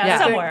 Yeah. Yeah, Yeah.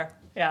 somewhere.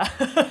 Yeah.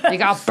 You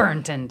got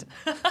Burntoned.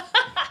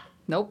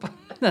 Nope.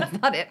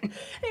 That's not it.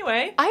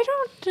 Anyway. I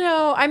don't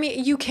know. I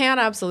mean, you can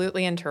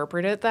absolutely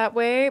interpret it that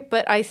way,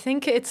 but I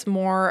think it's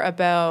more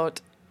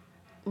about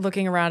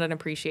looking around and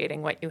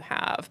appreciating what you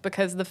have,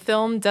 because the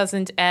film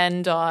doesn't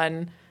end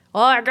on,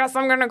 well, I guess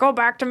I'm going to go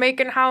back to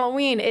making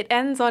Halloween. It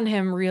ends on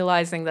him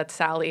realizing that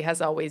Sally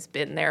has always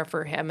been there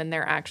for him and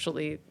they're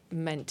actually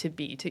meant to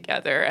be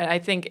together. And I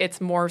think it's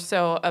more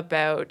so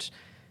about,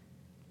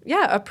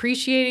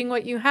 appreciating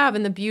what you have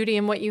and the beauty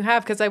in what you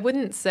have. Because I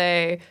wouldn't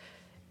say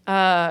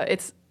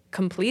it's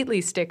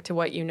completely stick to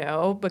what you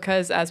know,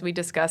 because as we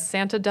discussed,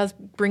 Santa does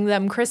bring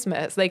them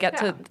Christmas. They get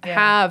to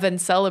have and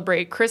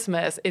celebrate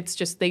Christmas. It's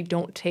just they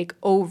don't take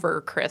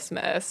over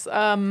Christmas.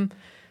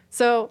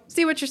 So,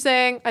 see what you're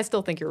saying. I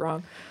still think you're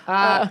wrong.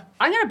 I'm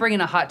going to bring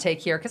in a hot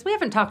take here because we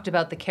haven't talked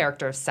about the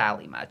character of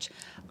Sally much.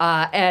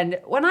 And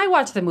when I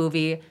watch the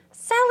movie,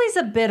 Sally's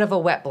a bit of a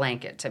wet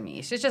blanket to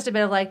me. She's just a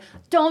bit of like,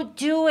 don't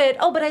do it.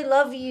 Oh, but I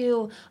love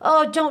you.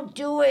 Oh, don't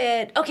do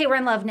it. Okay, we're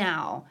in love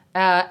now.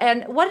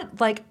 And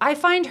I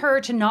find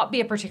her to not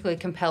be a particularly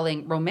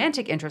compelling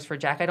romantic interest for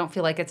Jack. I don't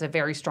feel like it's a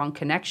very strong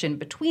connection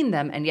between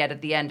them. And yet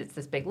at the end, it's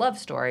this big love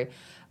story.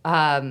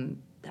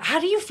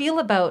 How do you feel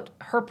about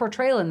her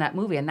portrayal in that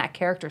movie and that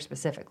character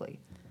specifically?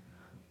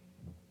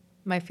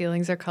 My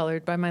feelings are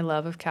colored by my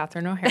love of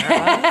Catherine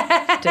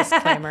O'Hara.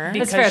 Disclaimer.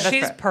 Because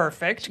she's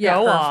perfect. Yeah,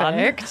 Go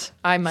Perfect.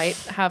 I might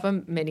have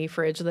a mini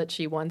fridge that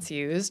she once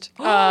used.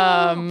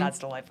 on. That's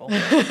delightful.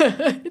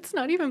 It's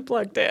not even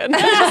plugged in.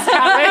 Just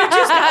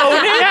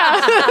own it.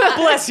 Yeah.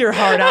 Bless your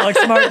heart, Alex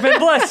Markman.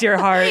 Bless your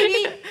heart.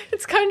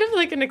 It's kind of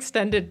like an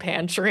extended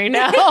pantry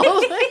now.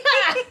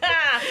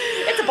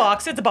 It's a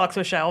box. It's a box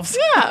with shelves.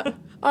 Yeah.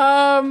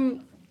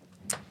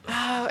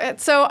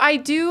 So I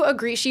do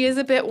agree. She is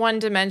a bit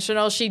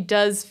one-dimensional. She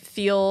does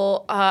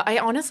feel... I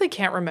honestly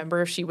can't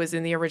remember if she was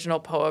in the original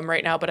poem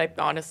right now, but I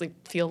honestly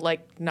feel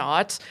like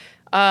not.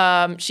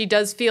 She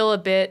does feel a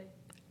bit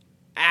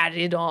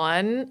added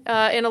on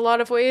in a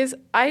lot of ways.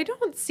 I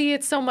don't see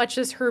it so much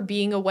as her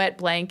being a wet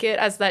blanket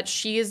as that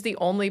she is the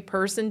only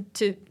person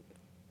to...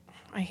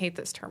 I hate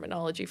this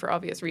terminology for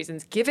obvious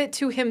reasons. Give it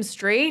to him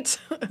straight.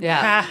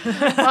 Yeah.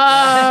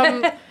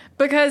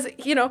 Because,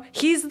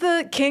 he's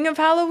the king of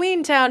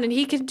Halloween Town and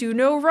he can do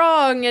no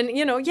wrong. And,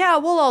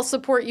 we'll all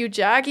support you,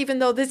 Jack, even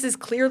though this is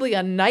clearly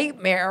a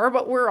nightmare,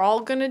 but we're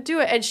all going to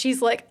do it. And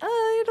she's like,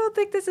 I don't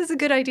think this is a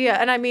good idea.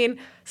 And I mean,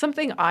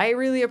 something I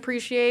really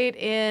appreciate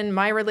in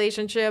my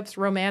relationships,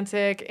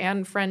 romantic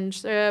and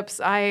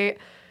friendships, I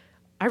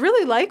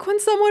really like when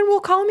someone will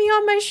call me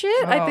on my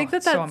shit. I think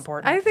that's so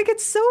important. I think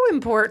it's so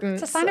important.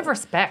 It's a sign of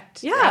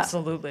respect. Yeah.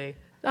 Absolutely.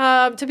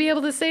 To be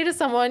able to say to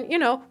someone,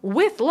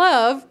 with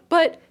love,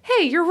 but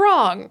hey, you're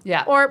wrong.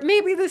 Yeah. Or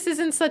maybe this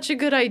isn't such a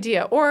good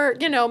idea. Or,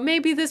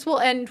 maybe this will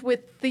end with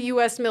the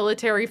U.S.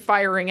 military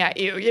firing at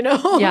you,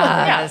 Yeah.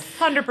 Yes,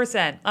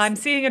 100%. I'm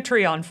seeing a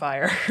tree on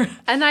fire.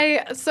 And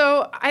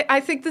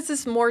I think this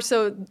is more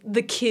so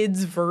the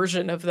kids'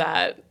 version of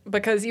that,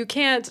 because you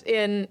can't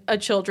in a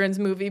children's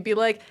movie be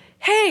like,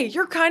 hey,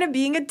 you're kind of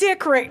being a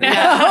dick right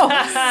now.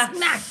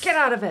 Smack, get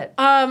out of it.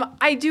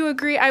 I do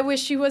agree. I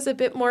wish she was a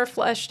bit more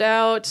fleshed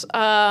out.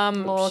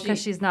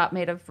 Because she's not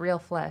made of real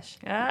flesh.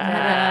 She's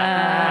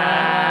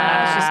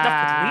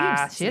stuffed with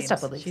leaves. She is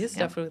stuffed with leaves. She is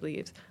stuffed with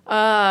leaves.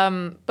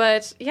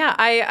 But yeah,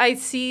 I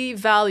see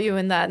value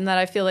in that, and that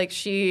I feel like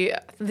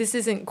this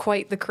isn't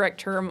quite the correct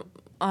term,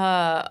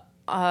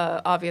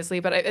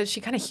 obviously, but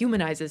she kind of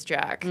humanizes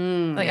Jack.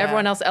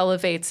 Everyone else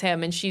elevates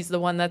him, and she's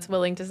the one that's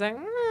willing to say,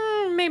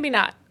 maybe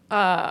not.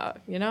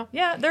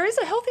 Yeah, there is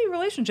a healthy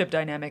relationship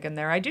dynamic in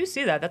there. I do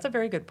see that. That's a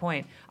very good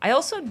point. I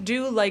also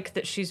do like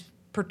that she's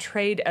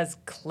portrayed as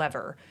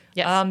clever.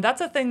 Yes.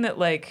 That's a thing that,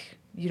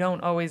 you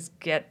don't always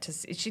get to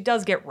see. She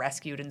does get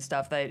rescued and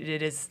stuff. That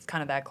it is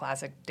kind of that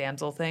classic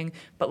damsel thing.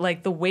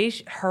 But, the way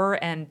her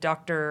and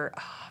Dr.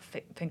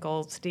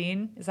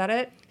 Finkelstein, is that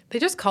it? They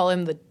just call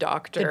him the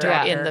doctor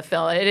in the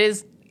film. It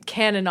is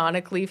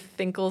canonically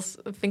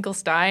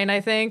Finkelstein,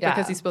 I think,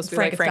 because he's supposed to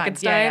be like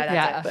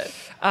Frankenstein.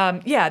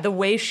 The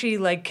way she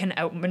can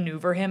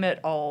outmaneuver him at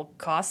all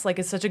costs,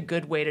 is such a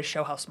good way to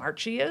show how smart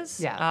she is.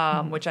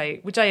 Which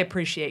I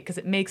appreciate, because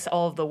it makes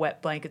all of the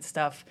wet blanket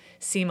stuff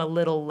seem a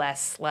little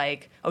less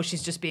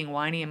she's just being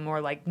whiny, and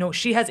more no,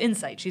 she has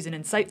insight. She's an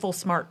insightful,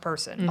 smart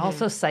person. Mm-hmm.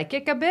 Also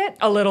psychic a bit.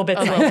 A little bit.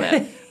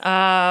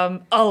 A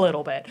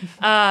little bit.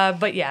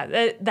 But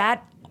yeah,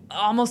 that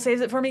almost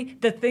saves it for me.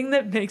 The thing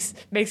that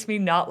makes me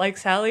not like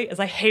Sally is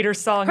I hate her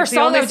song. Her it's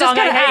song, the only song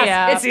I hate.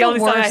 Yeah. It's the only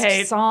worst song I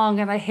hate.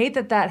 Song, and I hate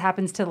that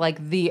happens to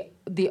the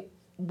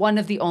one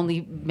of the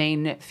only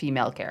main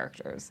female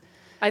characters.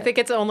 I think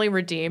it's only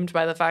redeemed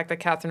by the fact that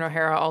Catherine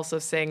O'Hara also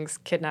sings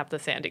 "Kidnap the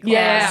Sandy Claus."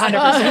 Yeah,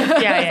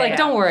 100%. Yeah.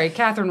 Don't worry,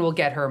 Catherine will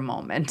get her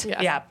moment.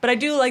 Yeah, but I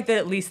do like that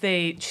at least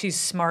she's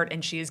smart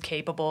and she is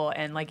capable,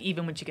 and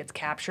even when she gets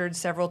captured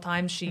several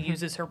times, she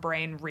uses her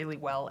brain really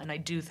well, and I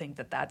do think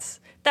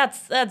that's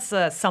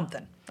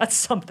something. That's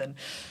something.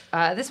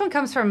 This one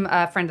comes from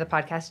a friend of the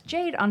podcast,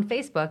 Jade, on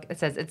Facebook. It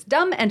says, it's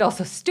dumb and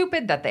also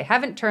stupid that they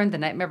haven't turned The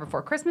Nightmare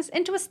Before Christmas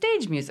into a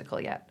stage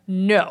musical yet.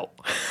 No.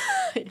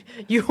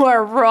 You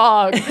are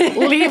wrong.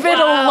 Leave it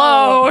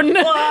alone.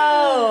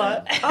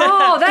 Whoa.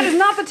 Oh, that is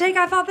not the take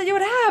I thought that you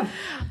would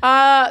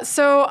have.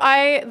 So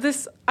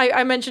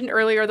I mentioned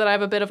earlier that I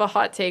have a bit of a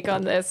hot take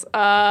on this.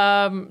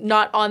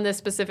 Not on this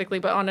specifically,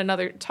 but on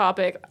another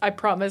topic. I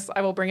promise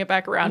I will bring it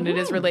back around. It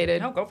is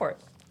related. No, go for it.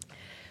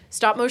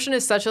 Stop motion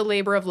is such a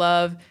labor of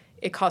love.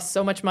 It costs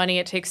so much money.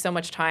 It takes so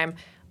much time.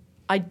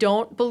 I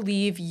don't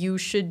believe you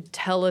should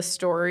tell a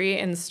story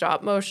in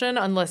stop motion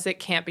unless it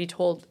can't be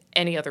told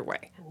any other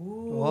way.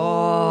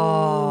 Whoa.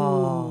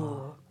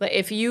 Like,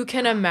 if you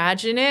can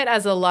imagine it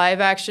as a live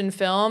action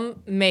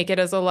film, make it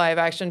as a live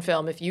action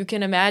film. If you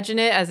can imagine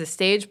it as a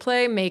stage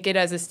play, make it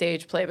as a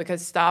stage play,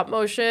 because stop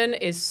motion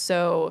is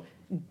so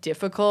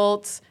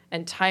difficult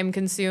and time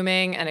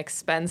consuming and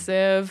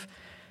expensive.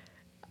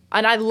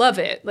 And I love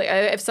it. Like,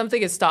 if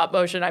something is stop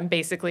motion, I'm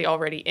basically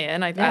already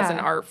in. As an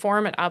art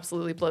form, it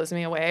absolutely blows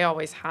me away.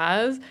 Always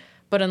has.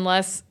 But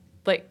unless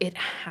it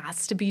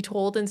has to be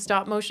told in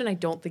stop motion, I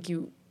don't think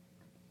you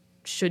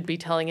should be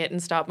telling it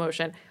in stop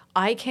motion.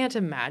 I can't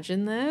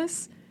imagine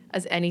this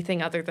as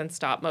anything other than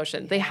stop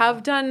motion. They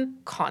have done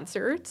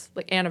concerts,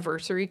 like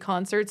anniversary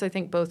concerts, I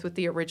think both with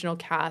the original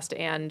cast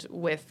and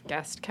with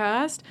guest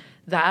cast.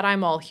 That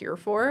I'm all here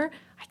for.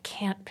 I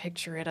can't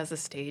picture it as a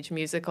stage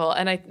musical.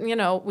 And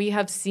we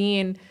have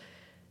seen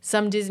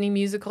some Disney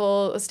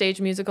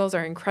stage musicals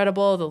are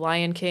incredible. The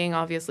Lion King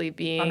obviously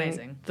being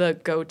amazing, the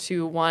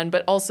go-to one,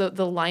 but also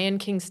the Lion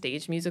King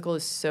stage musical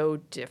is so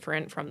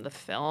different from the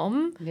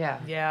film. Yeah,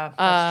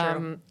 that's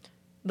true.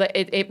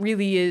 It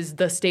really is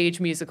the stage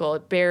musical.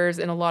 It bears,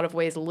 in a lot of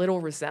ways, little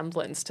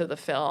resemblance to the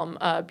film.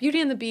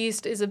 Beauty and the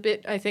Beast is a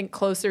bit, I think,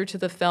 closer to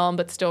the film,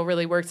 but still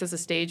really works as a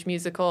stage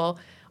musical.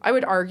 I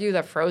would argue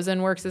that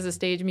Frozen works as a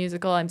stage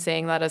musical. I'm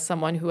saying that as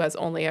someone who has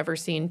only ever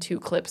seen 2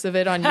 clips of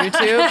it on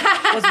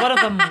YouTube. Was one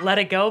of them Let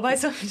It Go by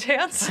some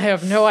chance? I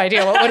have no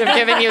idea what would have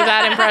given you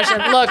that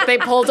impression. Look, they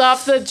pulled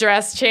off the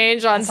dress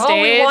change on stage.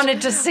 All we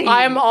wanted to see.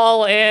 I'm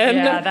all in.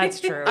 Yeah, that's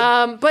true.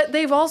 But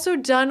they've also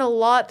done a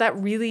lot that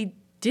really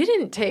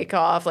didn't take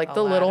off, like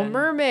The Little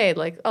Mermaid,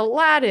 like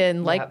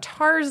Aladdin, like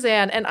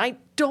Tarzan, and I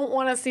don't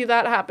want to see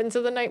that happen to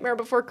The Nightmare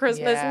Before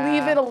Christmas. Yeah.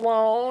 Leave it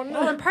alone.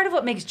 Well, and part of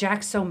what makes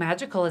Jack so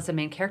magical as a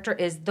main character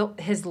is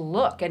his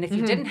look. And if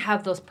you didn't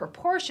have those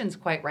proportions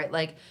quite right,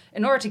 like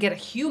in order to get a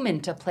human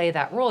to play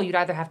that role, you'd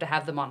either have to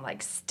have them on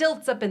like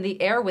stilts up in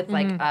the air with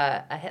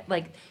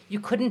you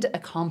couldn't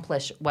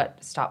accomplish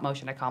what stop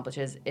motion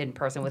accomplishes in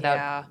person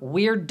without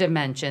weird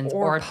dimensions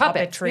or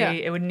puppets. puppetry. Yeah.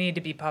 It would need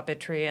to be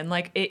puppetry, and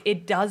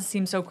it does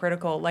seem so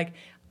critical.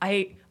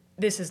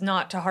 This is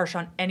not to harsh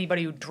on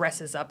anybody who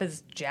dresses up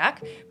as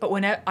Jack, but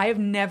I have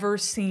never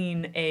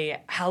seen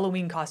a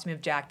Halloween costume of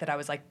Jack that I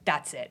was like,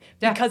 that's it.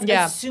 Because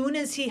as soon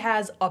as he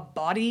has a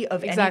body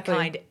of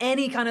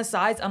any kind of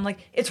size, I'm like,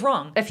 it's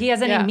wrong. If he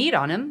has any meat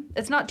on him,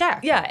 it's not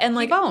Jack. Yeah, and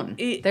Bone.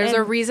 There's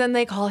a reason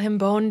they call him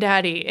Bone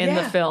Daddy in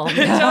the film.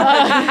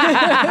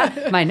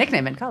 My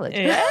nickname in college.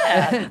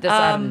 Yeah.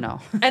 I don't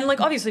know. And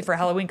obviously for a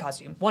Halloween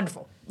costume,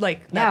 wonderful.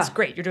 That's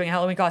great. You're doing a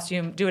Halloween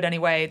costume, do it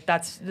anyway.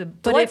 That's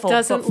delightful. But it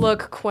doesn't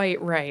look quite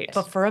right.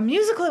 But for a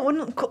musical, it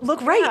wouldn't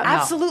look right. Yeah,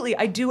 absolutely.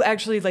 I do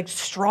actually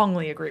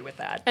strongly agree with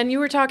that. And you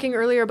were talking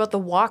earlier about the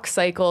walk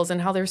cycles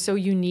and how they're so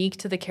unique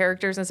to the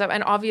characters and stuff.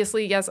 And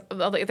obviously, yes,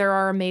 there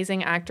are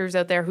amazing actors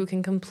out there who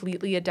can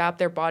completely adapt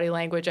their body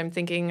language. I'm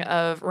thinking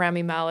of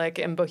Rami Malek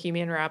in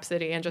Bohemian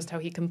Rhapsody and just how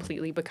he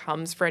completely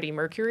becomes Freddie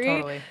Mercury.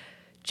 Totally.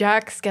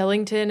 Jack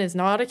Skellington is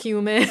not a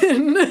human.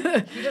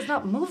 He does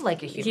not move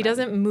like a human. He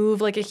doesn't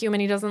move like a human.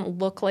 He doesn't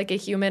look like a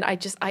human. I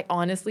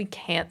honestly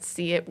can't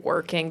see it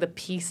working. The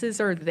pieces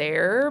are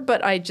there,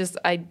 but I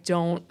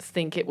don't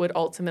think it would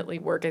ultimately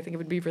work. I think it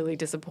would be really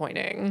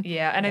disappointing.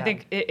 Yeah, and I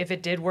think if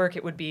it did work,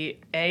 it would be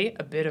A,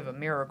 bit of a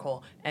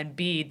miracle, and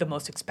B, the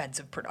most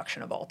expensive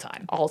production of all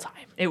time. All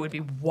time. It would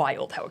be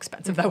wild how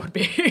expensive that would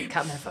be.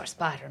 Coming for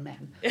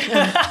Spider-Man.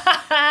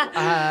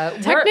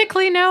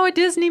 Technically now a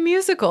Disney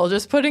musical,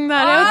 just putting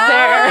that out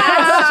there.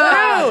 That's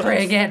true.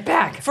 Bring it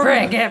back.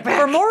 Bring it back.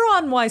 For more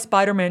on why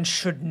Spider-Man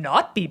should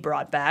not be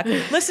brought back,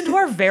 listen to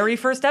our very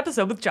first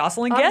episode with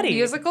Jocelyn Getty.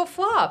 Musical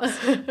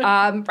flops.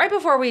 Right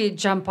before we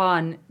jump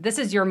on, this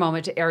is your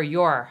moment to air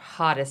your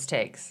hottest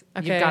takes.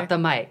 Okay. You've got the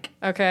mic.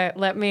 Okay,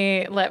 let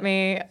me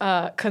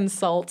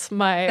consult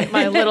my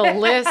little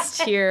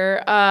list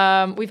here.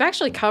 We've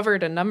actually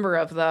covered a number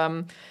of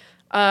them.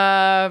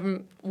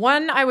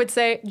 One, I would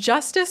say,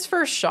 Justice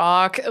for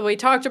Shock. We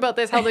talked about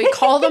this, how they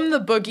call them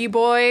the Boogie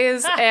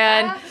Boys,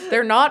 and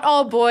they're not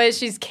all boys.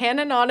 She's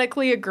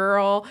canonically a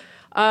girl.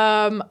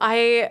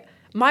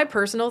 My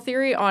personal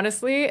theory,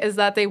 honestly, is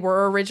that they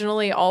were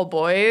originally all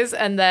boys,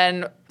 and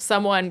then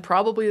someone,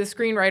 probably the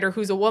screenwriter,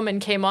 who's a woman,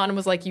 came on and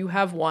was like, you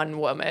have one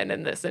woman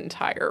in this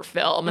entire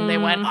film. And they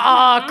went,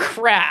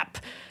 crap.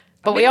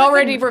 But we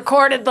already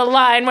recorded the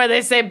line where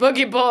they say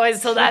Boogie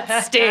Boys, so that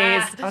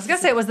stays. I was going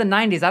to say it was the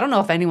 90s. I don't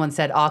know if anyone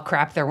said, oh,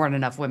 crap, there weren't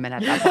enough women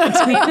at that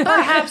point.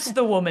 Perhaps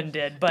the woman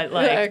did, but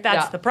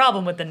that's the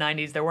problem with the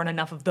 90s. There weren't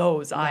enough of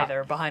those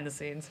either behind the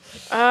scenes.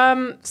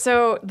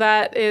 So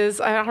that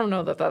is, I don't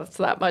know that that's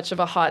that much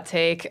of a hot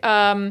take.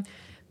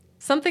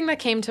 Something that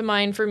came to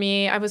mind for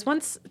me, I was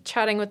once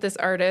chatting with this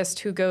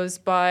artist who goes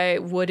by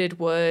Wooded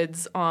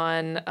Woods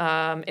on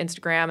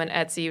Instagram and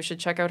Etsy. You should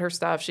check out her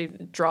stuff. She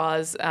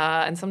draws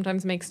and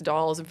sometimes makes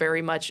dolls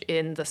very much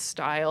in the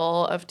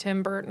style of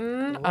Tim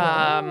Burton.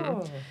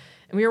 And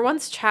we were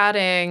once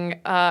chatting.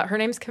 Her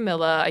name's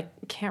Camilla. I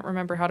can't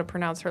remember how to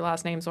pronounce her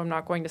last name, so I'm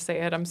not going to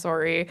say it. I'm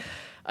sorry.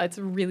 It's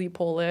really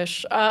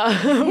Polish.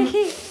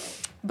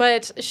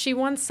 But she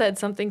once said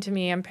something to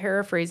me, I'm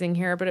paraphrasing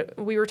here, but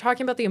we were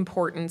talking about the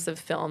importance of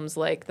films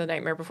like The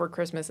Nightmare Before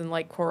Christmas and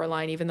like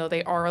Coraline, even though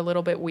they are a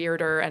little bit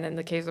weirder, and in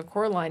the case of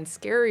Coraline,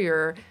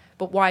 scarier,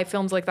 but why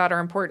films like that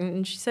are important.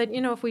 And she said,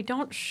 if we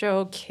don't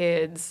show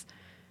kids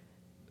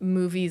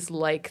movies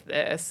like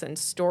this and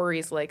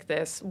stories like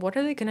this, what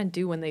are they going to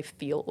do when they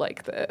feel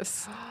like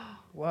this?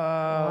 Whoa.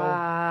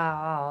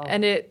 Wow.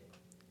 And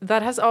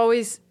that has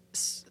always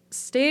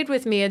stayed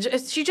with me.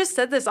 And she just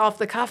said this off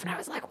the cuff, and I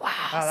was like, wow.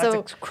 That's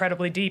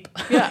incredibly deep.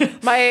 Yeah.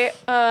 I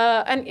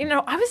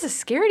was a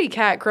scaredy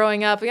cat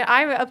growing up.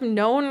 I'm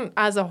known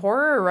as a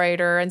horror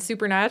writer and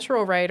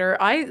supernatural writer.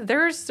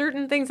 There's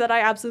certain things that I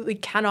absolutely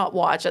cannot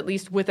watch, at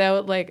least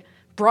without like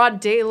broad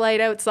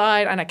daylight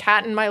outside and a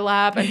cat in my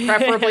lap and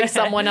preferably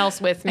someone else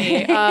with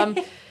me.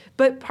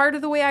 But part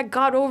of the way I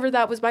got over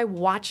that was by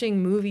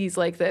watching movies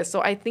like this.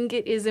 So I think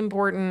it is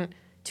important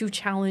to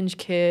challenge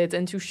kids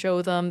and to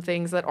show them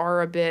things that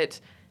are a bit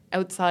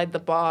outside the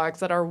box,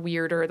 that are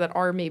weirder, that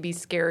are maybe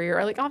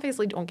scarier. Like,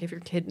 obviously, don't give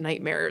your kid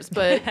nightmares,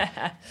 but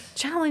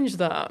challenge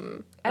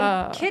them.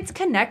 And kids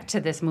connect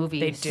to this movie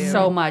They do.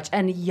 so much.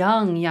 And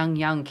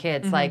young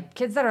kids, like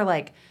kids that are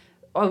like,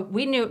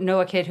 we know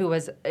a kid who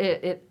was,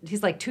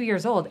 he's like 2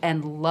 years old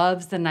and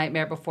loves The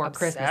Nightmare Before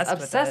Christmas.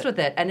 Obsessed with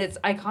it. And it's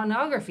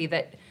iconography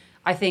that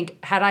I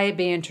think, had I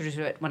been introduced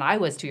to it when I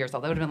was 2 years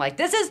old, I would have been like,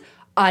 this is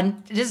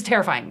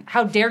terrifying.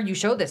 How dare you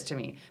show this to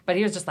me? But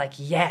he was just like,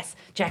 yes,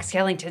 Jack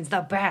Skellington's the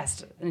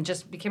best. And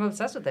just became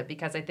obsessed with it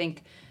because I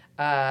think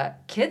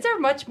kids are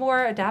much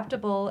more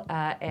adaptable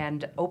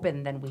and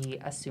open than we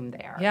assume they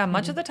are. Yeah,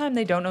 much of the time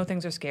they don't know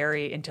things are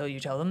scary until you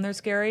tell them they're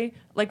scary.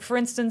 Like, for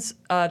instance,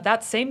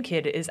 that same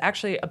kid is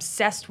actually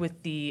obsessed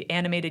with the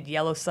animated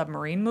Yellow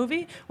Submarine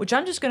movie, which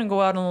I'm just going to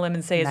go out on a limb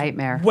and say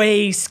Nightmare. is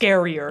way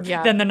scarier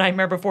Yeah. than The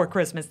Nightmare Before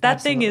Christmas.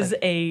 That thing is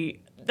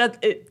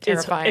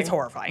Terrifying. it's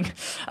horrifying.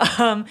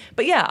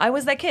 But yeah, I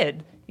was that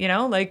kid,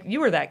 like you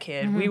were that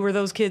kid. We were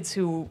those kids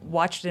who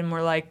watched it and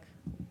were like,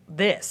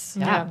 this,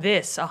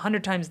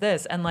 100 times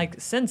this. And like,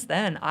 since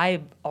then,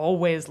 I've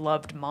always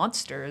loved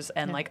monsters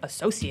and like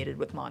associated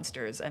with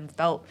monsters and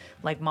felt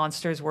like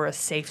monsters were a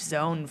safe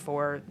zone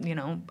for,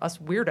 us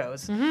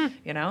weirdos,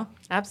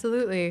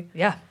 Absolutely.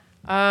 Yeah.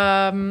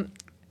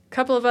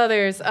 Couple of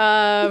others.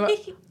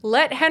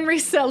 Let Henry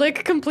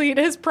Selick complete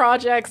his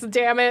projects,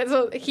 damn it.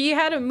 So he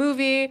had a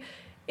movie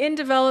in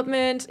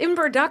development, in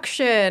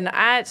production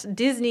at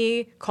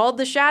Disney called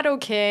The Shadow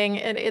King,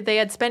 and they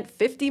had spent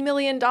 $50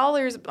 million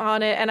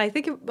on it. And I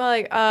think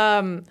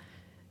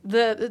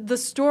the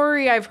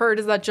story I've heard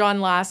is that John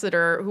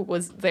Lasseter, who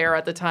was there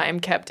at the time,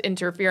 kept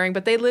interfering,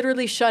 but they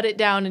literally shut it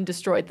down and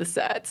destroyed the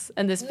sets.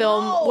 And this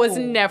film was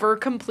never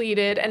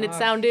completed, and it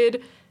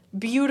sounded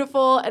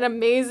beautiful and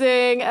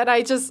amazing,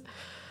 and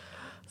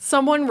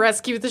someone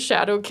rescue the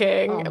Shadow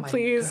King.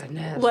 Please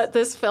let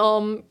this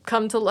film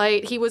come to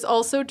light. He was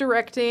also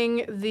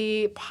directing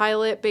the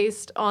pilot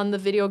based on the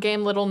video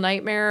game Little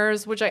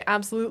Nightmares, which I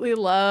absolutely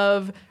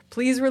love.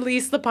 Please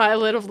release the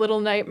pilot of Little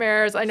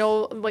Nightmares. I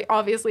know, like,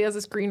 obviously as a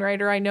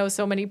screenwriter, I know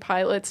so many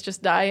pilots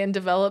just die in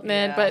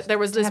development, but there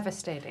was this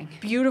devastating,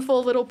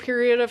 beautiful little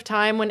period of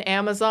time when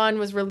Amazon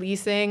was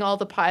releasing all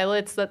the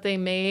pilots that they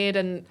made.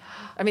 And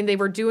I mean, they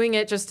were doing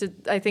it just to,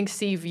 I think,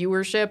 see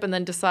viewership and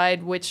then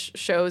decide which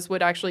shows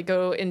would actually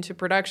go into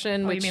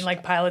production. You mean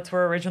like pilots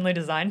were originally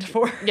designed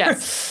for?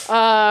 Yes.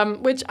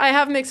 Which I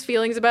have mixed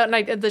feelings about.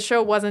 And the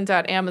show wasn't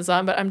at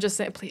Amazon, but I'm just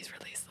saying, please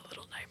release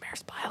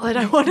pilot.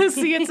 I want to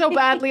see it so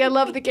badly. I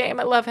love the game.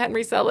 I love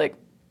Henry Selick.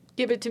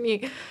 Give it to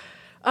me.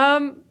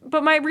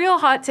 But my real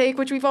hot take,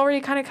 which we've already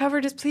kind of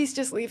covered, is please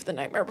just leave The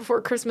Nightmare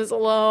Before Christmas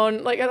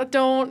alone. Like,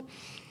 don't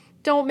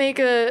make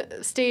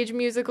a stage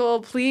musical.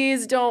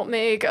 Please don't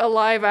make a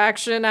live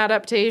action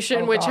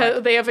adaptation, which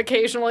they have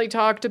occasionally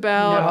talked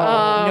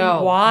about.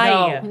 No.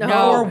 Why?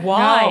 No.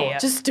 Why? No.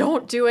 Just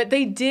don't do it.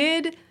 They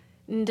did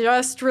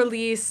just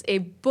release a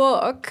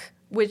book,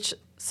 which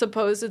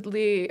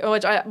supposedly,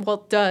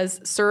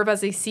 does serve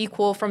as a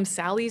sequel from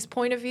Sally's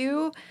point of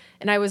view.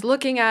 And I was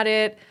looking at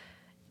it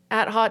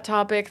at Hot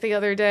Topic the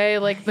other day,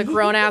 like the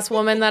grown-ass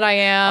woman that I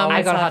am.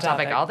 I go to Hot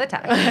Topic all the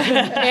time.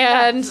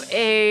 And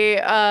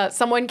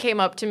someone came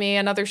up to me,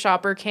 another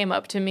shopper came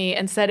up to me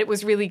and said it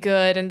was really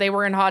good, and they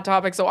were in Hot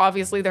Topic, so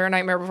obviously they're a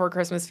Nightmare Before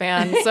Christmas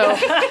fan. So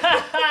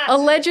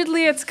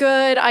allegedly it's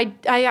good.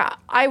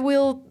 I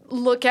will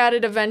look at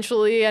it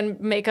eventually and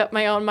make up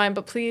my own mind,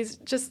 but please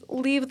just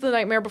leave The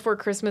Nightmare Before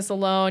Christmas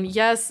alone.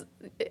 Yes,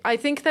 I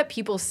think that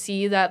people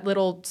see that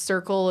little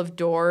circle of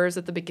doors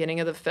at the beginning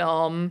of the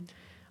film.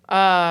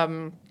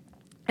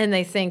 And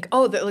they think,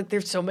 oh, like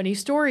there's so many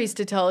stories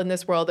to tell in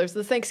this world. There's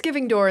the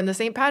Thanksgiving door and the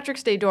St.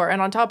 Patrick's Day door.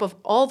 And on top of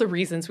all the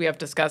reasons we have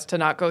discussed to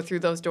not go through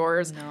those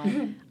doors,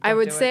 I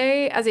would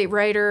say as a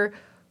writer,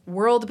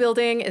 world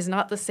building is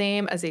not the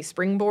same as a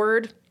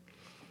springboard.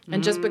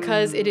 And just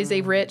because it is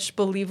a rich,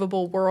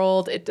 believable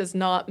world, it does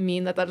not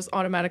mean that is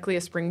automatically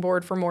a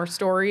springboard for more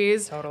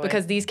stories. Totally.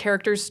 Because these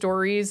characters'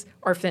 stories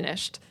are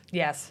finished.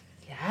 Yes.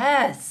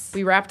 Yes.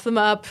 We wrapped them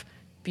up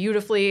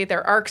beautifully.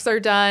 Their arcs are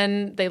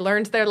done. They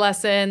learned their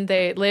lesson.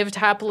 They lived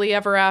happily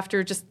ever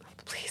after. Just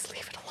please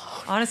leave it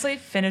alone. Honestly,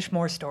 finish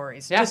more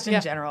stories. Yeah. Just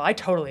in general. I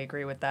totally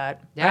agree with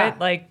that. Yeah. Right?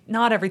 Like,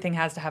 not everything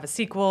has to have a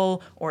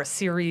sequel or a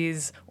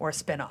series or a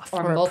spin-off.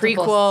 Or Or a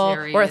multiple prequel,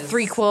 series. or a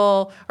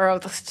threequel, or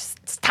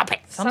just stop it.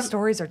 Some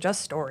stories are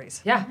just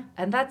stories. Yeah,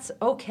 and that's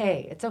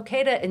okay. It's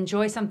okay to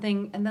enjoy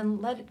something and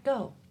then let it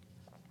go.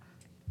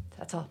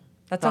 That's all.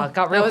 That's all. It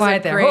got That real was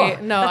quiet a there. great.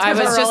 Oh. No, That's I 'cause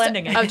was we're all just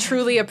ending it. I'm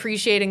truly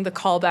appreciating the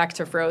callback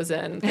to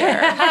Frozen. There.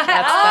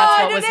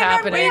 That's what was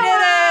happening.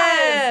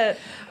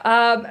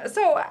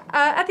 So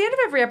at the end of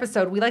every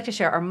episode, we like to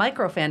share our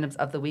micro fandoms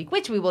of the week,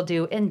 which we will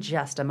do in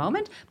just a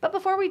moment. But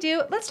before we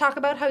do, let's talk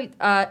about how,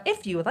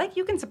 if you would like,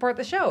 you can support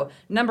the show.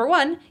 Number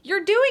one,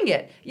 you're doing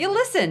it. You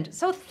listened.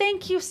 So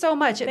thank you so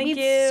much. It Thank means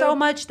you. so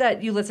much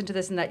that you listened to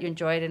this and that you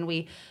enjoyed.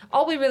 And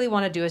all we really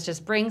want to do is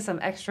just bring some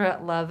extra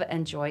love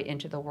and joy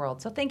into the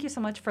world. So thank you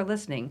so much for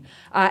listening.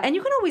 And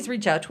you can always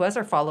reach out to us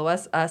or follow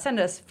us, send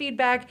us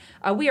feedback.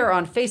 We are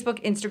on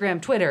Facebook,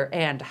 Instagram, Twitter,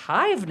 and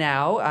Hive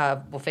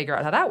now. We'll figure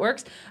out how that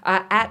works.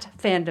 At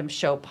Fandom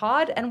Show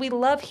Pod, and we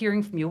love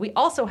hearing from you. We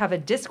also have a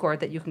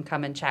Discord that you can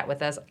come and chat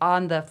with us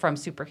on the From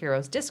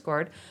Superheroes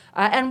Discord,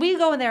 and we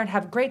go in there and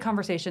have great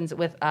conversations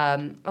with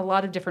a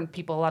lot of different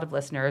people, a lot of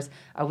listeners.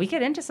 We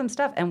get into some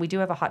stuff, and we do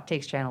have a hot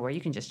takes channel where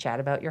you can just chat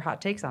about your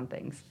hot takes on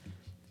things.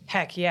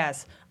 Heck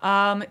yes.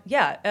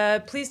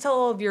 Please tell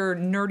all of your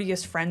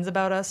nerdiest friends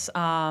about us,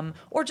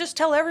 or just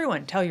tell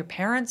everyone. Tell your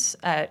parents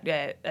at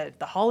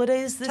the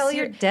holidays this Tell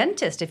year. your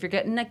dentist if you're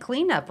getting a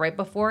cleanup right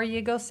before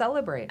you go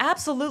celebrate.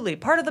 Absolutely.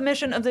 Part of the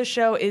mission of this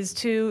show is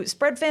to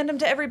spread fandom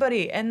to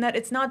everybody, and that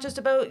it's not just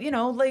about,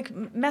 like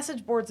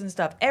message boards and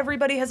stuff.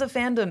 Everybody has a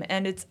fandom,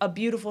 and it's a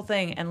beautiful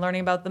thing, and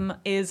learning about them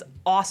is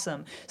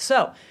awesome.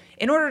 So,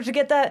 in order to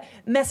get that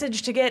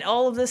message, to get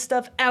all of this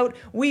stuff out,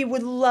 we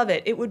would love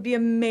it. It would be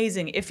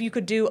amazing if you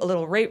could do a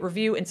little rate,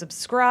 review, and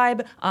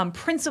subscribe,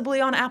 principally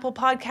on Apple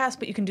Podcasts,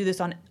 but you can do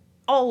this on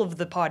all of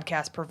the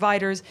podcast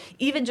providers.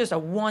 Even just a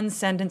one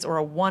sentence or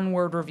a one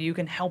word review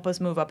can help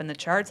us move up in the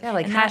charts. Yeah,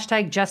 like And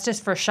hashtag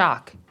Justice for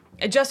Shock.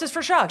 Justice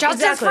for Shock.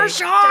 Justice exactly. for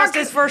Shock!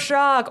 Justice for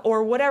Shock,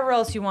 or whatever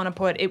else you want to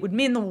put. It would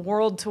mean the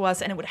world to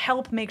us, and it would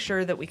help make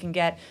sure that we can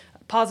get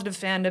positive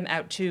fandom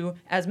out to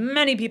as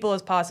many people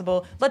as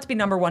possible. Let's be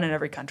number one in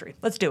every country.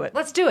 Let's do it.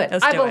 Let's do it.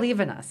 I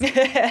believe in us.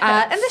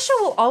 And this show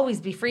will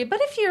always be free. But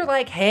if you're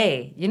like,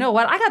 hey, you know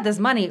what? I got this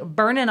money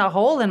burning a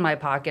hole in my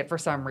pocket for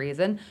some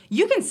reason,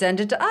 you can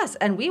send it to us,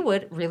 and we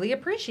would really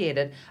appreciate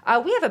it.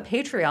 We have a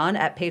Patreon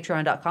at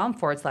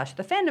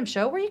patreon.com/The Fandom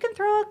Show, where you can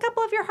throw a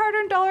couple of your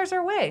hard-earned dollars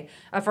our way.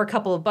 For a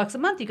couple of bucks a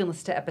month, you can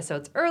listen to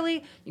episodes early,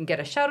 you can get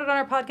a shout-out on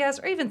our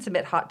podcast, or even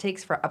submit hot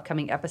takes for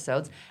upcoming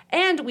episodes.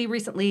 And we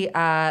recently,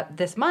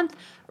 this month,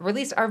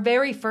 released our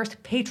very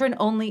first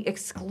patron-only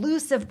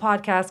exclusive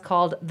podcast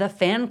called The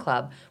Fan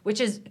Club,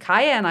 which is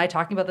Kaya and I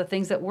talking about the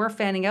things that we're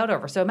fanning out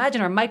over. So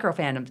imagine our micro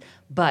fandoms,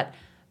 but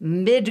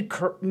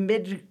bigger.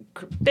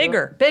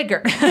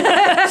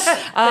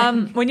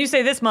 When you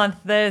say this month,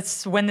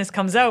 that's when this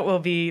comes out will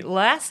be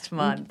last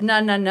month.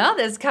 No.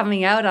 This is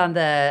coming out on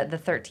the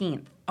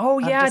 13th. Oh,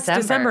 of yeah, it's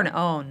December. December.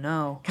 Oh,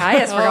 no.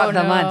 Kaya's forgotten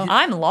the no. month.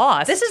 I'm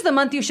lost. This is the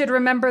month you should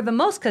remember the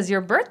most because your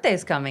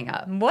birthday's coming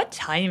up. What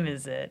time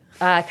is it?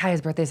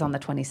 Kaya's birthday's on the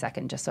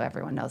 22nd, just so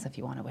everyone knows if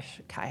you want to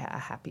wish Kaya a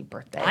happy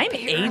birthday. I'm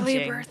Early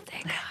aging. birthday,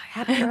 Kaya.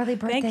 Happy early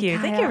birthday, Thank you.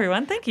 Thank Kaya. you,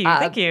 everyone. Thank you.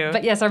 Thank you.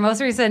 But yes, our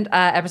most recent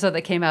episode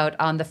that came out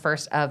on the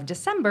 1st of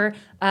December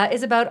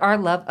is about our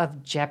love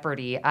of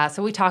Jeopardy.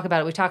 So we talk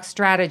about it. We talk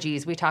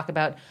strategies. We talk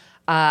about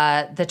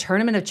the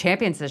Tournament of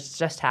Champions that's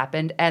just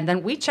happened. And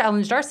then we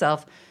challenged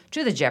ourselves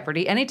to the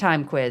Jeopardy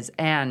Anytime quiz.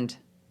 And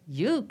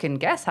you can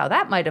guess how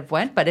that might have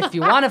went. But if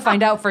you want to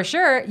find out for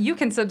sure, you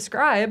can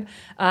subscribe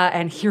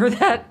and hear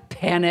that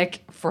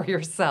panic for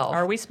yourself.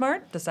 Are we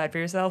smart? Decide for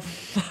yourself.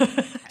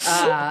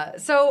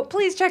 So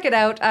please check it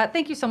out.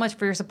 Thank you so much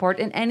for your support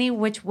in any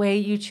which way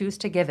you choose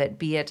to give it,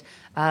 be it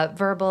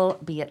verbal,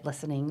 be it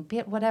listening, be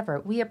it whatever.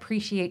 We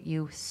appreciate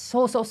you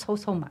so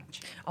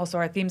much. Also,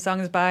 our theme song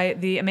is by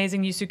the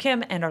amazing Yusu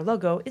Kim, and our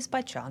logo is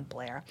by John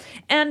Blair.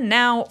 And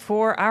now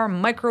for our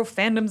micro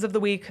fandoms of the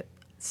week,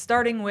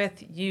 starting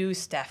with you,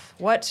 Steph.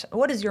 What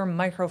is your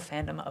micro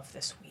fandom of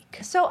this week?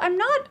 So I'm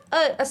not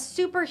a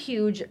super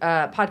huge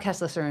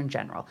podcast listener in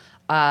general,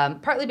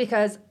 partly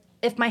because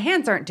if my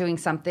hands aren't doing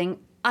something,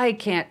 I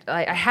can't,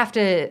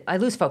 I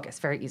lose focus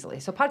very easily.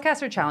 So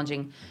podcasts are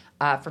challenging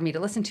for me to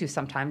listen to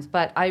sometimes,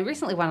 but I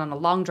recently went on a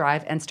long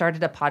drive and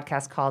started a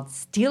podcast called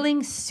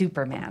Stealing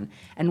Superman.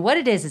 And what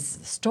it is a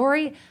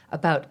story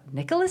about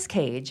Nicolas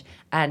Cage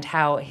and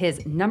how his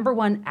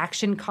 #1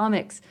 Action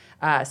Comics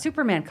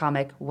Superman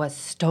comic was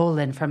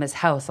stolen from his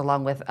house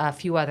along with a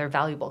few other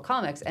valuable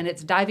comics. And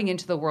it's diving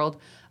into the world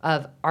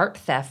of art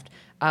theft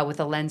with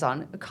a lens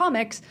on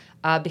comics,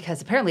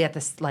 because apparently at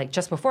this, like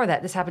just before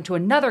that, this happened to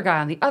another guy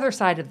on the other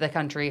side of the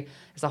country.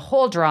 There's a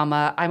whole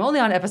drama. I'm only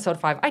on episode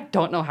 5. I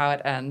don't know how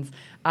it ends,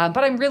 but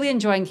I'm really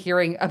enjoying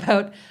hearing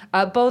about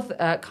both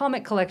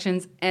comic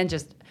collections and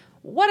just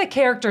what a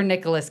character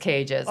Nicolas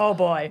Cage is. Oh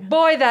boy.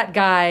 Boy, that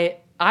guy.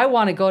 I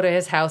want to go to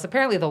his house.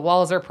 Apparently the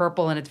walls are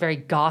purple and it's very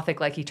gothic,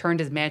 like he turned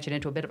his mansion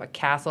into a bit of a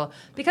castle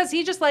because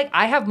he just like,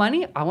 I have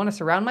money. I want to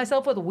surround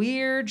myself with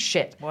weird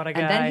shit. What a guy.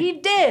 And then he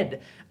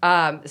did.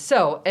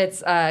 So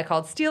it's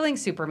called Stealing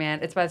Superman.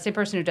 It's by the same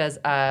person who does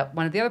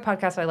one of the other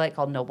podcasts I like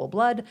called Noble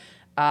Blood,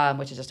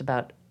 which is just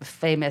about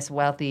famous,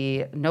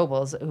 wealthy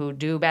nobles who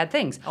do bad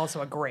things.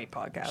 Also a great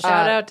podcast.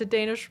 Shout out to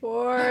Dana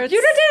Schwartz. You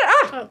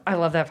did it! I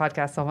love that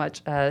podcast so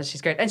much.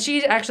 She's great. And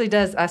she actually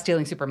does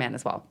Stealing Superman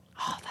as well.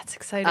 Oh, that's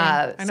exciting.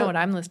 I know what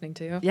I'm listening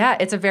to. Yeah,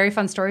 it's a very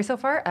fun story so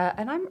far,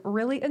 and I'm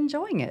really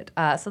enjoying it.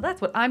 So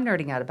that's what I'm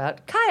nerding out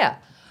about. Kaya,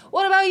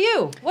 what about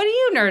you? What are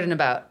you nerding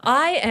about?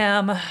 I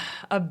am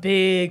a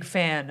big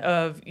fan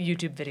of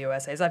YouTube video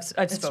essays. I've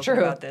spoken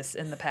true. about this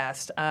in the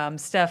past.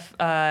 Steph,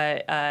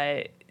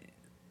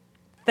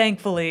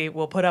 thankfully,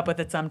 will put up with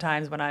it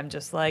sometimes when I'm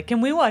just like,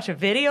 can we watch a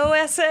video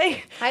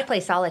essay? I play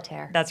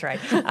solitaire. That's right.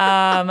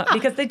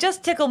 Because they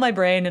just tickle my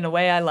brain in a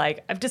way I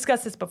like. I've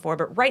discussed this before,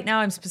 but right now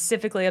I'm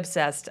specifically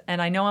obsessed,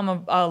 and I know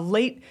I'm a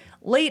late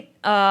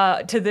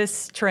to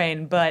this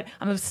train, but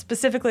I'm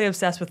specifically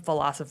obsessed with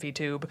Philosophy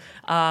Tube.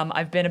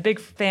 I've been a big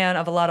fan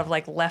of a lot of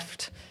like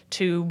left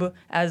tube,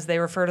 as they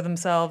refer to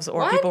themselves, or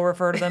What? people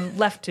refer to them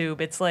left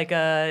tube. It's like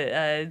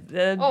a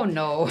Oh,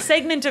 no.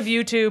 segment of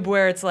YouTube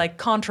where it's like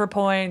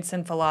ContraPoints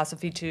and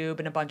Philosophy Tube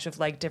and a bunch of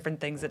like different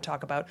things that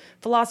talk about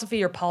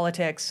philosophy or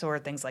politics or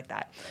things like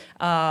that.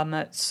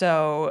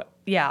 So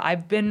yeah,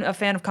 I've been a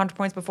fan of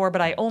ContraPoints before,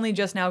 but I only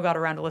just now got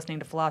around to listening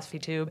to Philosophy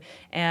Tube.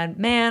 And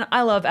man,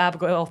 I love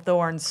Abigail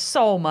Thorne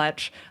so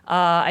much.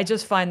 I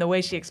just find the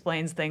way she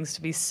explains things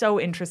to be so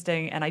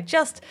interesting. And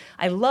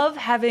I love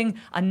having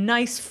a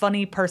nice,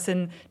 funny person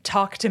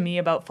talk to me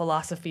about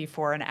philosophy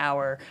for an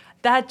hour.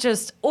 That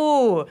just,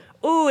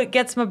 it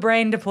gets my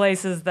brain to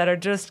places that are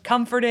just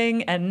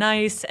comforting and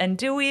nice. And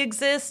do we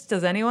exist?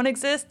 Does anyone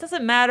exist? Does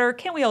it matter?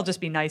 Can't we all just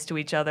be nice to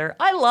each other?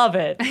 I love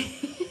it.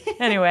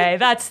 Anyway,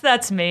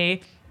 that's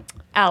me.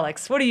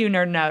 Alex, what are you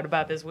nerding out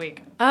about this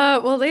week?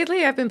 Well,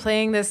 lately I've been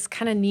playing this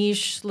kind of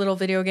niche little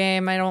video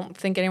game. I don't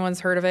think anyone's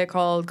heard of it,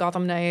 called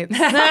Gotham Knights.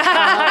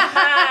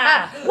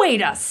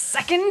 Wait a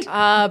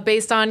second.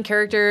 Based on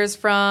characters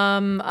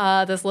from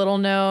this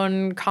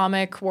little-known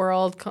comic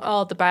world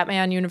called the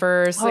Batman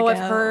universe. Oh, Like,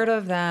 I've heard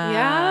of that.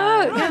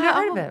 Yeah, I've never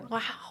heard of it.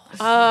 Wow.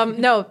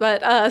 No,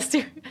 but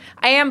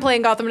I am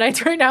playing Gotham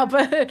Knights right now.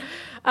 But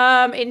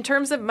in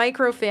terms of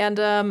micro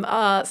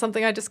fandom,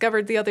 something I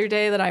discovered the other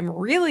day that I'm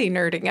really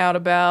nerding out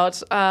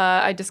about,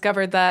 I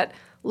discovered that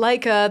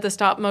Leica, the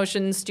stop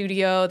motion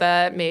studio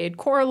that made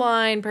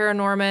Coraline,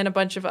 Paranorman, a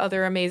bunch of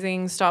other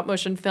amazing stop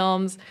motion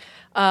films.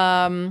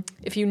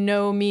 If you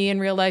know me in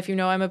real life, you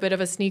know I'm a bit of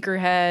a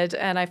sneakerhead,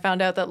 and I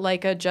found out that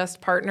Leica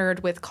just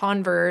partnered with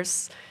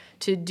Converse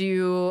to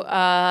do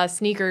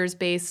sneakers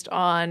based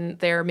on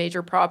their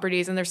major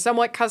properties, and they're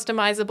somewhat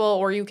customizable,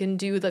 or you can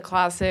do the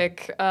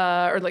classic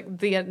or like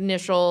the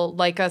initial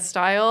Leica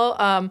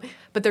style.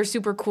 But they're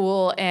super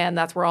cool, and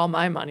that's where all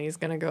my money's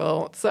gonna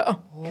go. So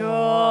Cool.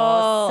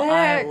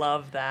 I sick.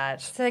 love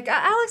that. Sick.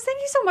 Alex, thank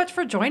you so much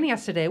for joining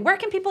us today. Where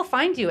can people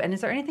find you, and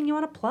is there anything you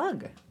want to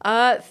plug?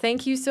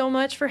 thank you so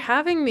much for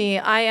having me.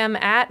 I am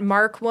at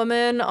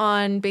Markwoman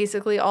on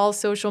basically all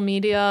social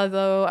media,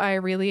 though I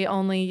really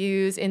only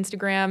use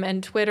Instagram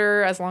and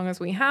Twitter, as long as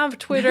we have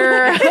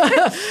Twitter.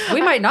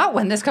 We might not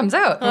when this comes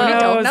out. We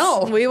don't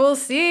know. We will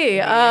see.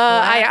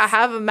 I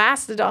have a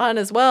Mastodon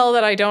as well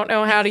that I don't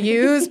know how to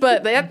use,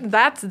 but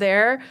that's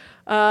there.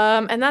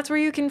 And that's where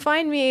you can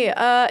find me.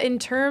 In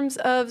terms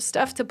of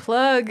stuff to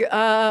plug,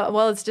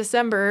 well, it's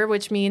December,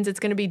 which means it's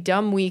going to be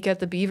Dumb Week at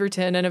the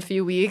Beaverton in a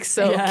few weeks.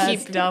 So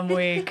Yes, Dumb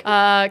Week.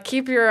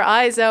 keep your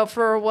eyes out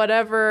for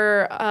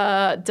whatever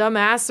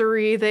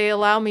dumbassery they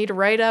allow me to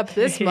write up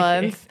this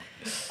month.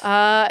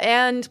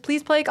 And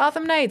please play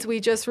Gotham Knights. We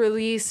just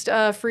released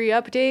a free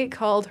update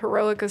called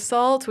Heroic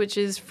Assault, which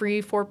is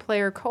free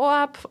 4-player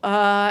co-op.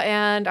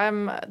 And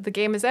the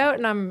game is out,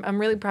 and I'm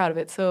really proud of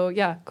it. So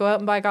yeah, go out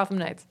and buy Gotham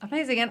Knights.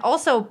 Amazing. And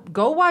also,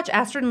 go watch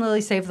Astrid and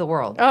Lily Save the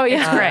World. Oh,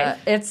 yeah.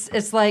 It's great.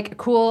 It's like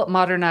cool,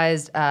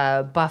 modernized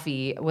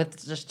Buffy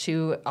with just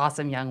two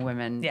awesome young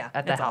women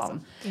at the it's helm.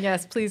 awesome.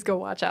 Yes, please go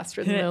watch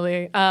Astrid and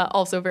Lily.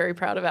 Also very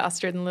proud of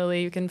Astrid and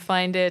Lily. You can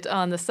find it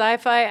on the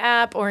Sci-Fi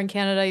app, or in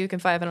Canada, you can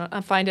find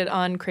it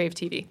on Crave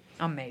TV.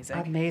 Amazing.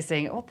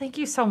 Amazing. Well, thank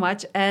you so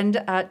much.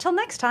 And till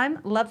next time,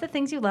 love the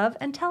things you love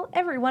and tell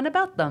everyone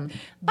about them.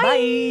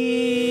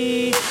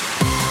 Bye.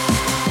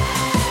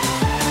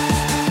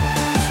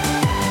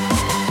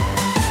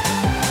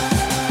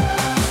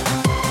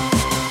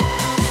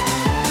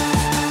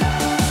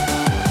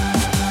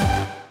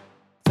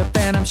 The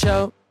Phantom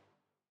Show.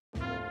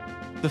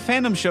 The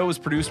Fandom Show is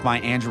produced by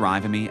Andrew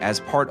Ivamy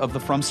as part of the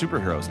From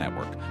Superheroes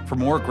Network. For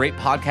more great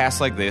podcasts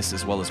like this,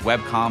 as well as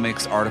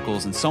webcomics,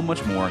 articles, and so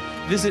much more,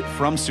 visit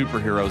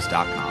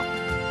FromSuperheroes.com.